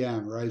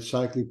OFDM, right?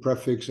 Cyclic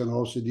prefix and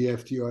also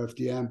DFT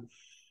OFDM.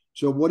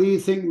 So what do you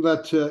think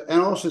that,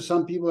 and also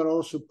some people are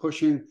also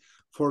pushing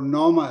for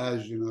NOMA,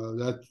 as you know,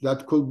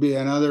 that could be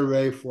another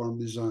waveform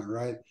design,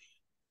 right?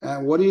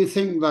 And what do you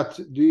think that,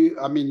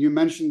 I mean, you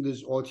mentioned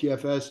this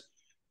OTFS,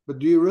 but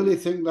do you really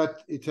think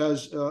that it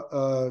has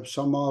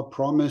some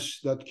promise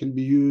that can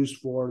be used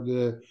for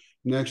the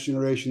next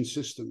generation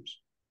systems?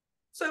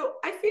 So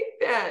I think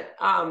that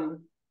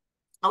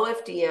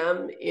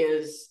OFDM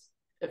is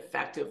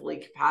effectively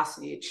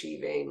capacity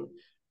achieving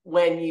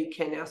when you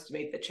can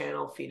estimate the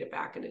channel, feed it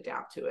back, and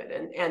adapt to it.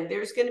 And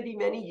there's going to be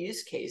many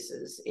use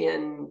cases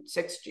in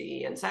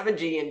 6G and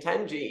 7G and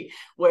 10G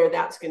where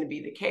that's going to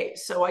be the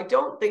case. So I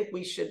don't think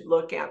we should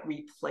look at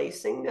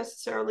replacing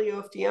necessarily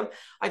OFDM.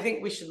 I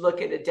think we should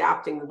look at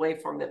adapting the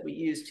waveform that we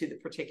use to the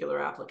particular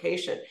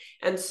application.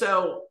 And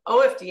so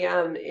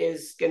OFDM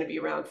is going to be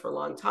around for a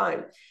long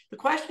time. The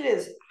question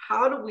is,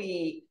 how do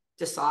we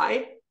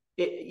decide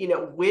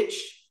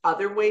which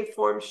other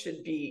waveforms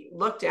should be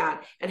looked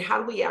at, and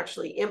how do we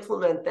actually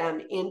implement them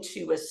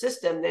into a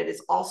system that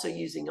is also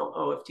using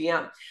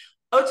OFDM?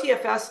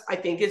 OTFS, I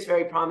think, is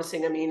very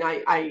promising. I mean,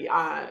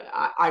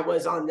 I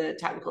was on the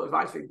technical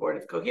advisory board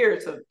of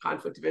Cohere, so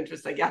conflict of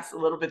interest, I guess, a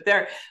little bit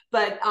there.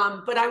 But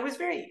I was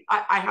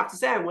I have to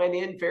say, I went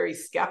in very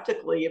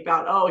skeptically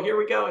about, oh, here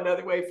we go,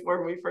 another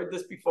waveform. We've heard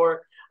this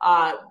before.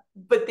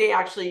 But they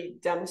actually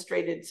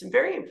demonstrated some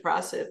very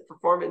impressive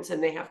performance,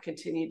 and they have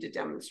continued to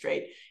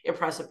demonstrate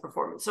impressive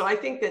performance. So I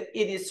think that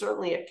it is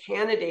certainly a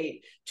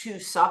candidate to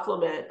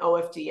supplement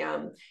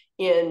OFDM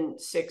in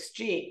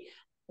 6G.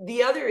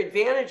 The other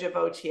advantage of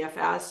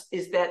OTFS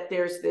is that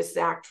there's this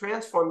ZAC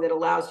transform that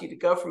allows you to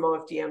go from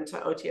OFDM to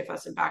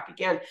OTFS and back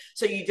again.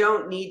 So you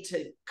don't need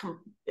to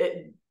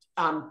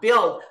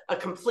build a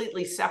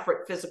completely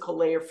separate physical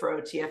layer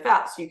for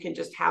OTFS. You can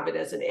just have it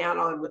as an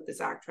add-on with the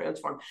ZAC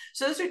transform.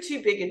 So those are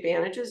two big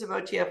advantages of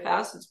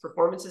OTFS. Its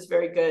performance is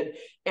very good,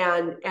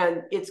 and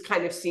it's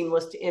kind of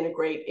seamless to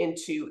integrate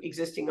into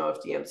existing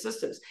OFDM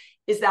systems.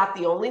 Is that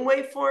the only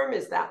waveform?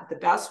 Is that the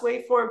best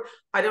waveform?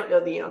 I don't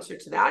know the answer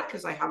to that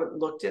because I haven't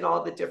looked at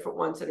all the different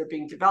ones that are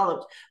being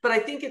developed. But I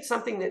think it's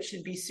something that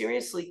should be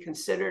seriously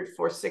considered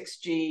for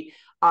 6G,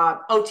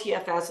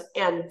 OTFS,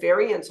 and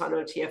variants on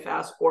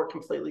OTFS, or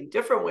completely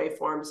different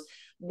waveforms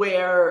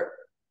where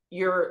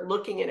you're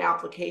looking at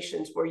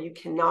applications where you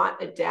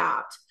cannot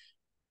adapt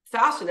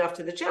fast enough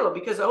to the channel,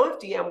 because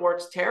OFDM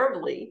works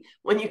terribly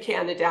when you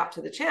can't adapt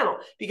to the channel,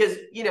 because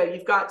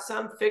you've got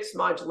some fixed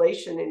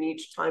modulation in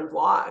each time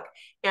block,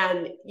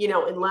 and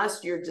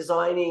unless you're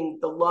designing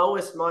the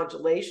lowest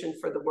modulation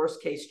for the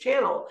worst case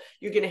channel,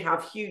 you're going to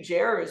have huge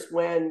errors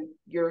when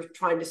you're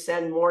trying to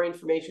send more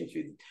information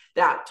through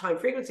that time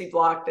frequency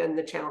block than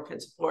the channel can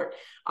support.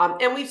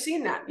 And we've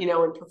seen that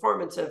in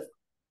performance of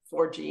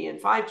 4G and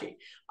 5G.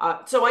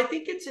 So I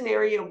think it's an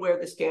area where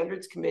the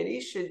standards committee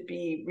should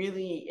be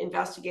really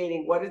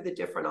investigating what are the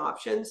different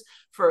options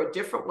for a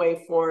different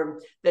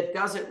waveform that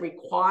doesn't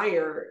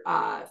require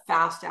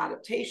fast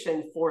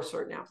adaptation for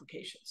certain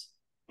applications.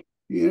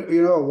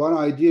 One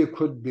idea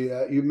could be,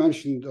 you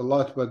mentioned a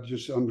lot, but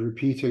just I'm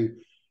repeating,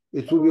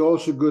 it would be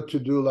also good to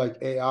do like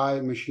AI,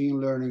 machine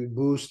learning,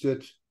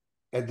 boosted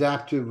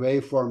adaptive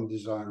waveform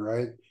design,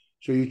 right?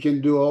 So you can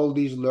do all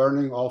these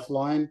learning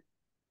offline,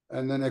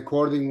 and then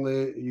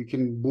accordingly, you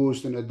can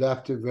boost an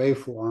adaptive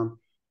waveform.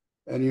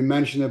 And you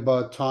mentioned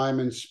about time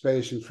and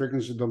space and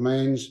frequency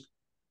domains,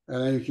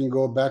 and then you can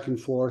go back and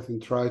forth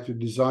and try to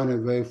design a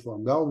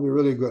waveform. That would be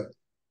really good.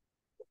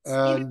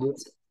 And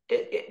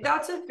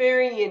that's a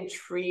very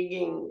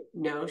intriguing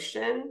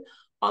notion,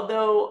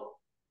 although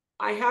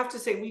I have to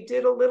say we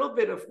did a little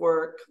bit of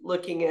work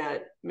looking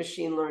at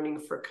machine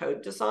learning for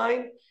code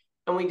design,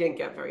 and we didn't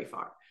get very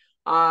far.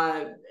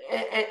 And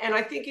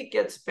I think it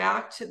gets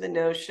back to the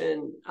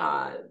notion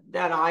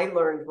that I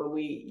learned when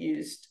we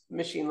used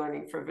machine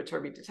learning for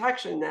Viterbi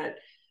detection, that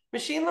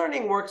machine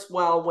learning works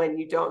well when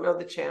you don't know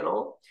the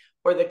channel,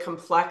 or the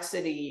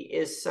complexity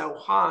is so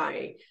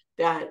high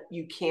that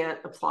you can't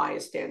apply a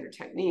standard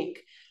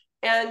technique.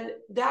 And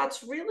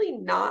that's really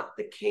not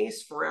the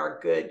case for our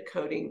good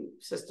coding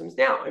systems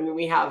now. I mean,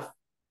 we have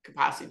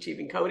capacity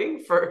achieving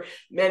coding for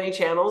many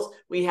channels.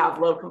 We have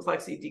low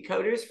complexity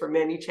decoders for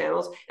many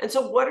channels. And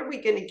so what are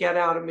we going to get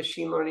out of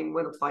machine learning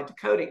when applied to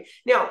coding?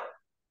 Now,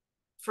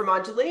 for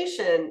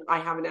modulation, I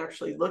haven't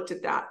actually looked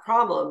at that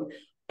problem.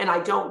 And I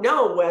don't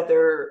know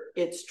whether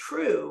it's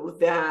true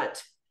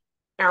that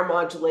our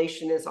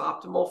modulation is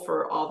optimal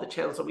for all the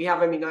channels that we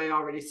have. I mean, I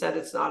already said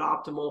it's not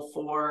optimal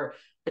for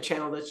a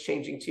channel that's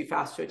changing too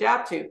fast to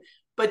adapt to.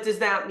 But does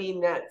that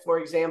mean that, for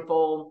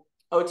example,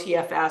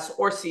 OTFS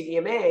or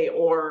CDMA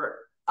or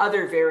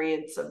other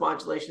variants of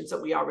modulations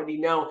that we already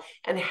know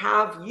and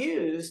have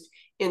used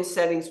in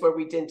settings where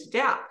we didn't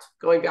adapt,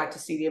 going back to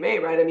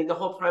CDMA, right? I mean, the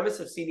whole premise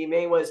of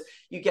CDMA was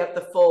you get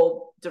the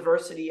full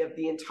diversity of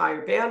the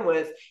entire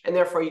bandwidth, and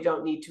therefore you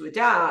don't need to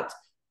adapt.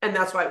 And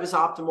that's why it was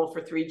optimal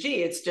for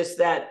 3G. It's just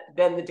that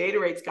then the data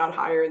rates got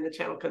higher and the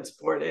channel couldn't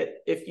support it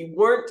if you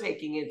weren't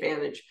taking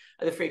advantage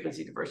of the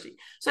frequency diversity.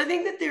 So I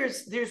think that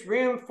there's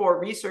room for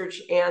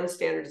research and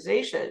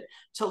standardization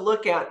to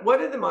look at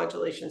what are the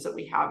modulations that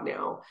we have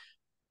now,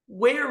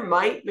 where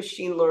might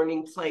machine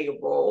learning play a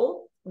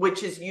role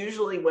which is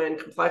usually when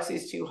complexity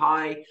is too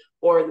high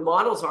or the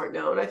models aren't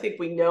known. I think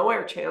we know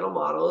our channel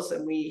models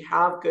and we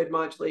have good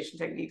modulation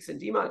techniques and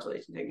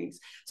demodulation techniques.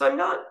 So I'm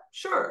not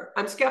sure.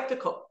 I'm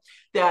skeptical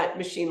that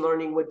machine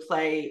learning would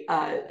play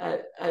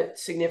a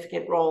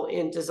significant role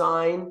in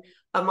design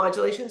of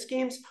modulation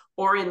schemes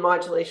or in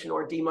modulation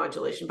or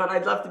demodulation. But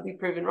I'd love to be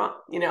proven wrong.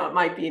 You know, it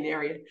might be an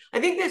area.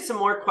 I think there's some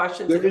more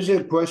questions. There is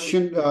a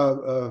question,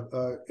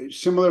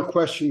 similar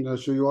question.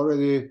 So you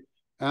already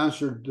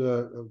answered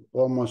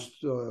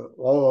almost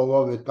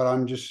all of it, but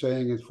I'm just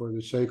saying it for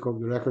the sake of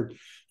the record.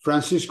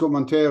 Francisco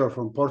Monteiro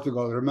from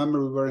Portugal.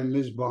 Remember, we were in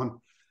Lisbon.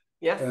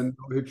 Yes. And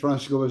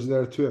Francisco was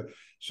there too.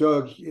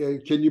 So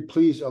can you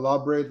please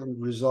elaborate on the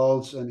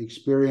results and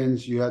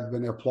experience you had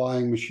been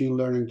applying machine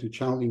learning to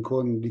channel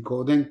encoding and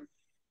decoding?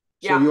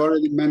 So you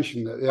already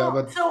mentioned that. Yeah,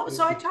 well, but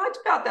so I talked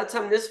about that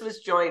some. This was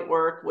joint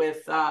work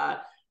with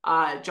John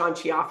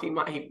Chiaffi,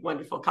 my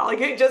wonderful colleague,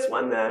 who just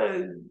won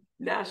the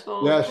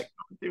National Technology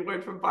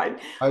Award from Biden.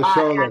 I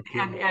saw that.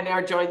 And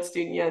our joint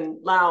student, Yan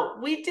Lau.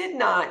 We did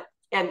not,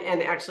 and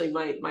actually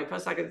my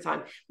postdoc at the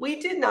time,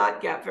 we did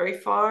not get very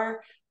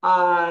far.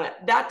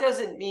 That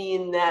doesn't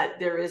mean that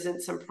there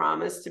isn't some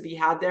promise to be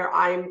had there.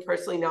 I'm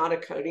personally not a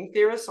coding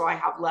theorist, so I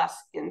have less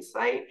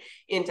insight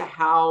into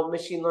how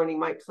machine learning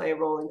might play a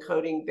role in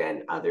coding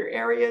than other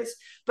areas.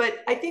 But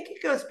I think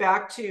it goes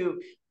back to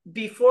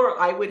before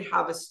I would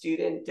have a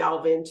student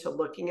delve into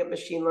looking at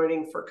machine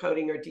learning for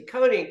coding or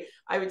decoding,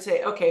 I would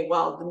say, okay,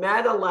 well, the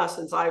meta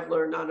lessons I've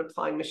learned on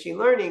applying machine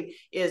learning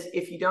is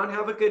if you don't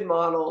have a good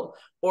model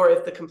or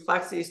if the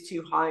complexity is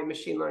too high,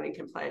 machine learning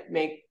can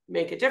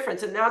make a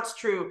difference. And that's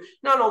true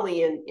not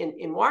only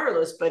in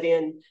wireless, but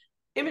in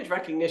image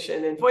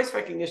recognition and voice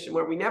recognition,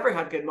 where we never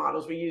had good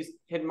models. We used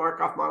hidden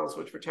Markov models,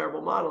 which were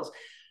terrible models.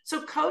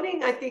 So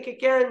coding, I think,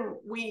 again,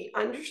 we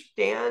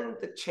understand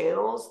the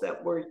channels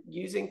that we're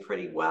using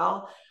pretty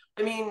well.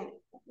 I mean,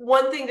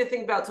 one thing to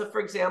think about, so for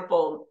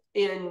example,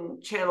 in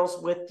channels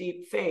with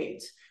deep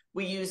fades,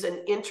 we use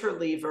an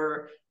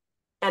interleaver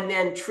and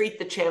then treat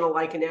the channel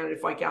like an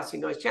additive white Gaussian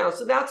noise channel.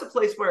 So that's a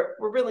place where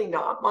we're really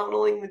not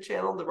modeling the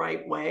channel the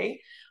right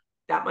way.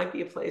 That might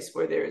be a place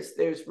where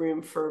there's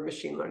room for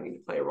machine learning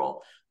to play a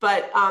role.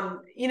 But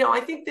you know, I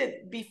think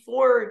that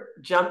before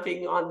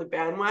jumping on the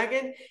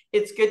bandwagon,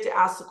 it's good to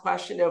ask the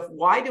question of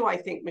why do I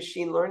think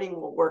machine learning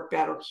will work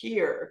better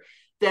here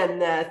than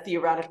the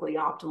theoretically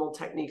optimal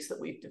techniques that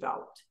we've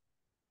developed.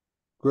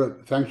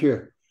 Good, thank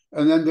you.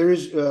 And then there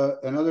is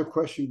another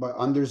question by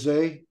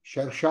Underserved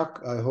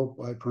Shershak. I hope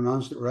I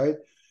pronounced it right.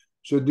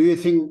 So do you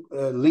think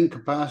link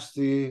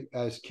capacity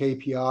as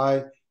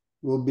KPI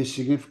will be a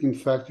significant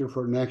factor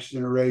for next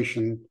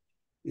generation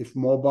if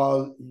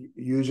mobile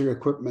user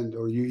equipment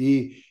or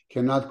UE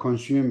cannot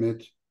consume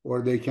it,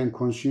 or they can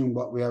consume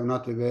what we have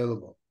not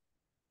available?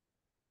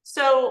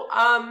 So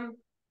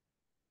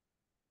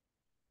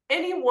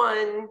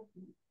anyone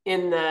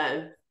in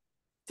the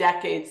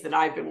decades that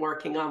I've been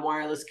working on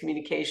wireless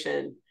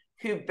communication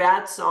who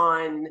bets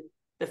on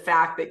the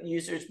fact that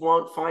users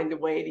won't find a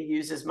way to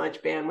use as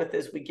much bandwidth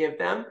as we give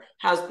them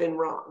has been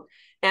wrong.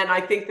 And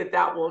I think that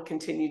that will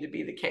continue to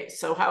be the case.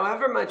 So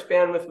however much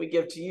bandwidth we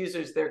give to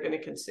users, they're going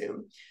to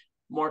consume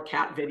more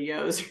cat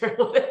videos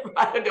or whatever.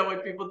 I don't know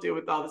what people do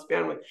with all this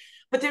bandwidth,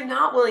 but they're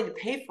not willing to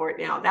pay for it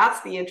now.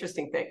 That's the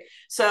interesting thing.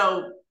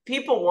 So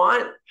people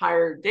want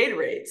higher data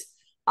rates,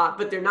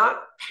 but they're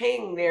not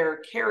paying their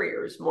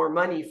carriers more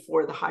money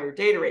for the higher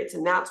data rates.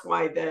 And that's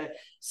why the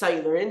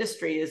cellular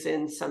industry is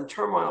in some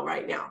turmoil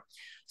right now.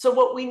 So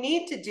what we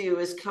need to do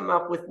is come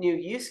up with new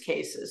use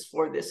cases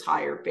for this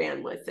higher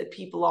bandwidth that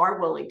people are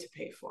willing to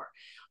pay for.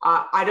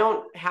 I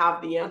don't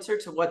have the answer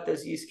to what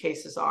those use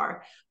cases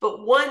are,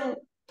 but one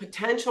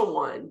potential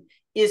one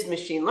is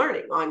machine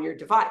learning on your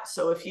device.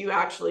 So if you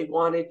actually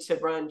wanted to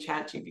run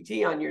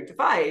ChatGPT on your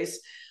device,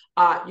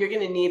 you're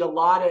going to need a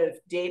lot of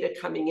data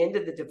coming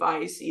into the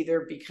device,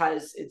 either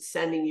because it's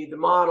sending you the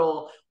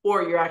model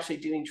or you're actually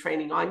doing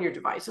training on your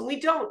device. And we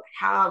don't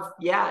have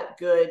yet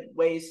good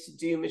ways to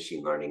do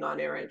machine learning on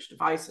air edge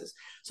devices.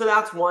 So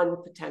that's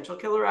one potential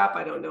killer app.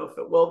 I don't know if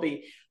it will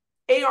be.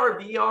 AR,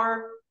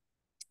 VR,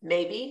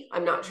 maybe.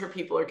 I'm not sure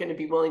people are going to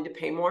be willing to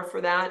pay more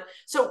for that.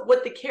 So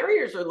what the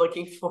carriers are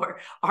looking for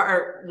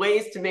are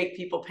ways to make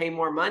people pay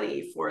more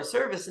money for a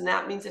service. And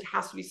that means it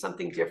has to be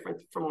something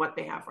different from what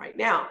they have right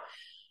now.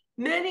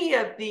 Many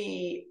of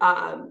the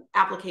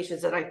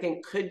applications that I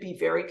think could be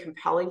very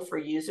compelling for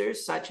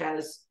users, such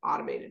as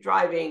automated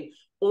driving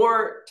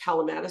or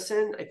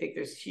telemedicine, I think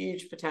there's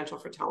huge potential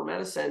for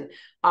telemedicine,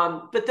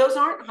 but those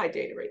aren't high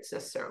data rates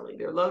necessarily,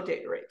 they're low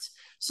data rates.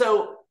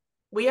 So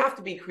we have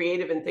to be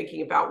creative in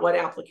thinking about what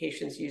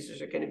applications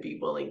users are going to be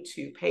willing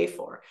to pay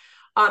for.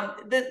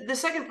 The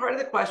second part of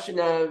the question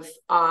of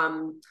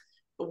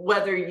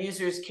whether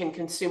users can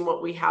consume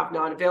what we have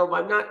not available,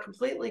 I'm not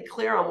completely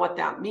clear on what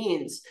that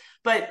means.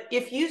 But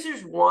if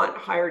users want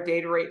higher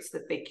data rates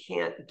that they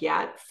can't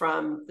get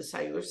from the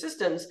cellular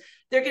systems,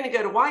 they're going to go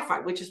to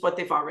Wi-Fi, which is what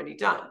they've already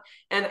done.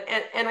 And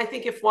I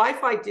think if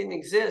Wi-Fi didn't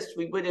exist,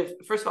 we would have,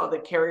 first of all, the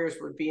carriers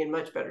would be in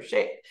much better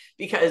shape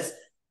because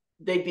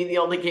they'd be the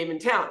only game in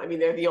town. I mean,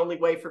 they're the only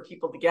way for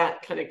people to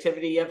get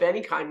connectivity of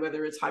any kind,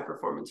 whether it's high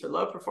performance or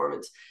low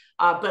performance.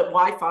 But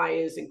Wi-Fi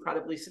is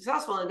incredibly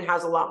successful and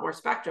has a lot more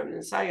spectrum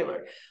than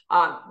cellular.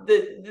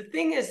 The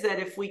thing is that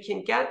if we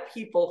can get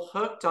people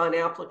hooked on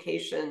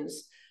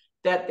applications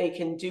that they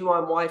can do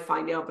on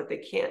Wi-Fi now, but they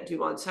can't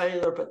do on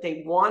cellular, but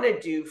they want to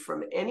do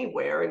from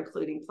anywhere,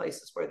 including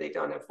places where they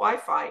don't have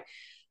Wi-Fi,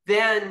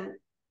 then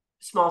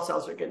small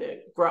cells are going to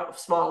grow,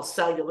 small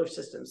cellular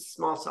systems,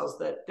 small cells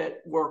that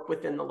work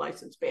within the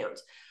license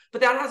bands.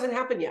 But that hasn't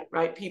happened yet,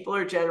 right? People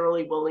are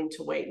generally willing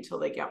to wait until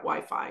they get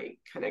Wi-Fi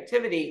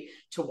connectivity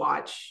to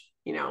watch,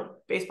 you know,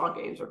 baseball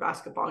games or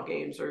basketball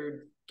games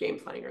or game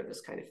playing or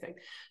this kind of thing.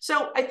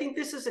 So I think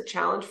this is a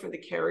challenge for the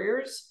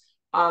carriers.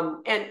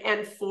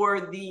 And for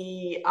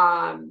the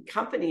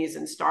companies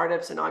and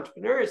startups and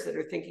entrepreneurs that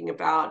are thinking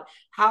about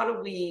how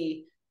do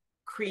we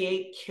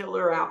create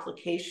killer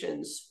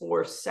applications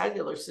for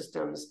cellular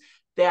systems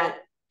that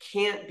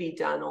can't be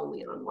done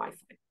only on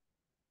Wi-Fi.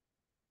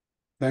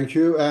 Thank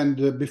you.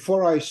 And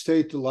before I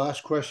state the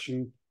last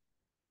question,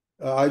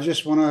 I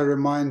just want to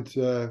remind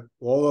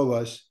all of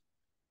us,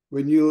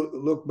 when you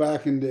look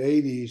back in the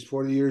 80s,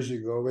 40 years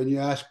ago, when you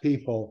ask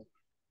people,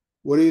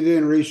 what do you do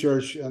in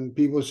research? And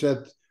people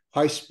said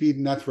high-speed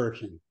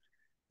networking,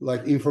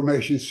 like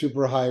information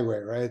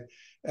superhighway, right?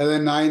 And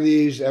then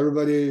 90s,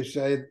 everybody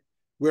said,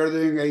 we're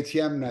doing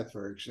ATM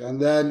networks. And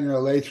then, you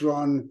know, later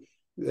on,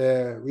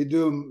 we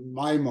do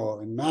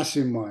MIMO and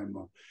massive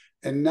MIMO.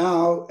 And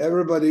now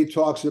everybody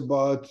talks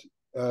about,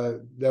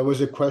 there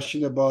was a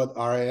question about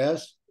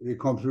RIS,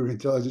 Computer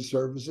Intelligence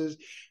Services.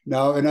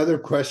 Now another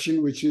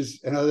question, which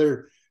is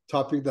another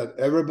topic that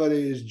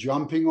everybody is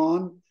jumping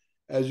on,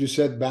 as you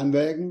said,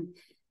 bandwagon,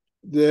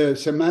 the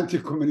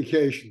semantic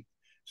communication.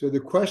 So the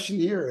question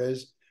here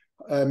is,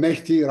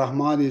 Mehdi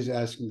Rahmani is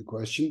asking the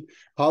question,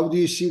 how do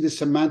you see the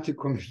semantic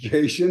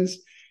communications?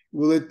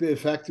 Will it be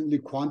effectively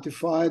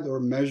quantified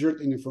or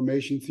measured in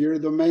information theory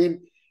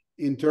domain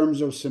in terms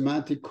of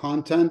semantic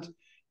content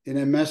in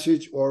a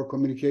message or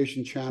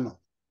communication channel?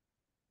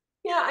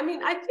 Yeah, I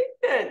mean, I think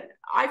that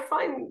I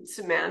find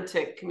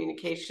semantic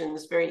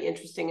communications very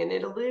interesting, and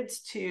it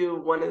alludes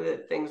to one of the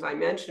things I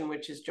mentioned,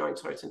 which is joint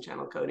source and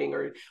channel coding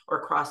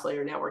or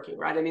cross-layer networking,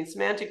 right? I mean,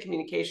 semantic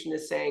communication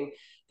is saying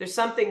there's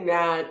something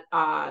that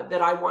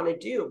that I want to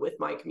do with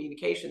my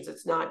communications.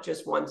 It's not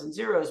just ones and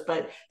zeros,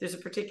 but there's a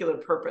particular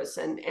purpose.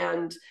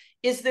 And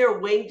is there a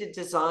way to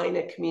design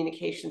a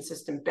communication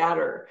system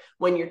better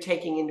when you're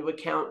taking into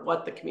account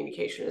what the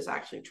communication is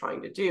actually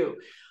trying to do?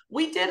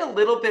 We did a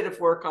little bit of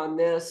work on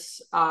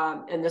this,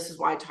 and this is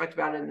why I talked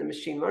about it in the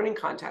machine learning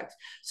context.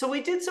 So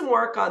we did some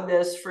work on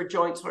this for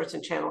joint source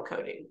and channel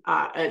coding,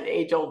 an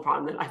age-old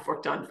problem that I've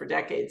worked on for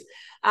decades.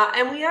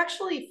 And we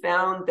actually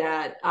found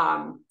that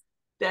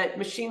that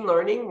machine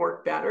learning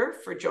worked better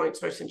for joint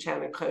source and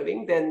channel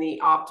coding than the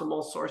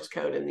optimal source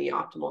code and the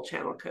optimal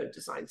channel code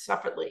designed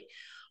separately.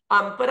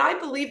 But I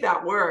believe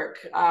that work,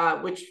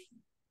 which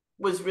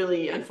was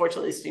really,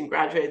 unfortunately, student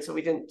graduated, so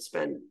we didn't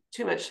spend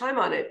too much time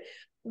on it,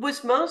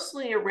 was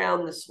mostly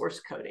around the source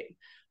coding,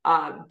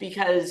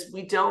 because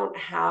we don't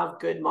have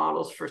good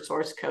models for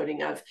source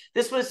coding of,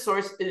 this was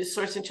source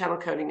and channel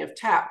coding of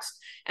text.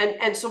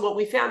 And so what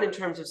we found in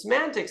terms of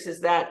semantics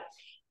is that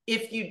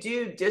if you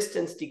do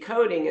distance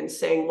decoding and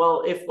saying,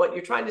 well, if what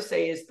you're trying to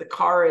say is the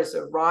car is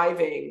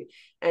arriving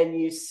and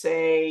you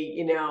say,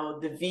 you know,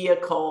 the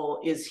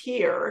vehicle is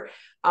here,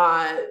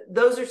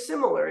 those are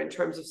similar in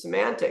terms of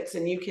semantics.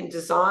 And you can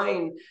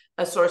design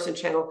a source and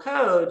channel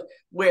code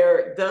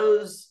where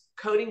those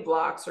coding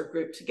blocks are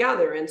grouped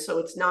together. And so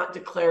it's not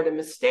declared a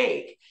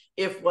mistake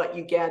if what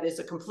you get is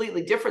a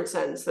completely different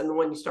sentence than the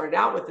one you started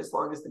out with, as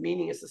long as the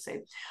meaning is the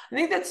same. I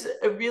think that's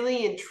a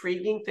really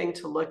intriguing thing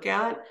to look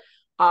at.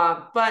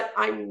 But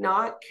I'm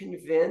not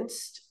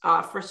convinced,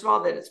 first of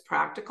all, that it's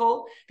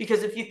practical,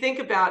 because if you think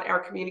about our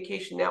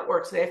communication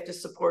networks, they have to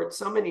support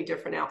so many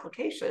different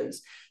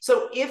applications.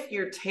 So if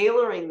you're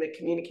tailoring the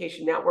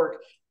communication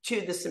network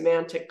to the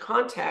semantic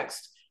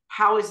context,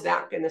 how is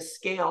that going to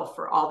scale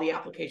for all the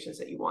applications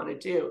that you want to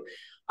do?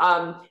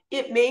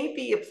 It may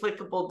be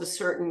applicable to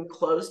certain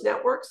closed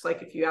networks,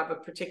 like if you have a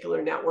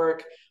particular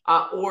network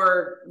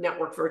or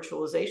network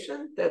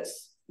virtualization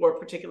that's for a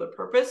particular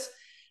purpose.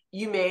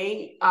 You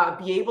may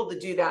be able to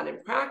do that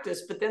in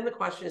practice, but then the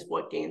question is,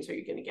 what gains are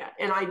you going to get?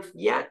 And I've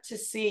yet to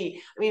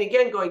see, I mean,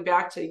 again, going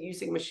back to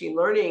using machine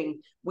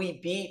learning,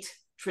 we beat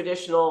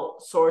traditional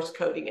source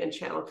coding and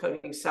channel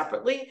coding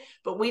separately,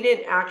 but we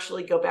didn't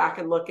actually go back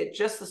and look at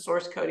just the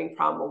source coding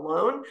problem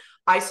alone.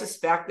 I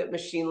suspect that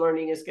machine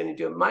learning is going to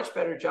do a much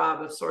better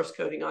job of source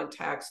coding on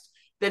text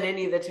than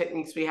any of the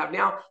techniques we have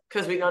now,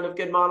 because we don't have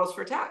good models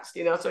for text,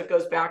 you know, so it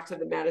goes back to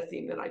the meta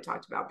theme that I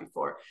talked about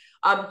before.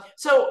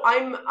 So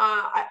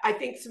I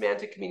think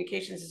semantic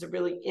communications is a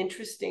really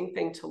interesting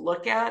thing to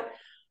look at,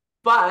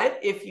 but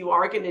if you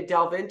are going to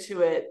delve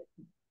into it,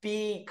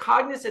 be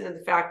cognizant of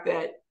the fact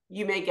that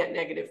you may get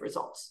negative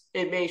results.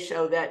 It may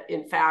show that,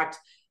 in fact,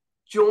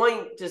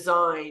 joint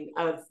design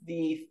of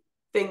the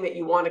thing that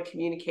you want to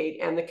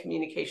communicate and the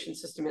communication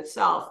system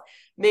itself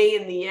may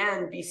in the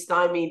end be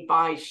stymied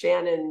by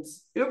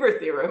Shannon's Uber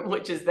theorem,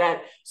 which is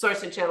that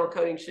source and channel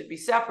coding should be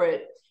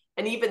separate.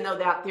 And even though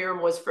that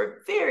theorem was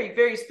for very,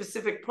 very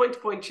specific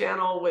point-to-point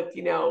channel with,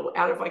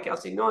 out of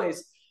Gaussian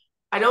noise,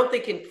 I don't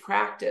think in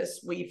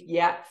practice we've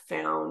yet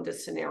found a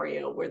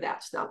scenario where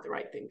that's not the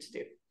right thing to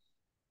do.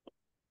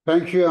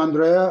 Thank you,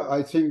 Andrea.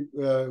 I think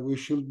we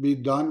should be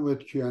done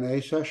with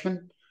Q&A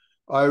session.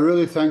 I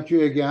really thank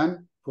you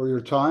again for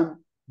your time.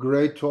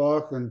 Great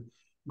talk and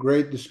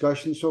great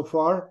discussion so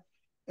far.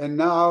 And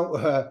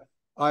now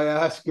I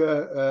ask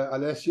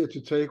Alessia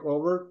to take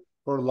over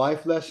for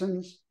life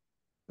lessons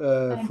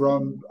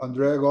from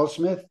Andrea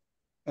Goldsmith.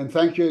 And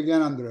thank you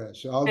again, Andrea.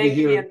 So I'll be here. Thank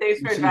you, and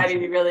thanks for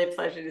inviting me. Really a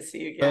pleasure to see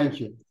you again. Thank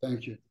you.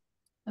 Thank you.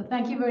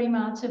 Thank you very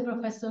much,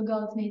 Professor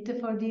Goldsmith,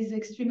 for this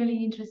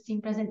extremely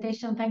interesting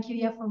presentation. Thank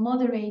you, for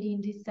moderating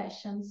this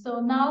session.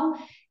 So now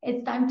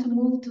it's time to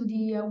move to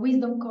the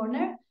Wisdom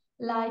Corner,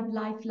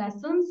 life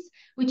lessons,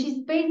 which is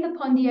based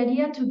upon the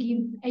idea to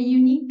give a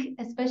unique,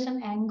 a special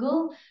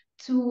angle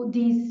to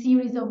this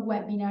series of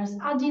webinars,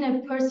 adding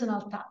a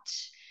personal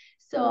touch.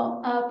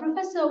 So,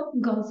 Professor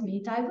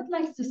Goldsmith, I would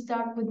like to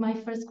start with my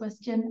first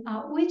question.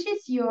 Which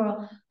is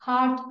your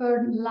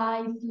hard-earned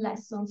life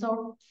lessons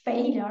or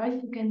failure,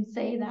 if you can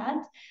say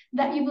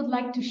that you would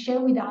like to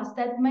share with us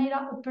that may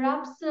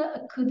perhaps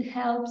could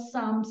help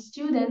some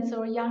students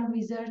or young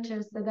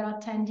researchers that are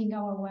attending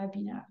our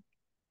webinar?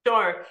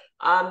 Sure.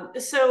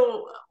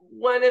 So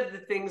one of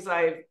the things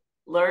I've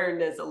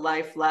learned as a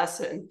life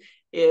lesson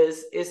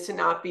is to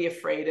not be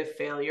afraid of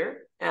failure.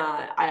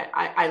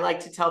 I like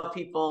to tell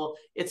people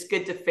it's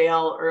good to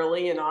fail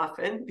early and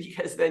often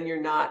because then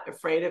you're not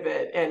afraid of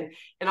it. And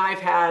I've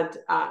had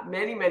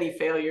many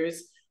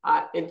failures.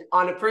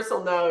 On a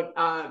personal note,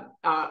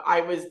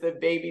 I was the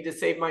baby to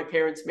save my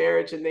parents'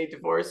 marriage, and they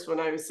divorced when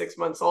I was 6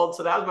 months old.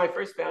 So that was my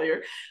first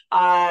failure.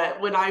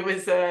 When I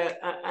was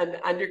an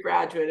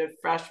undergraduate, a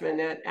freshman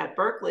at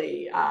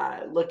Berkeley,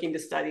 looking to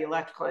study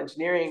electrical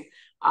engineering,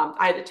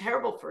 I had a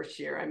terrible first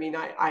year. I mean,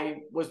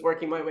 I was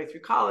working my way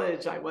through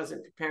college. I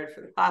wasn't prepared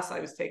for the class I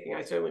was taking.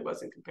 I certainly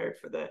wasn't prepared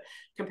for the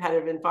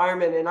competitive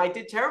environment. And I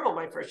did terrible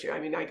my first year. I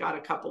mean, I got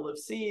a couple of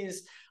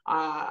C's.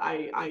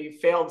 I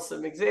failed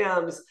some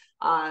exams.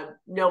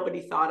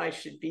 Nobody thought I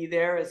should be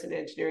there as an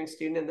engineering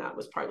student. And that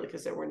was partly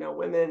because there were no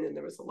women and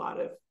there was a lot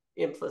of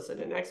implicit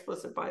and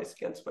explicit bias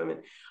against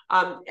women.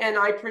 And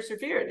I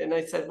persevered. And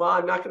I said, well,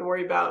 I'm not going to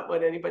worry about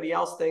what anybody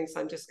else thinks.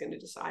 I'm just going to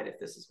decide if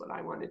this is what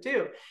I want to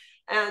do.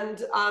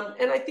 And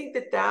I think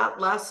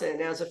that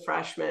lesson as a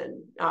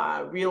freshman,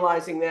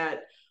 realizing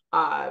that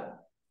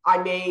I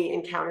may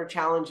encounter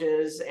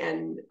challenges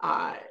and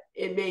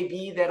it may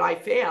be that I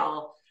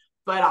fail,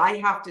 but I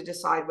have to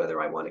decide whether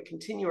I want to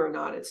continue or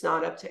not. It's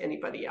not up to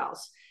anybody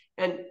else.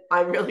 And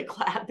I'm really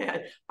glad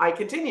that I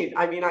continued.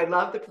 I mean, I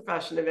love the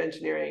profession of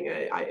engineering.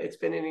 It's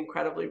been an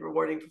incredibly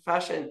rewarding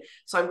profession.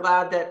 So I'm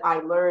glad that I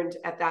learned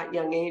at that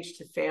young age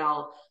to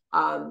fail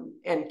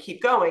and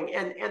keep going.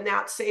 And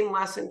that same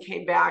lesson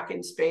came back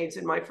in spades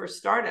in my first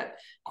startup.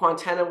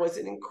 Quantenna was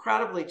an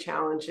incredibly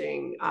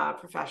challenging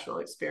professional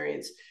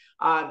experience.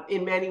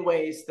 In many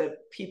ways, the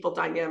people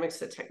dynamics,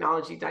 the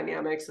technology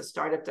dynamics, the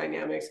startup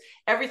dynamics,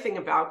 everything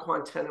about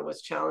Quantenna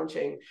was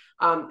challenging.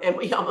 And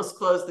we almost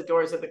closed the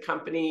doors of the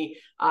company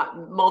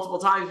multiple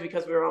times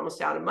because we were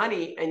almost out of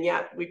money. And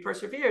yet we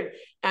persevered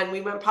and we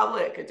went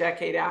public a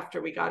decade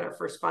after we got our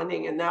first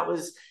funding. And that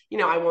was,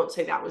 I won't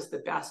say that was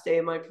the best day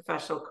of my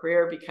professional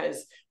career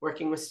because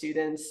working with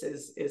students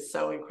is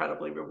so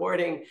incredibly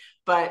rewarding,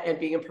 and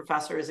being a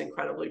professor is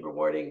incredibly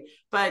rewarding.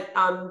 But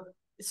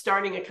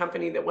starting a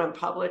company that went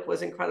public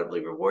was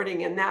incredibly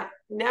rewarding. And that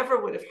never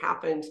would have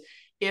happened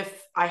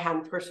if I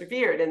hadn't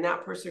persevered. And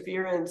that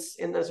perseverance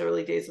in those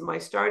early days of my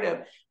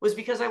startup was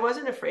because I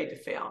wasn't afraid to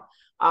fail.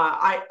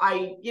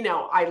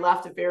 I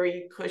left a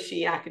very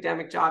cushy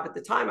academic job at the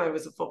time. I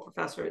was a full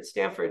professor at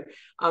Stanford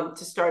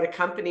to start a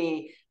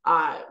company,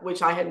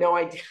 which I had no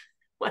idea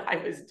what I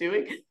was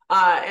doing.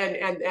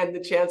 And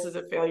the chances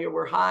of failure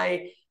were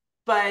high.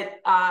 But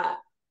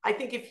I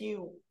think if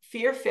you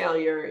fear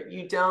failure,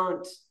 you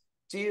don't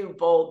do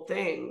bold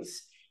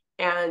things.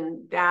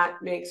 And that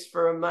makes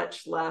for a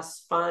much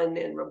less fun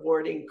and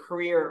rewarding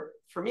career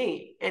for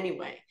me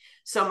anyway.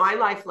 So my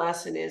life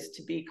lesson is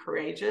to be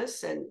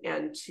courageous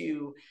and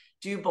to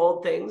do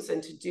bold things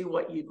and to do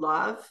what you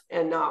love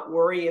and not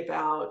worry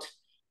about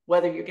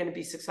whether you're going to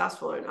be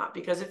successful or not.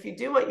 Because if you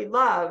do what you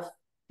love,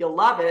 you'll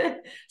love it.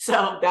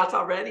 So that's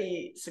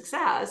already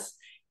success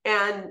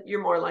and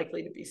you're more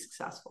likely to be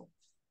successful.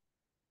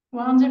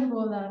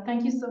 Wonderful.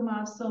 Thank you so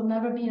much. So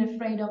never being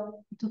afraid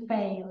to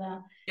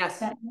fail.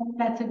 Yes.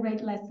 That's a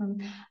great lesson.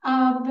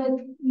 But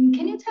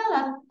can you tell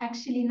us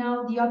actually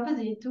now the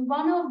opposite,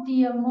 one of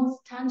the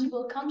most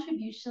tangible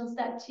contributions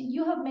that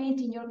you have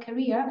made in your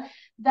career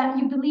that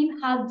you believe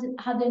had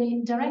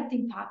a direct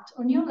impact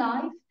on your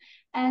life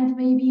and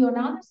maybe on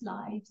others'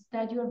 lives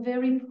that you're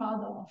very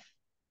proud of?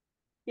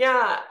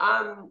 Yeah,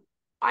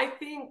 I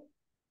think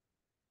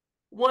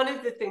One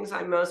of the things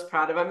I'm most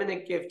proud of, I'm going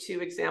to give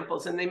two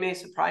examples, and they may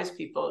surprise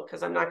people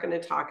because I'm not going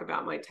to talk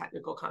about my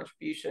technical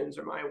contributions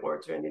or my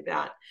awards or any of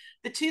that.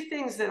 The two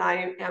things that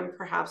I am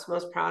perhaps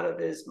most proud of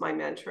is my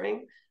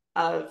mentoring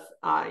of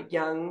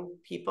young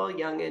people,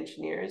 young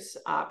engineers,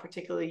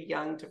 particularly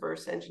young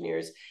diverse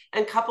engineers.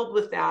 And coupled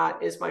with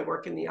that is my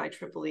work in the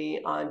IEEE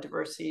on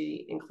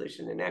diversity,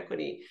 inclusion, and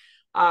equity.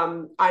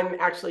 I'm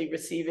actually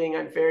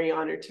I'm very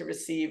honored to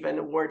receive an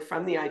award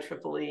from the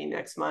IEEE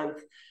next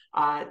month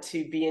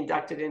to be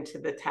inducted into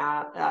the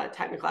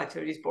Technical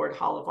Activities Board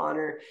Hall of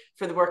Honor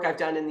for the work I've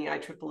done in the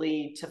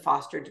IEEE to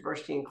foster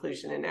diversity,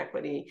 inclusion, and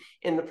equity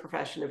in the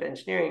profession of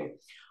engineering.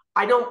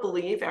 I don't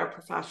believe our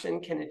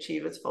profession can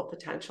achieve its full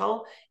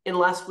potential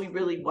unless we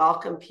really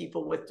welcome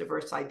people with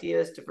diverse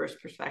ideas, diverse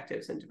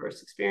perspectives, and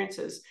diverse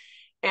experiences.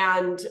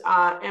 And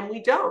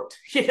we don't.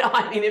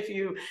 I mean, if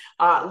you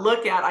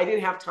look at, I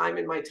didn't have time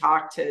in my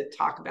talk to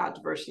talk about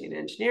diversity in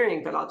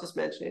engineering, but I'll just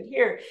mention it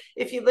here.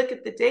 If you look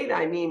at the data,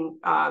 I mean,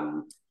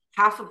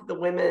 half of the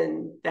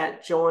women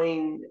that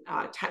join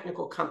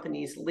technical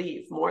companies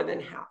leave, more than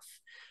half.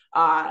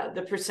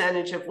 The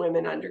percentage of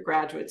women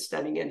undergraduates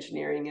studying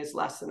engineering is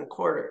less than a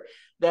quarter.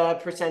 The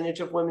percentage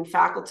of women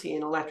faculty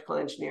in electrical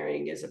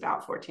engineering is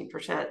about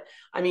 14%.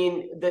 I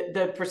mean,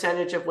 the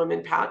percentage of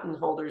women patent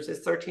holders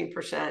is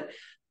 13%.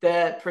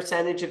 The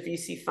percentage of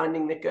VC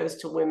funding that goes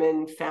to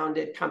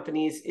women-founded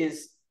companies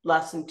is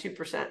less than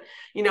 2%.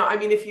 I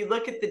mean, if you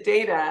look at the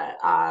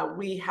data,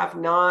 we have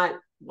not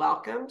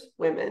welcomed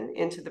women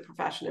into the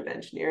profession of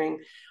engineering.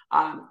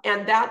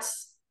 And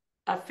that's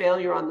a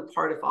failure on the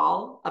part of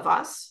all of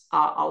us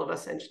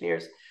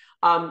engineers.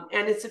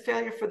 And it's a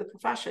failure for the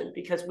profession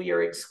because we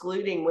are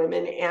excluding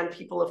women and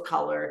people of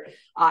color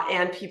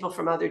and people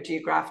from other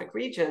geographic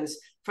regions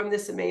from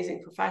this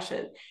amazing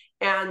profession.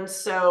 And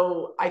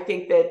so I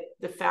think that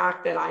the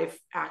fact that I've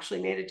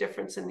actually made a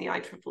difference in the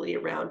IEEE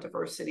around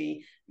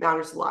diversity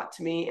matters a lot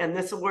to me. And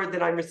this award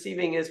that I'm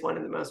receiving is one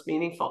of the most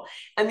meaningful.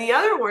 And the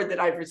other award that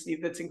I've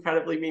received that's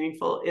incredibly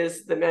meaningful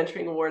is the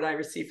mentoring award I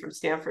received from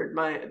Stanford.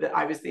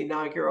 I was the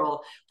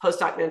inaugural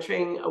postdoc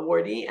mentoring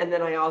awardee. And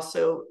then I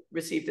also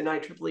received an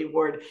IEEE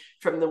award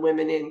from the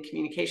Women in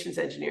Communications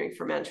Engineering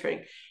for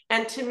mentoring.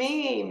 And to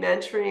me,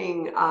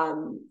 mentoring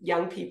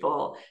young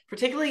people,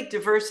 particularly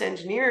diverse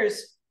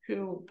engineers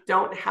who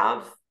don't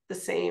have the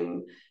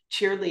same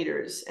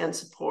cheerleaders and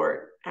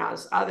support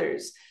as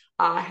others,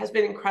 has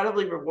been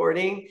incredibly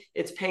rewarding.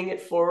 It's paying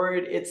it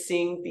forward. It's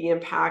seeing the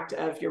impact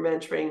of your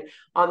mentoring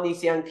on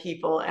these young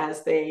people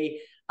as they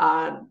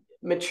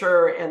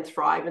mature and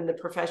thrive in the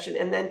profession,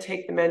 and then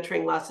take the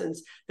mentoring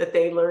lessons that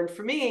they learned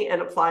from me and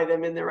apply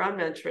them in their own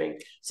mentoring.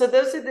 So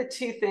those are the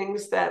two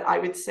things that I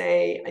would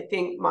say, I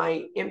think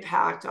my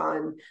impact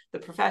on the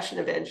profession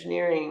of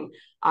engineering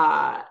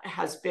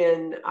has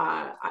been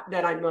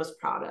that I'm most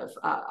proud of,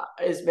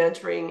 is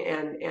mentoring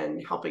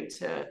and helping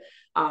to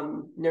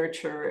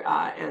nurture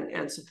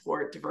and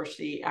support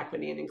diversity,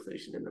 equity, and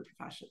inclusion in the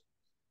profession.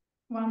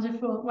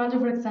 Wonderful,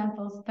 wonderful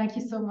examples. Thank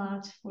you so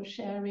much for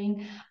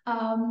sharing.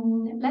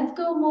 Let's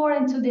go more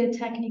into the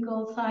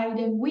technical side.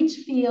 Which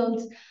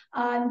fields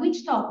and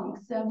which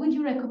topics would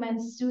you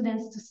recommend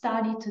students to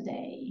study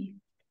today?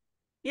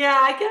 Yeah,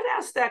 I get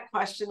asked that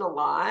question a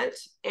lot.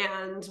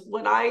 And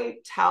what I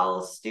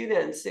tell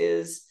students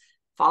is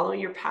follow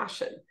your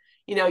passion.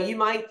 You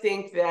might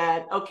think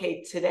that,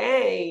 okay,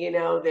 today,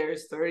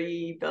 there's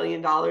 $30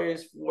 billion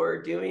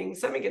for doing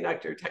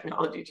semiconductor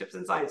technology, chips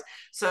and science.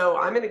 So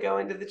I'm going to go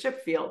into the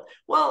chip field.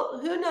 Well,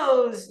 who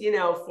knows,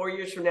 4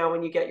 years from now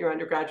when you get your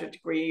undergraduate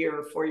degree,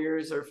 or 4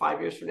 years or 5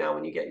 years from now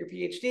when you get your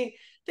PhD,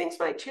 things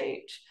might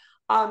change.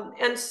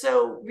 And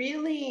so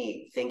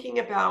really thinking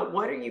about,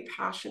 what are you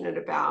passionate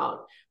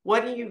about?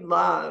 What do you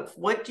love?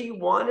 What do you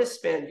want to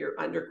spend your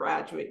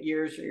undergraduate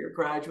years or your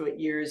graduate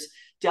years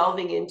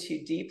delving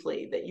into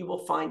deeply that you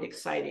will find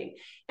exciting?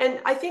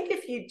 And I think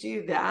if you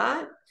do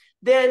that,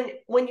 then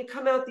when you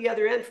come out the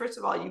other end, first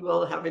of all, you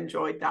will have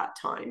enjoyed that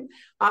time.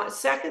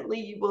 Secondly,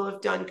 you will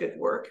have done good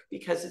work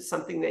because it's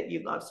something that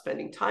you love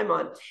spending time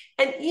on.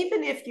 And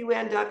even if you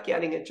end up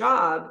getting a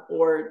job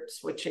or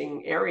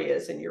switching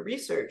areas in your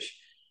research,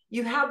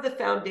 you have the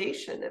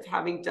foundation of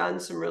having done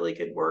some really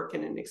good work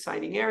in an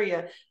exciting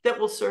area that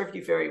will serve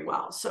you very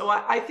well. So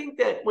I think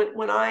that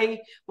when I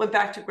went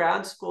back to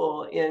grad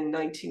school in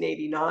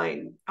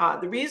 1989,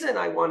 the reason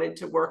I wanted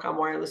to work on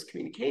wireless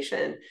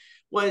communication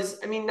was,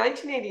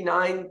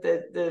 1989,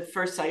 the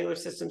first cellular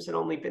systems had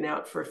only been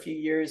out for a few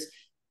years.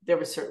 There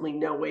was certainly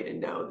no way to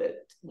know that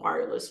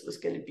wireless was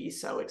going to be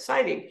so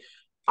exciting.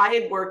 I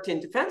had worked in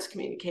defense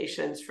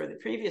communications for the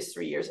previous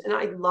 3 years, and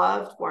I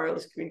loved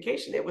wireless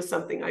communication. It was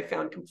something I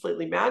found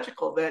completely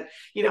magical, that,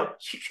 you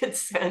could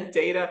send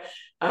data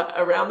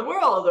around the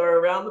world or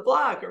around the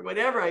block or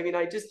whatever.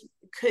 I just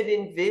could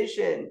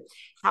envision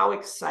how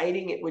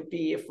exciting it would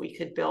be if we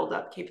could build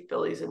up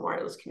capabilities in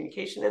wireless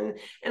communication.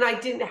 And I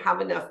didn't have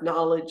enough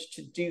knowledge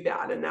to do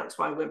that. And that's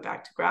why I went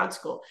back to grad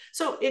school.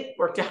 So it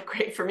worked out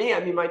great for me.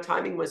 I mean, my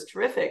timing was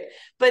terrific,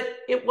 but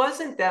it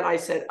wasn't that I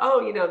said,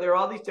 oh, you know, there are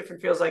all these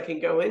different fields I can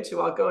go into.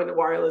 I'll go into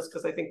wireless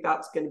because I think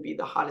that's going to be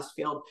the hottest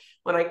field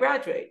when I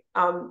graduate.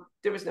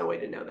 There was no way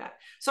to know that.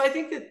 So I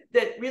think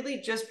that really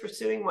just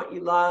pursuing what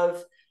you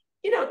love,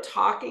 you know,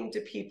 talking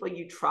to people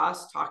you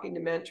trust, talking to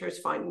mentors,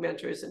 finding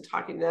mentors and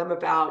talking to them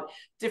about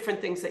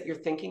different things that you're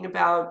thinking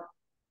about.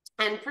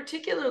 And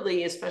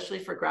particularly, especially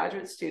for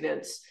graduate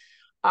students,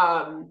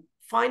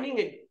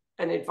 finding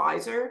an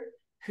advisor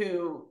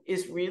who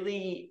is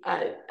really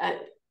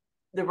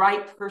the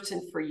right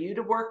person for you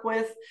to work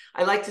with.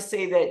 I like to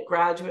say that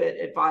graduate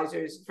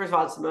advisors, first of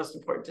all, it's the most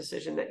important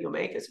decision that you'll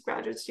make as a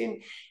graduate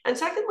student. And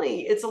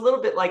secondly, it's a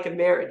little bit like a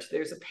marriage.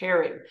 There's a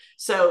pairing.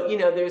 So, you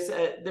know, there's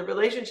the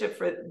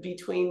relationship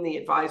between the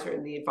advisor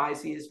and the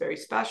advisee is very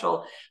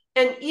special.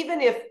 And even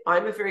if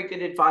I'm a very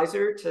good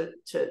advisor to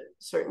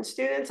certain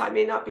students, I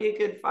may not be a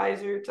good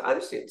advisor to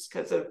other students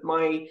because of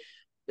my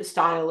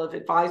style of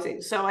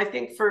advising. So I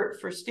think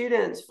for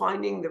students,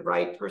 finding the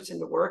right person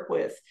to work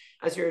with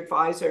as your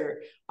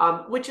advisor,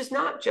 which is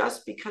not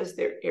just because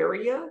their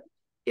area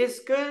is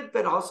good,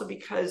 but also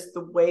because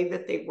the way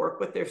that they work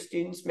with their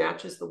students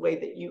matches the way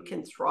that you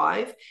can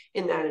thrive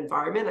in that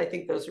environment. I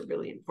think those are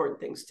really important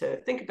things to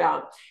think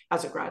about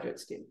as a graduate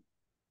student.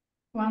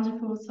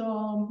 Wonderful.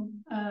 So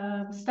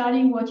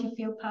studying what you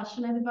feel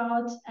passionate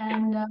about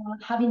and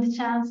having the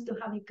chance to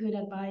have a good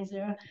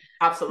advisor.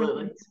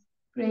 Absolutely.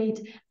 Great.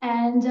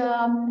 And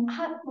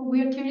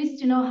we're curious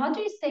to know, how do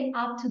you stay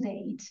up to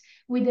date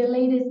with the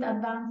latest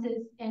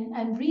advances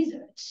and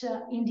research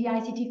in the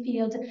ICT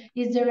field?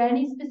 Is there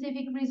any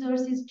specific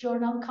resources,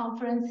 journal,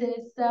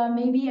 conferences,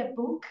 maybe a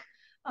book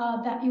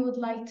that you would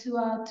like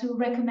to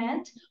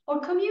recommend, or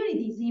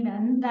communities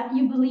even that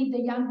you believe the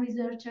young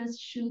researchers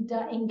should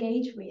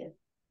engage with?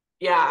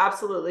 Yeah,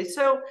 absolutely.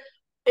 So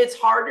it's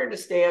harder to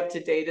stay up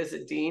to date as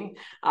a dean.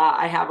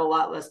 I have a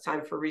lot less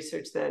time for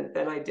research than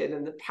I did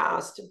in the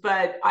past,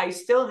 but I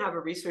still have a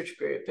research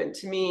group. And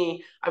to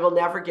me, I will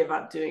never give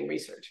up doing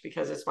research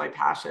because it's my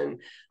passion.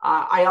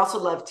 I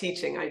also love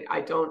teaching.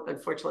 I don't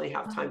unfortunately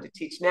have time to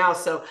teach now.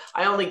 So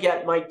I only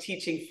get my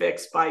teaching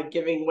fix by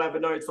giving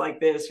webinars like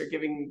this or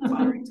giving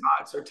plenary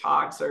talks or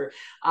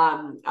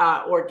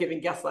giving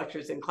guest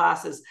lectures in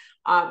classes.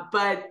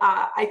 But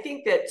I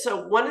think that,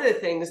 so one of the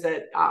things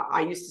that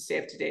I used to stay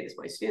up to date is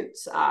my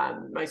students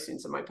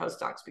and my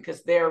postdocs,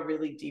 because they're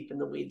really deep in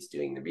the weeds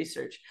doing the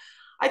research.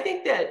 I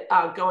think that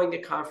going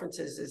to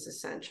conferences is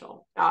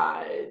essential.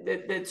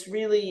 That's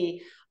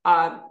really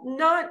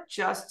not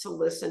just to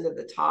listen to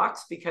the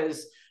talks,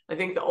 because I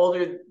think the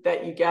older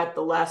that you get,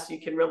 the less you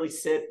can really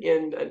sit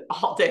in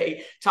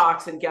all-day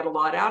talks and get a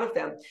lot out of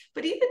them.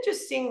 But even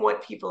just seeing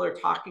what people are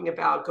talking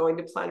about, going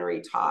to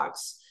plenary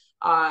talks,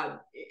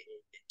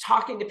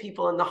 talking to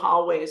people in the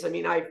hallways. I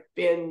mean, I've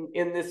been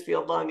in this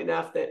field long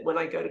enough that when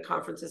I go to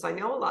conferences, I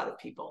know a lot of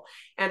people,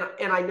 and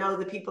I know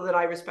the people that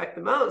I respect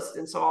the most.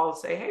 And so I'll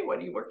say, hey, what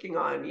are you working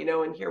on? You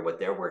know, and hear what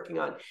they're working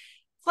on.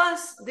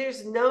 Plus,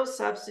 there's no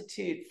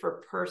substitute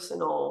for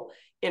personal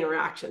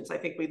interactions. I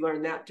think we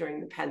learned that during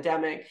the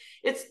pandemic.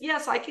 It's,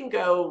 yes, I can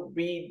go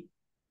read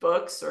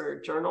books or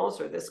journals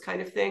or this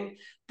kind of thing,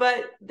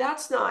 but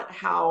that's not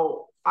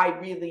how I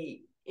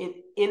really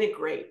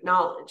integrate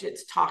knowledge.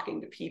 It's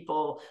talking to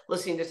people,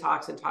 listening to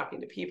talks and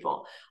talking to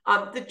people.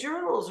 The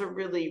journals are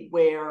really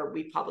where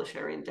we publish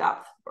our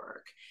in-depth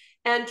work.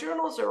 And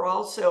journals are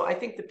also, I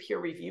think the peer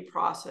review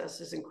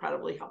process is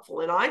incredibly helpful.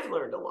 And I've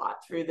learned a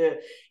lot through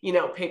the, you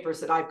know, papers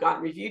that I've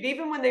gotten reviewed,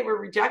 even when they were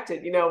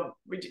rejected, you know,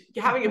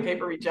 having a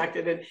paper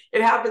rejected, and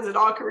it happens at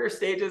all career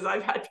stages.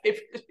 I've had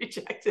papers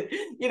rejected,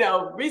 you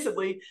know,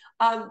 recently,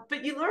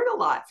 but you learn a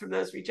lot from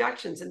those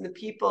rejections, and the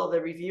people, the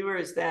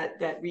reviewers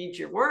that read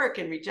your work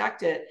and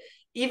reject it,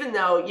 even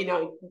though, you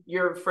know,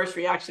 your first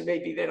reaction may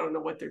be they don't know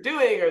what they're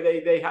doing, or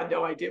they had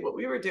no idea what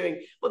we were doing.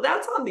 Well,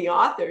 that's on the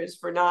authors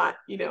for not,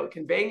 you know,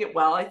 conveying it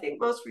well. I think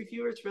most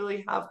reviewers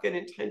really have good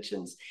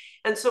intentions.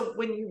 And so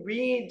when you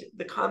read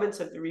the comments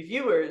of the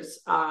reviewers,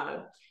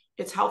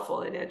 it's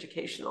helpful and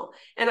educational.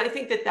 And I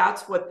think that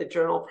that's what the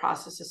journal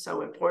process is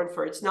so important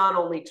for. It's not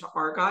only to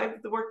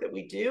archive the work that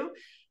we do.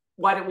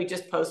 Why don't we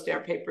just post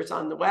our papers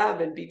on the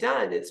web and be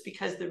done? It's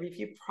because the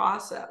review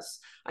process,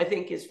 I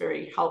think, is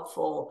very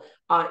helpful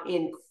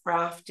in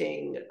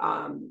crafting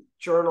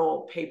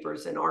journal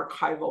papers and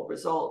archival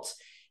results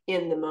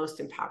in the most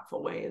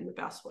impactful way, in the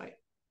best way.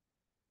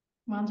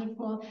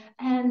 Wonderful.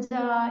 And,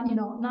 you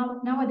know,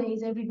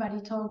 nowadays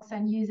everybody talks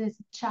and uses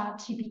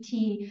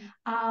ChatGPT.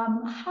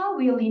 How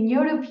will, in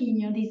your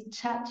opinion, this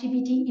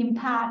ChatGPT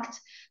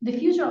impact the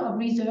future of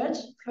research,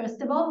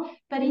 first of all,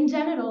 but in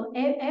general,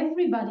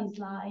 everybody's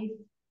life?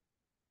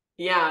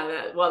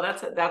 Yeah, well,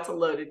 that's a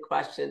loaded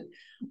question.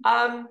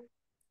 As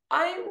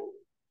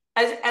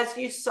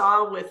you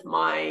saw with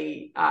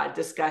my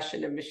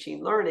discussion of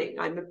machine learning,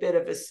 I'm a bit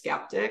of a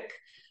skeptic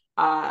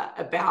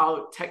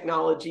about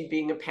technology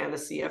being a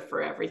panacea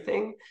for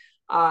everything.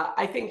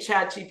 I think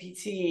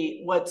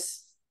ChatGPT,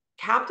 what's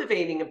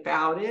captivating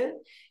about it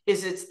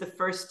is it's the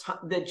first time,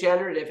 the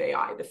generative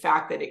AI, the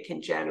fact that it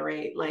can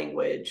generate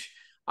language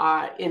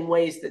in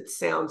ways that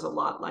sounds a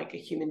lot like a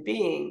human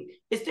being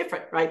is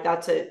different, right?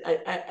 That's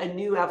a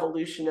new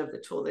evolution of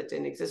the tool that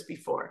didn't exist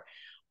before.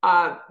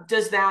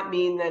 Does that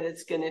mean that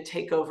it's going to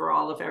take over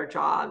all of our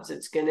jobs?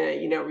 It's going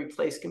to,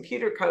 replace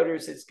computer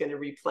coders. It's going to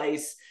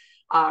replace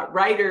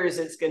writers.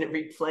 It's going to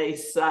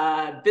replace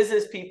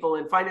business people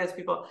and finance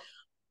people.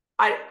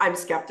 I'm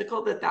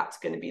skeptical that that's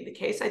going to be the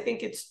case. I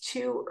think it's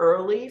too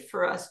early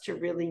for us to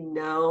really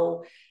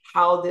know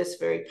how this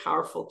very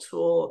powerful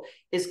tool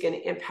is going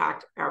to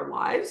impact our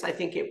lives. I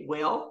think it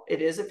will.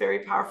 It is a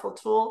very powerful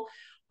tool.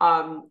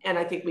 And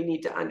I think we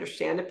need to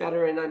understand it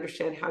better and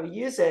understand how to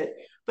use it.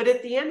 But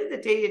at the end of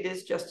the day, it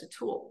is just a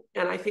tool.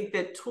 And I think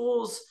that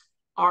tools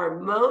are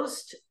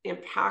most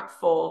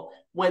impactful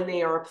when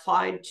they are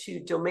applied to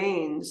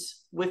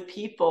domains with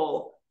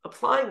people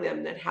applying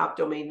them that have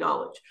domain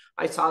knowledge.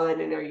 I saw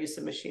that in our use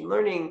of machine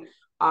learning.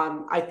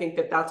 I think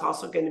that that's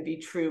also going to be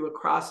true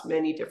across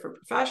many different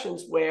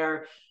professions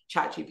where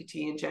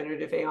ChatGPT and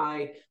generative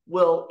AI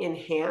will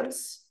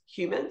enhance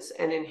humans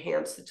and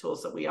enhance the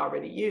tools that we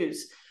already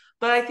use.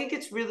 But I think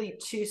it's really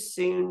too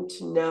soon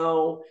to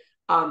know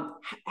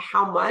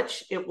how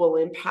much it will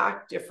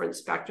impact different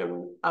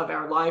spectrum of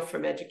our life,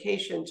 from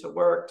education to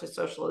work to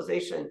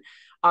socialization.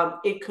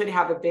 It could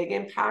have a big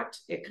impact.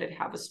 It could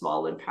have a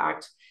small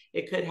impact.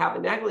 It could have a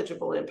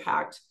negligible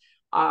impact.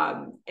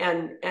 And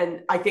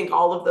I think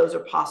all of those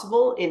are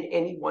possible in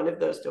any one of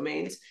those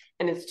domains,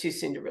 and it's too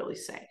soon to really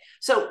say.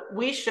 So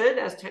we should,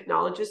 as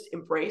technologists,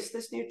 embrace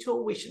this new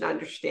tool. We should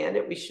understand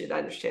it. We should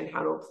understand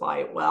how to apply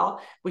it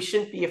well. We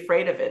shouldn't be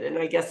afraid of it. And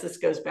I guess this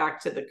goes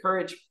back to the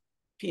courage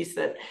piece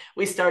that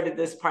we started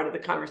this part of the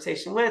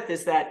conversation with,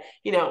 is that,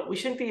 we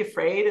shouldn't be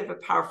afraid of a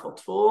powerful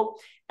tool.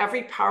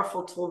 Every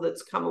powerful tool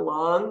that's come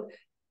along,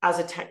 as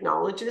a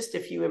technologist,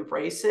 if you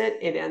embrace it,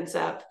 it ends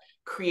up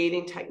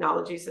creating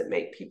technologies that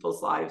make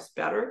people's lives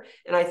better.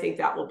 And I think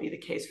that will be the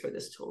case for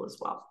this tool as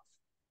well.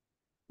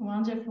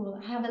 Wonderful.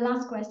 I have a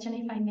last question,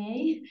 if I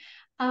may.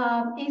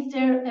 Is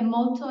there a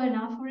motto, an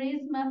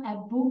aphorism, a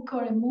book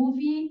or a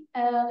movie,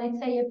 let's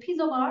say a piece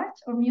of art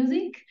or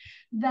music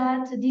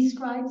that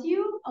describes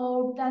you,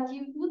 or that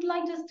you would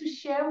like just to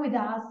share with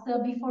us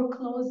before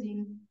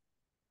closing?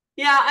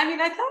 Yeah, I mean,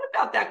 I thought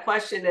about that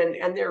question,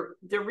 and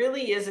there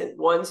really isn't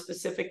one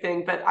specific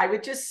thing, but I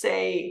would just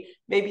say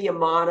maybe a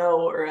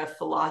motto or a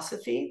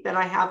philosophy that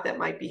I have that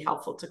might be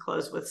helpful to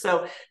close with.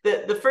 So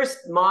the first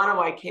motto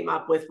I came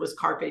up with was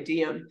Carpe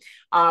Diem,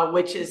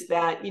 which is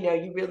that,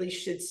 you really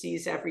should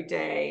seize every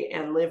day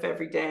and live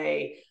every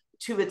day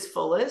to its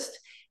fullest.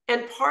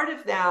 And part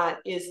of that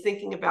is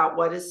thinking about,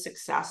 what does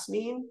success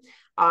mean?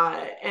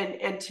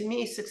 And to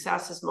me,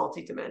 success is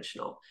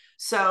multidimensional.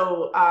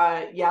 So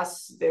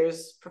yes,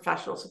 there's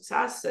professional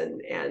success,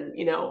 and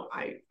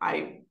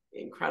I'm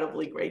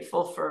incredibly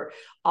grateful for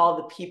all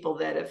the people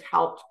that have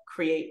helped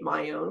create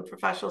my own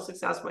professional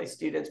success, my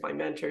students, my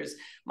mentors,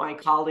 my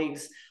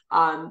colleagues.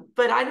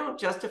 But I don't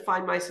just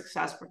define my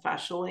success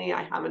professionally.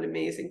 I have an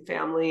amazing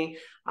family.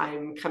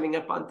 I'm coming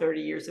up on 30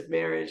 years of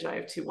marriage. I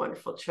have 2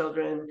 wonderful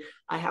children.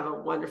 I have a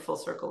wonderful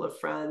circle of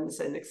friends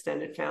and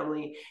extended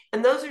family.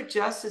 And those are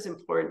just as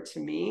important to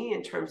me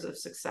in terms of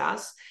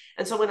success.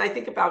 And so when I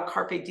think about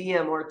Carpe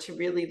Diem, or to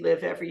really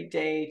live every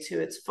day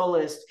to its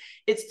fullest,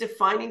 it's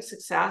defining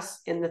success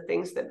in the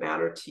things that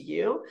matter to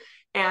you,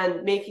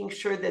 and making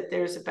sure that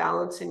there's a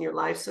balance in your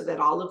life so that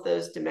all of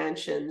those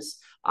dimensions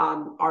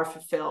are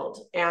fulfilled.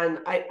 And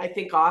I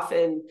think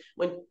often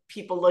when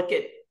people look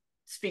at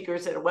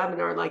speakers at a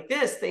webinar like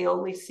this, they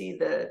only see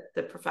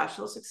the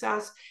professional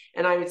success.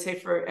 And I would say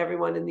for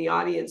everyone in the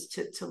audience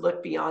to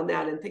look beyond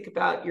that and think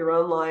about your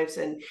own lives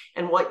and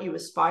what you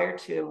aspire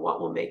to and what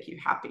will make you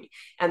happy.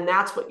 And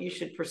that's what you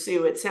should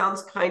pursue. It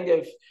sounds kind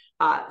of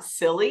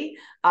silly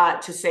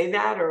to say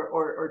that,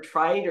 or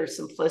trite or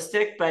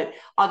simplistic, but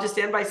I'll just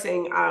end by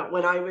saying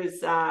when I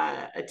was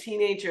a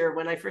teenager,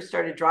 when I first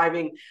started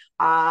driving,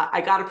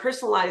 I got a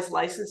personalized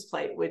license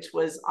plate, which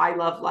was "I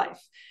love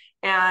life."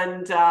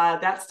 And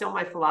that's still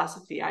my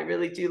philosophy. I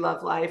really do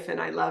love life,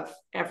 and I love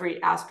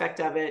every aspect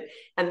of it.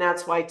 And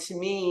that's why, to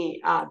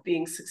me,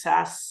 being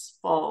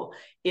successful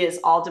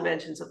is all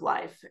dimensions of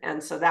life.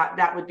 And so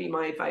that would be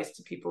my advice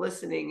to people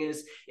listening,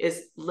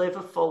 is live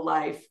a full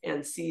life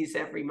and seize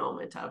every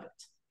moment of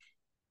it.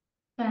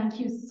 Thank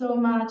you so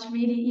much,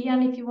 really.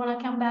 Ian, if you want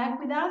to come back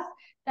with us,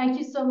 thank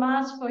you so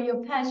much for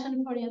your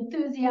passion, for your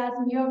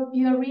enthusiasm.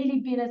 You're really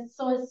been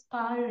so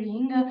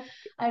inspiring.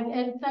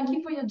 And thank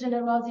you for your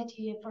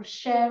generosity, for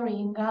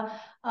sharing,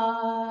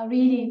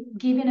 really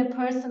giving a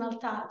personal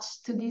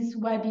touch to this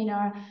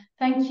webinar.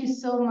 Thank you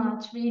so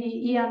much, really.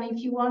 Ian, if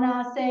you want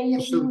to say a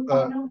few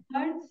final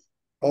words.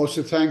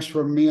 Also, thanks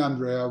from me,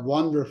 Andrea.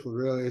 Wonderful,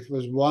 really. It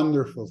was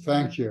wonderful.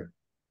 Thank you.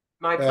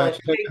 My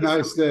pleasure. Have a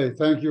nice day.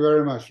 Thank you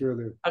very much,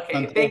 really. Okay,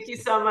 Fantastic. thank you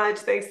so much.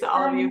 Thanks to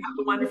all of you. Have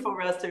a you. wonderful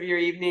rest of your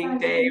evening,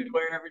 day,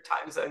 wherever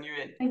time zone you're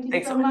in. Thank you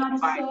Thanks so much.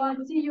 Bye. So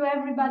I'll see you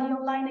everybody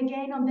online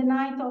again on the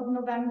 9th of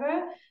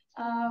November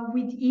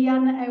with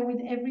Ian and with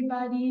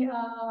everybody,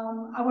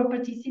 our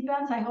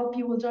participants. I hope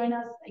you will join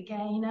us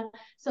again.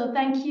 So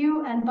thank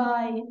you and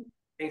bye.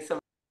 Thanks so much.